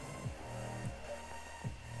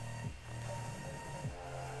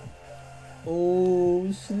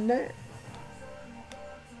 Oh, snap.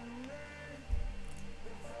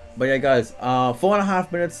 But yeah, guys,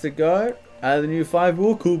 4.5 minutes to go. Add the new 5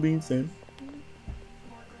 more cool beans in.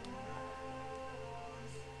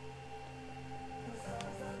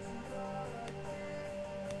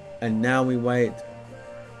 And now we wait.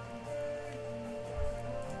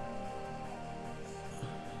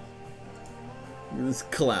 Look at this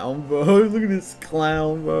clown, bro. Look at this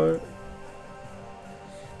clown, bro.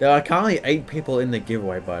 There are currently 8 people in the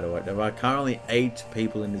giveaway, by the way. There are currently 8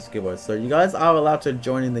 people in this giveaway. So you guys are allowed to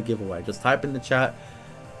join in the giveaway. Just type in the chat,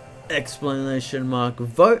 exclamation mark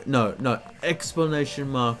vote. No, exclamation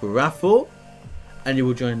mark raffle. And you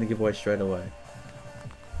will join the giveaway straight away.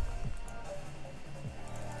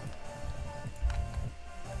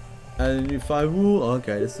 And if I rule,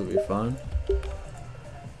 okay, this will be fun.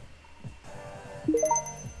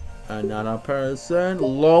 Another person,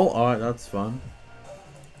 lol. Alright, that's fun.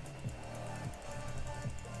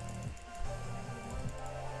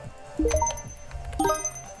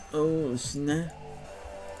 Oh snap.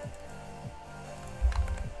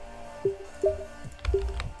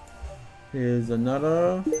 Here's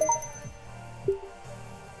another.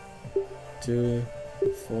 2,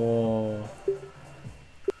 4,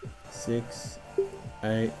 6,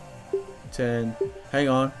 8, 10. Hang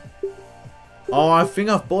on. Oh, I think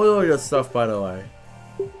I've bought all your stuff, by the way.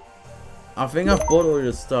 I think I've bought all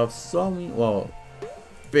your stuff. So many, well,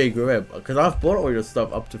 big rib, because I've bought all your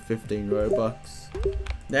stuff up to 15 Robux.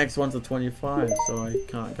 Next one's a 25, so I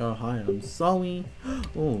can't go higher. I'm sorry.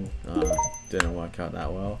 Oh, didn't work out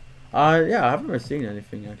that well. Yeah, I haven't really seen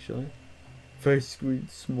anything actually. Face screen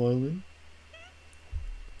smiling.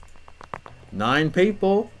 9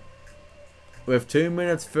 people with 2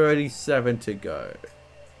 minutes 37 to go.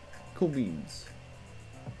 Cool beans.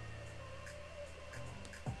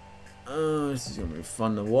 This is gonna be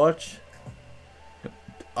fun to watch.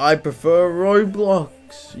 I prefer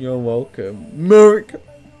Roblox. You're welcome. America.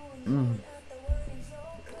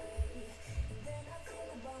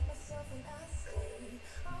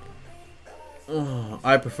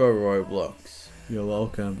 I prefer Roblox. You're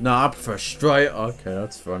welcome. No, I prefer Straight. Okay,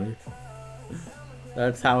 that's funny.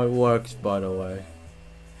 That's how it works, by the way.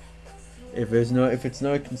 If it's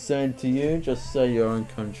no concern to you, just say your own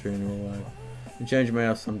country and all that. You change my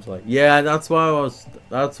house something like. Yeah, that's what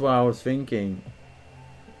I was thinking.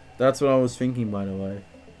 That's what I was thinking, by the way.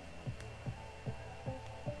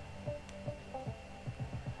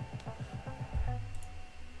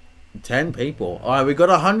 Ten people. Alright, we got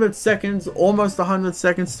 100 seconds, almost 100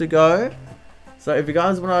 seconds to go. So if you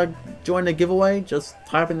guys want to join the giveaway, just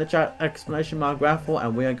type in the chat exclamation mark raffle,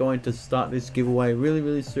 and we are going to start this giveaway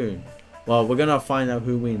really soon. Well, we're gonna find out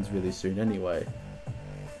who wins really soon anyway.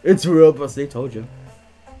 It's Roblox, they told you.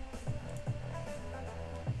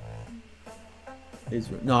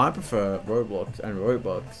 No, I prefer Roblox and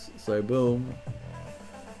Robux, so boom.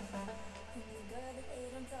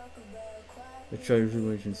 The treasure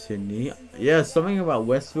village in Sydney. Yeah, something about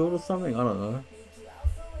Westfield or something, I don't know.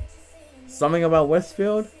 Something about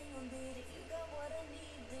Westfield?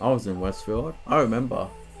 I was in Westfield, I remember.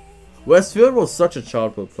 Westfield was such a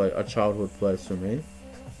childhood place for me.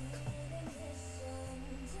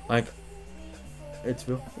 Like, it's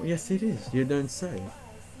real. Yes, it is. You don't say.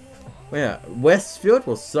 But yeah, Westfield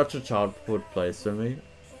was such a childhood place for me.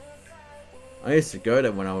 I used to go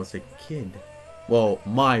there when I was a kid. Well,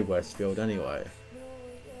 my Westfield anyway.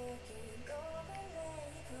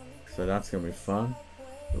 So that's gonna be fun.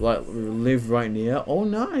 Like, we live right near. Oh,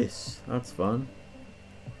 nice. That's fun.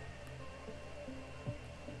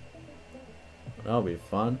 That'll be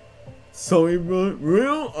fun. So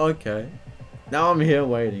real? Okay. Now I'm here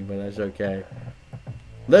waiting, but that's okay.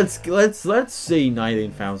 Let's see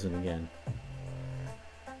 19,000 again.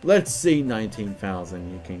 Let's see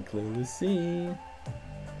 19,000. You can clearly see.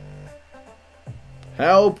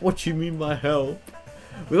 Help? What you mean by help?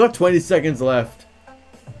 We got 20 seconds left.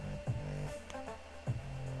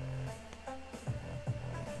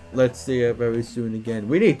 Let's see it very soon again.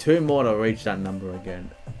 We need 2 more to reach that number again.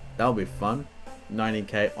 That'll be fun.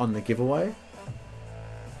 90k on the giveaway.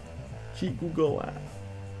 Cheat will go out.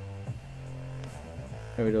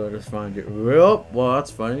 Here we go, just find it real. Well,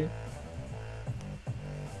 that's funny.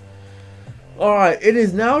 Alright, it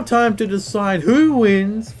is now time to decide who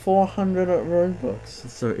wins 400 Robux.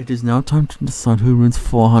 So it is now time to decide who wins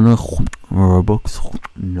 400 Robux.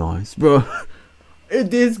 Nice, bro.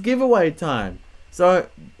 It is giveaway time. So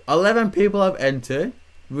 11 people have entered.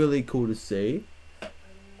 Really cool to see.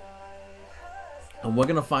 And we're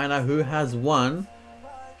gonna find out who has won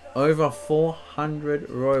over 400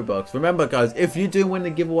 Robux. Remember guys, if you do win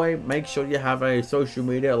the giveaway, make sure you have a social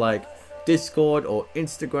media like Discord or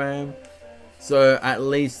Instagram, so at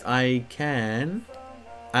least I can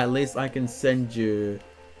send you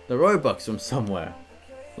the Robux from somewhere,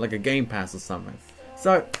 like a Game Pass or something.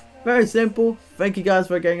 So Very simple. Thank you guys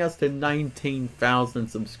for getting us to 19,000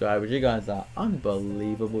 subscribers. You guys are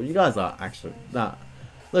unbelievable. You guys are actually,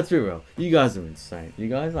 let's be real. You guys are insane. You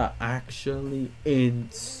guys are actually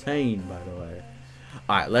insane, by the way.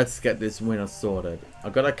 Alright, let's get this winner sorted.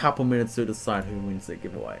 I've got a couple minutes to decide who wins the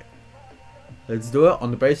giveaway. Let's do it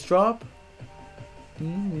on the bass drop.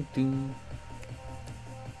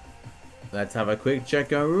 Let's have a quick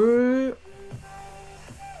check. Oh,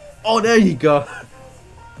 there you go.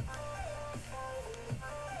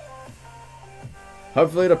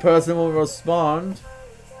 Hopefully the person will respond.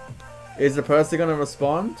 Is the person gonna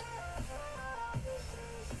respond?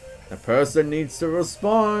 The person needs to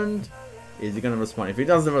respond. Is he gonna respond? If he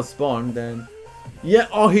doesn't respond, then yeah.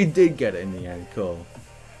 Oh, he did get it in the end. Cool.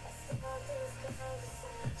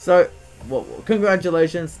 So, well,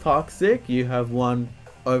 congratulations, Toxic. You have won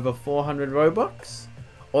over 400 Robux.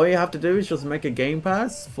 All you have to do is just make a game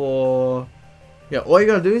pass for... Yeah, all you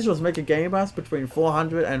gotta do is just make a game pass between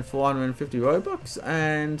 400 and 450 Robux,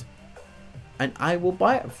 and I will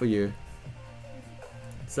buy it for you.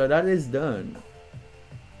 So that is done.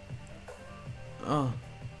 Oh.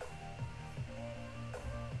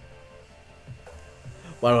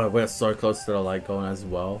 By the way, we're so close to the like goal as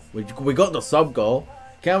well. We got the sub goal.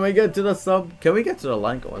 Can we get to the sub? Can we get to the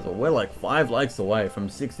like goal as well? We're like 5 likes away from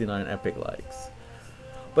 69 epic likes.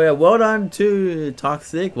 But yeah, well done to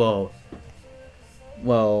Toxic.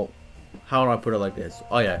 Well, how do I put it like this?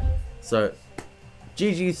 Oh yeah, so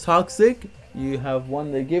GG's Toxic. You have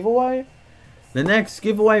won the giveaway. The next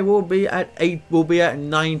giveaway will be at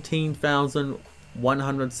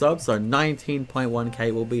 19,100 subs. So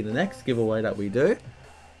 19.1k will be the next giveaway that we do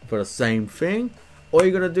for the same thing. All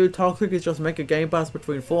you gotta do, Toxic, is just make a game pass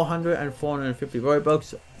between 400 and 450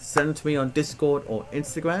 Robux. Send it to me on Discord or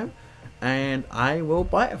Instagram, and I will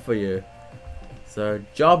buy it for you. So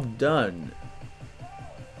job done.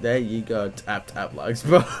 There you go. Tap likes,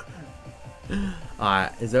 bro.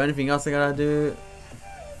 Alright, is there anything else I gotta do?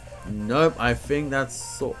 Nope, I think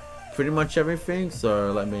that's pretty much everything.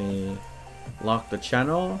 So let me lock the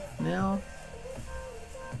channel now.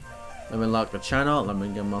 Let me lock the channel. Let me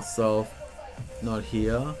get myself not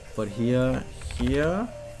here, but here.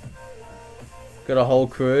 Got a whole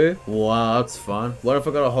crew. Wow, that's fun. What if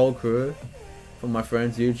I got a whole crew from my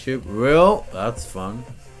friend's YouTube? Real? That's fun.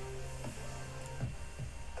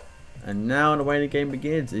 And now the waiting game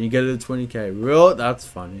begins, and you get it to 20k. Real? That's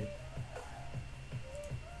funny.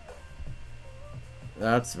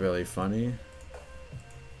 That's really funny.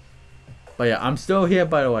 But yeah, I'm still here,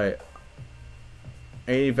 by the way.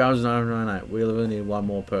 80,999. We really need one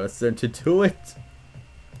more person to do it.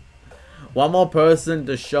 One more person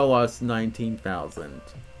to show us 19,000.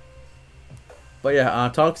 But yeah,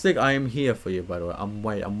 Toxic, I am here for you, by the way. I'm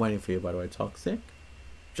waiting for you, by the way, Toxic.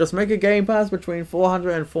 Just make a game pass between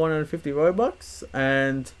 400 and 450 Robux,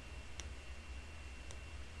 and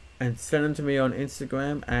send them to me on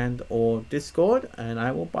Instagram and or Discord, and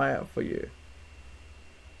I will buy it for you.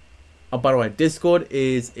 Oh, by the way, Discord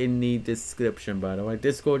is in the description, by the way.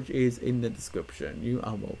 Discord is in the description. You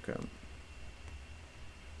are welcome.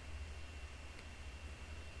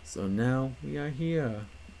 So now we are here.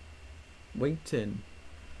 Waiting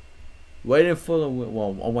for the...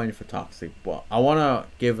 Well, I'm waiting for Toxic, but I want to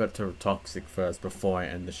give it to Toxic first before I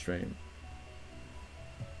end the stream.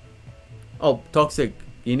 Oh, Toxic,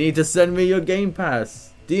 you need to send me your game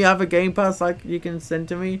pass. Do you have a game pass like you can send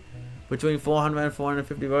to me? Between 400 and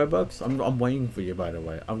 450 Robux? I'm waiting for you, by the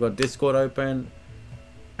way. I've got Discord open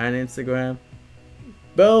and Instagram.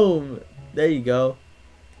 Boom! There you go.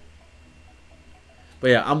 But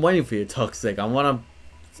yeah, I'm waiting for you, Toxic. I wanna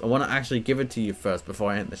actually give it to you first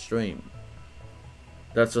before I end the stream.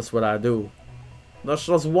 That's just what I do. That's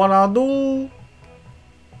just what I do.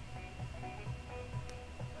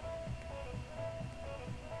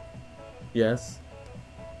 Yes.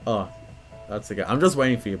 Oh. That's okay. I'm just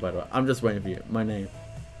waiting for you, by the way. I'm just waiting for you. My name.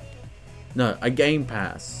 No, a game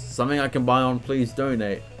pass. Something I can buy on Please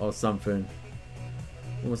Donate or something.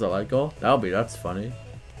 What was that like? Oh, that's funny.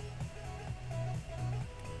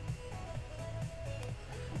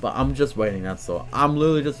 But I'm just waiting, that's all. I'm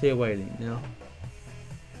literally just here waiting now.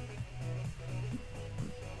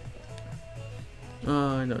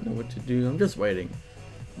 Oh, I don't know what to do. I'm just waiting.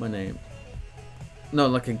 My name. No,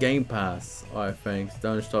 like a game pass. Alright, thanks.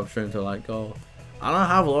 Don't stop streaming till like goal. I don't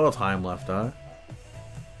have a lot of time left, though.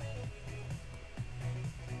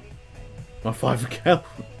 My 5 account.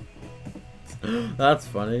 That's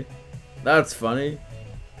funny. That's funny.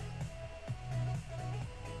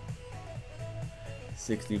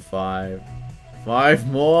 65. 5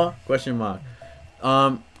 more? Question mark.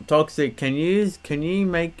 Toxic, can you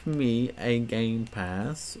make me a game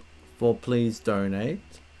pass for please donate,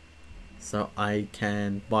 so I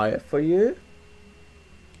can buy it for you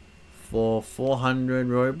for 400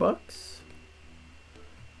 Robux.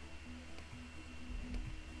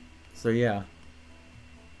 So yeah.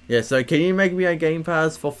 Yeah, so can you make me a Game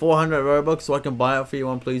Pass for 400 Robux so I can buy it for you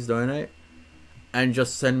on please donate? And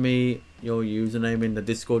just send me your username in the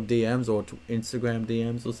Discord DMs or Instagram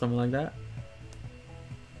DMs or something like that.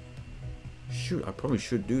 Shoot, I probably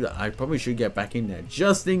should do that. I probably should get back in there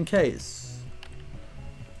just in case.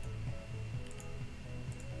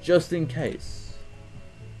 Just in case.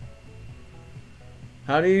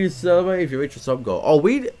 How do you celebrate if you reach a sub goal? Oh,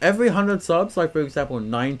 every 100 subs, like for example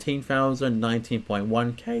 19,000,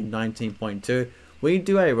 19.1k, 19.2, we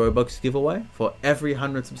do a Robux giveaway for every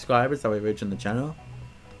 100 subscribers that we reach on the channel.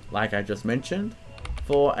 Like I just mentioned,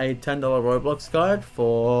 for a $10 Roblox card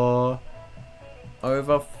for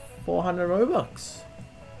over 400 Robux.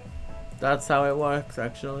 That's how it works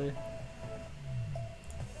actually.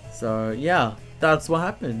 So yeah, that's what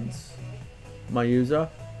happens. My user,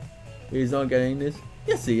 he's not getting this.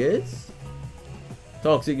 Yes he is.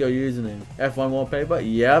 Toxic your username. F1 wallpaper.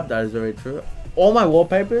 Yep, that is very true. All my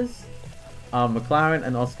wallpapers are McLaren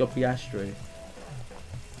and Oscar Piastri.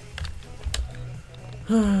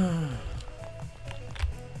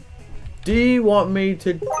 Do you want me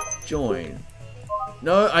to join?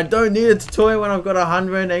 No, I don't need a tutorial when I've got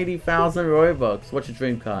 180,000 Robux. What's your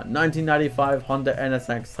dream car? 1995 Honda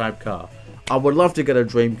NSX type car. I would love to get a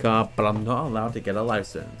dream car, but I'm not allowed to get a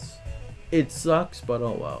license. It sucks, but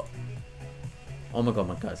oh well. Oh my god,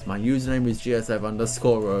 my guys, my username is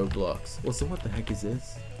GSF_Roblox. Also, what the heck is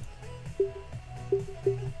this?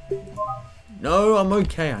 No, I'm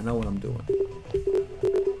okay. I know what I'm doing.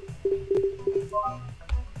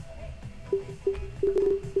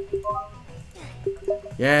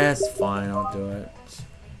 Yes, fine, I'll do it.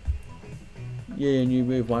 Yeah, new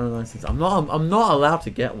move 196. I'm not allowed to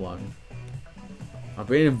get one. I've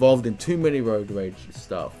been involved in too many road rage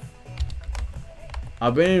stuff.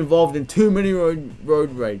 I've been involved in too many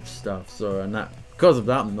road rage stuff, so because of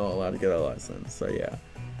that I'm not allowed to get a license. So yeah,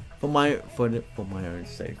 for my own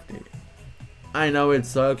safety. I know it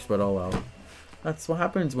sucks, but oh well. That's what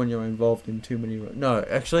happens when you're involved in too many. No,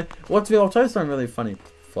 actually, I'll tell you something really funny.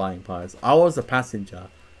 Flying pies. I was a passenger,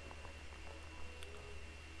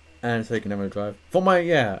 and so you can never drive.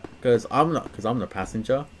 Because I'm the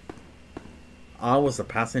passenger. I was the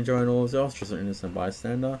passenger in all of this, just an innocent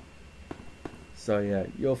bystander. So yeah,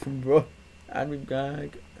 you're from bro. Add me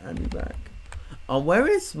back. Where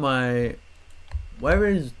is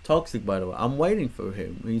Toxic, by the way? I'm waiting for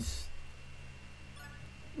him.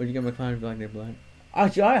 Where'd you get my client black? They're black.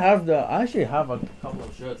 Actually, I actually have a couple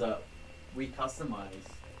of shirts that we customize.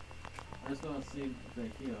 I'm just gonna see if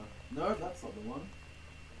they're here. No, that's not the one.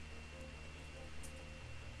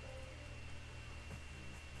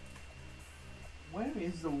 Where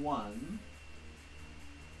is the one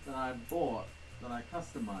that I bought that I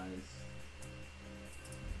customized?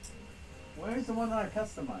 Where is the one that I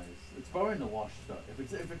customized? It's probably in the wash though.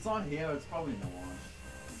 If it's on here, it's probably in the wash.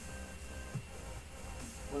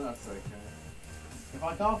 Well, that's okay. If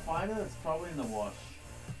I can't find it, it's probably in the wash.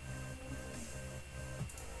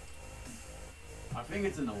 I think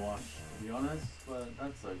it's in the wash, to be honest, but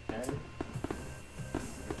that's okay.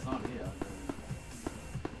 If it's not here, then...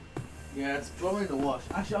 Yeah, it's probably in the wash.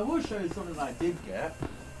 Actually, I will show you something that I did get.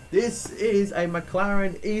 This is a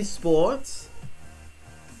McLaren Esports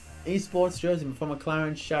jersey from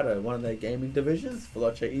McLaren Shadow, one of their gaming divisions.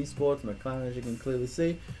 Veloce Esports, McLaren, as you can clearly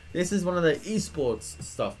see. This is one of their esports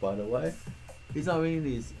stuff, by the way. He's not reading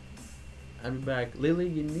these. I'm back. Lily,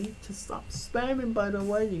 you need to stop spamming, by the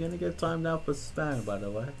way. You're going to get timed out for spam, by the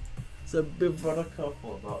way. So be very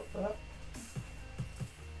careful about that.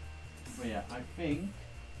 But yeah, I think...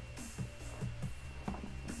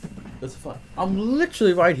 It's fun. I'm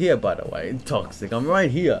literally right here, by the way, in Toxic. I'm right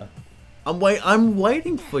here. I'm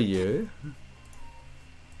waiting for you.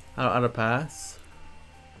 How to pass?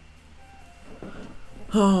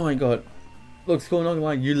 Oh my god. Looks cool, not gonna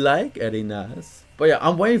lie. You like Eddie Nas. But yeah,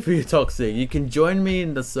 I'm waiting for you, Toxic. You can join me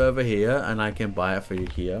in the server here, and I can buy it for you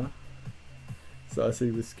here. So I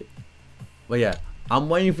see this. But yeah, I'm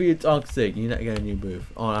waiting for you, Toxic. You need to get a new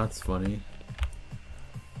booth. Oh, that's funny.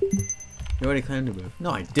 You already claimed the booth.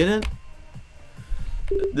 No, I didn't.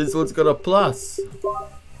 This one's got a plus.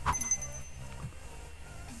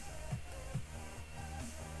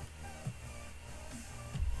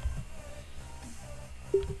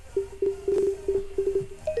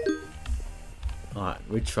 Alright,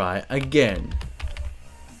 we try again.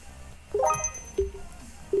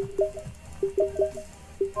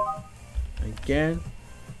 Again.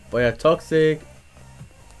 But yeah, Toxic.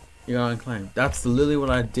 You got unclaimed. That's literally what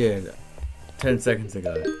I did 10 seconds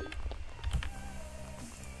ago.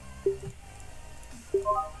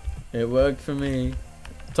 It worked for me.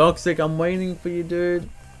 Toxic, I'm waiting for you, dude.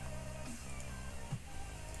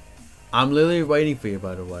 I'm literally waiting for you,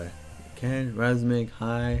 by the way. Ken, Razmig,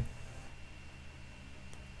 hi.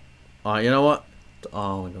 You know what?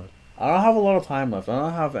 Oh my god. I don't have a lot of time left. I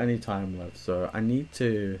don't have any time left, so I need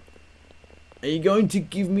to... Are you going to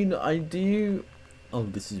give me the idea? Oh,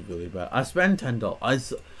 this is really bad. I spent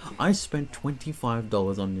 $10. I spent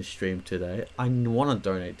 $25 on this stream today. I want to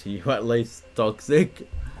donate to you at least, Toxic.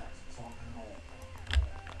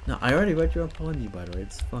 No, I already read your apology, by the way.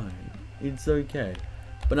 It's fine. It's okay.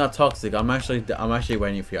 But not Toxic. I'm actually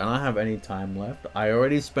waiting for you. I don't have any time left. I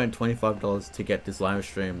already spent $25 to get this live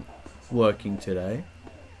stream working today.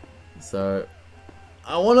 So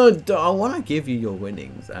I wanna give you your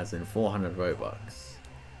winnings, as in 400 Robux.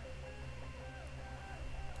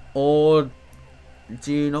 Or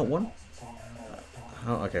do you not want?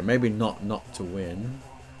 Oh, okay, maybe not to win.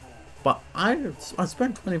 But I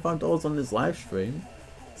spent $25 on this live stream.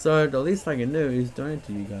 So the least I can do is donate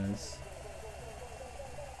to you guys.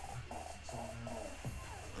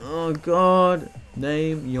 Oh god.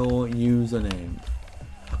 Name your username.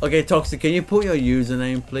 Okay, Toxic, can you put your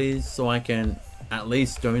username please so I can at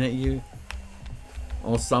least donate you?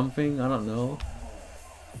 Or something, I don't know.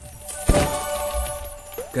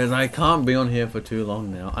 Because I can't be on here for too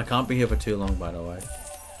long now. I can't be here for too long, by the way.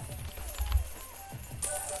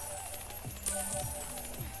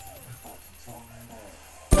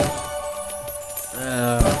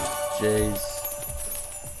 Jeez.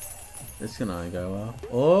 This can only go well.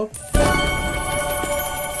 Oh.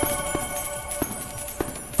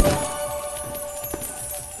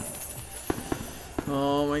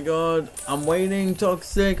 Oh my god. I'm waiting,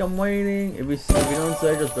 Toxic. I'm waiting. If you don't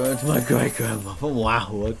say, just go into my great grandmother. Wow,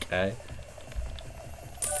 okay.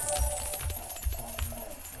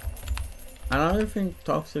 I don't think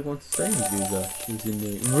Toxic wants to say his user. She's in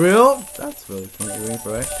the real. That's really funny.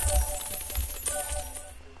 Refresh.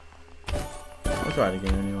 I'll try it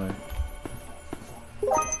again anyway.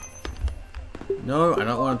 No, I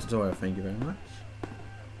don't want a tutorial. Thank you very much.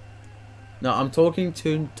 No, I'm talking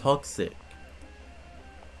to Toxic.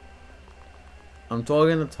 I'm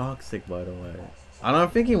talking to Toxic, by the way. I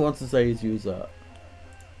don't think he wants to say his user.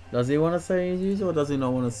 Does he want to say his user or does he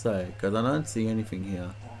not want to say? Because I don't see anything here.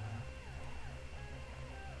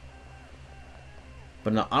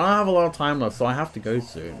 But no, I don't have a lot of time left, so I have to go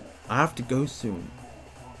soon. I have to go soon.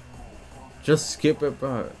 Just skip it,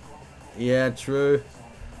 bro. Yeah, true.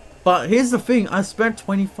 But here's the thing. I spent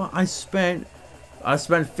 $25. I spent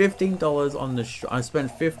 $15 on the. I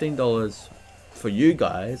spent $15 for you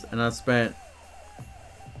guys, and I spent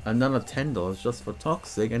another $10 just for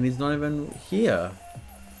Toxic, and he's not even here.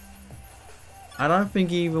 I don't think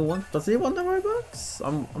he even wants. Does he want the Robux?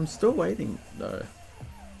 I'm still waiting though.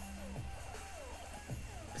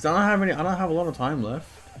 Cause I don't have a lot of time left.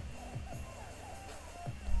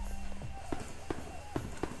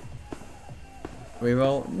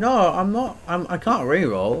 Reroll? No, I'm not. I can't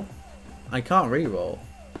reroll. I can't reroll.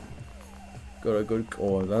 Got a good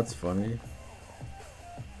call. That's funny.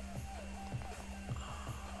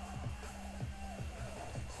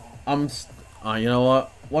 You know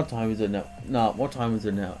what? What time is it now? No, what time is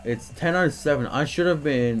it now? It's 10:07. I should have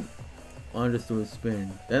been. I just do a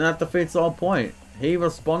spin. Then that defeats the whole point. He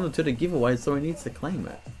responded to the giveaway, so he needs to claim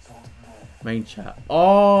it. Main chat.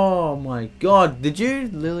 Oh my god! Did you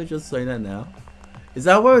literally just say that now? Is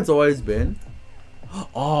that where it's always been?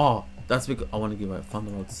 Oh, that's because I want to give out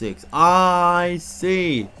Thunderbolt 6. I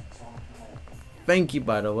see. Thank you,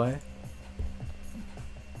 by the way.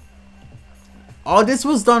 Oh, this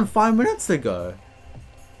was done 5 minutes ago.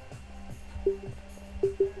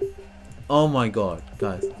 Oh my god,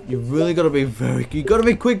 guys, you really gotta be you gotta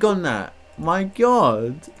be quick on that. My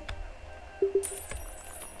god.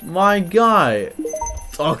 My guy.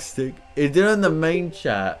 Toxic. It did it in the main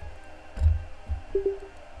chat.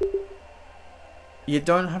 You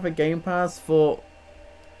don't have a game pass for.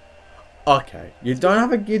 Okay, you don't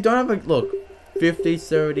have a look. 50,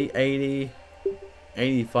 70, 80,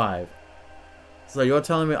 85. So you're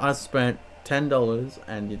telling me I spent $10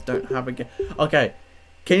 and you don't have a game. Okay,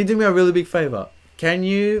 can you do me a really big favor? Can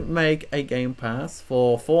you make a game pass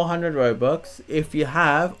for 400 Robux? If you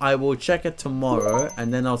have, I will check it tomorrow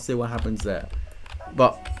and then I'll see what happens there.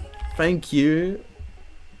 But thank you.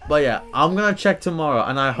 But yeah, I'm gonna check tomorrow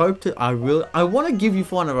and I hope to. I want to give you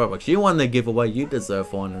 400 Robux. You won the giveaway. You deserve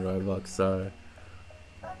 400 Robux. So.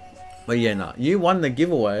 But yeah, no, you won the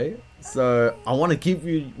giveaway. So I want to give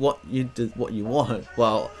you what you want.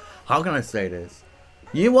 Well, how can I say this?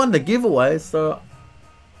 You won the giveaway, so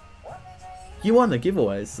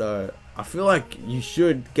I feel like you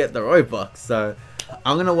should get the Robux. So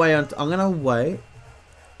I'm gonna wait.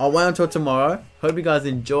 I'll wait until tomorrow. Hope you guys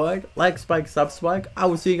enjoyed. Like, Spike, sub, Spike. I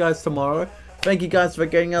will see you guys tomorrow. Thank you guys for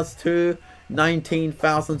getting us to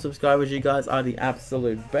 19,000 subscribers. You guys are the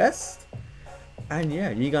absolute best. And yeah,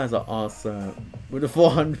 you guys are awesome with the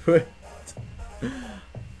 400.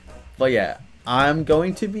 But yeah, I'm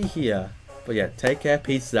going to be here. But yeah, take care.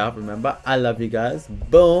 Peace out. Remember, I love you guys.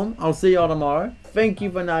 Boom. I'll see y'all tomorrow. Thank you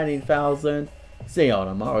for 19,000. See y'all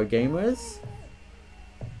tomorrow, gamers.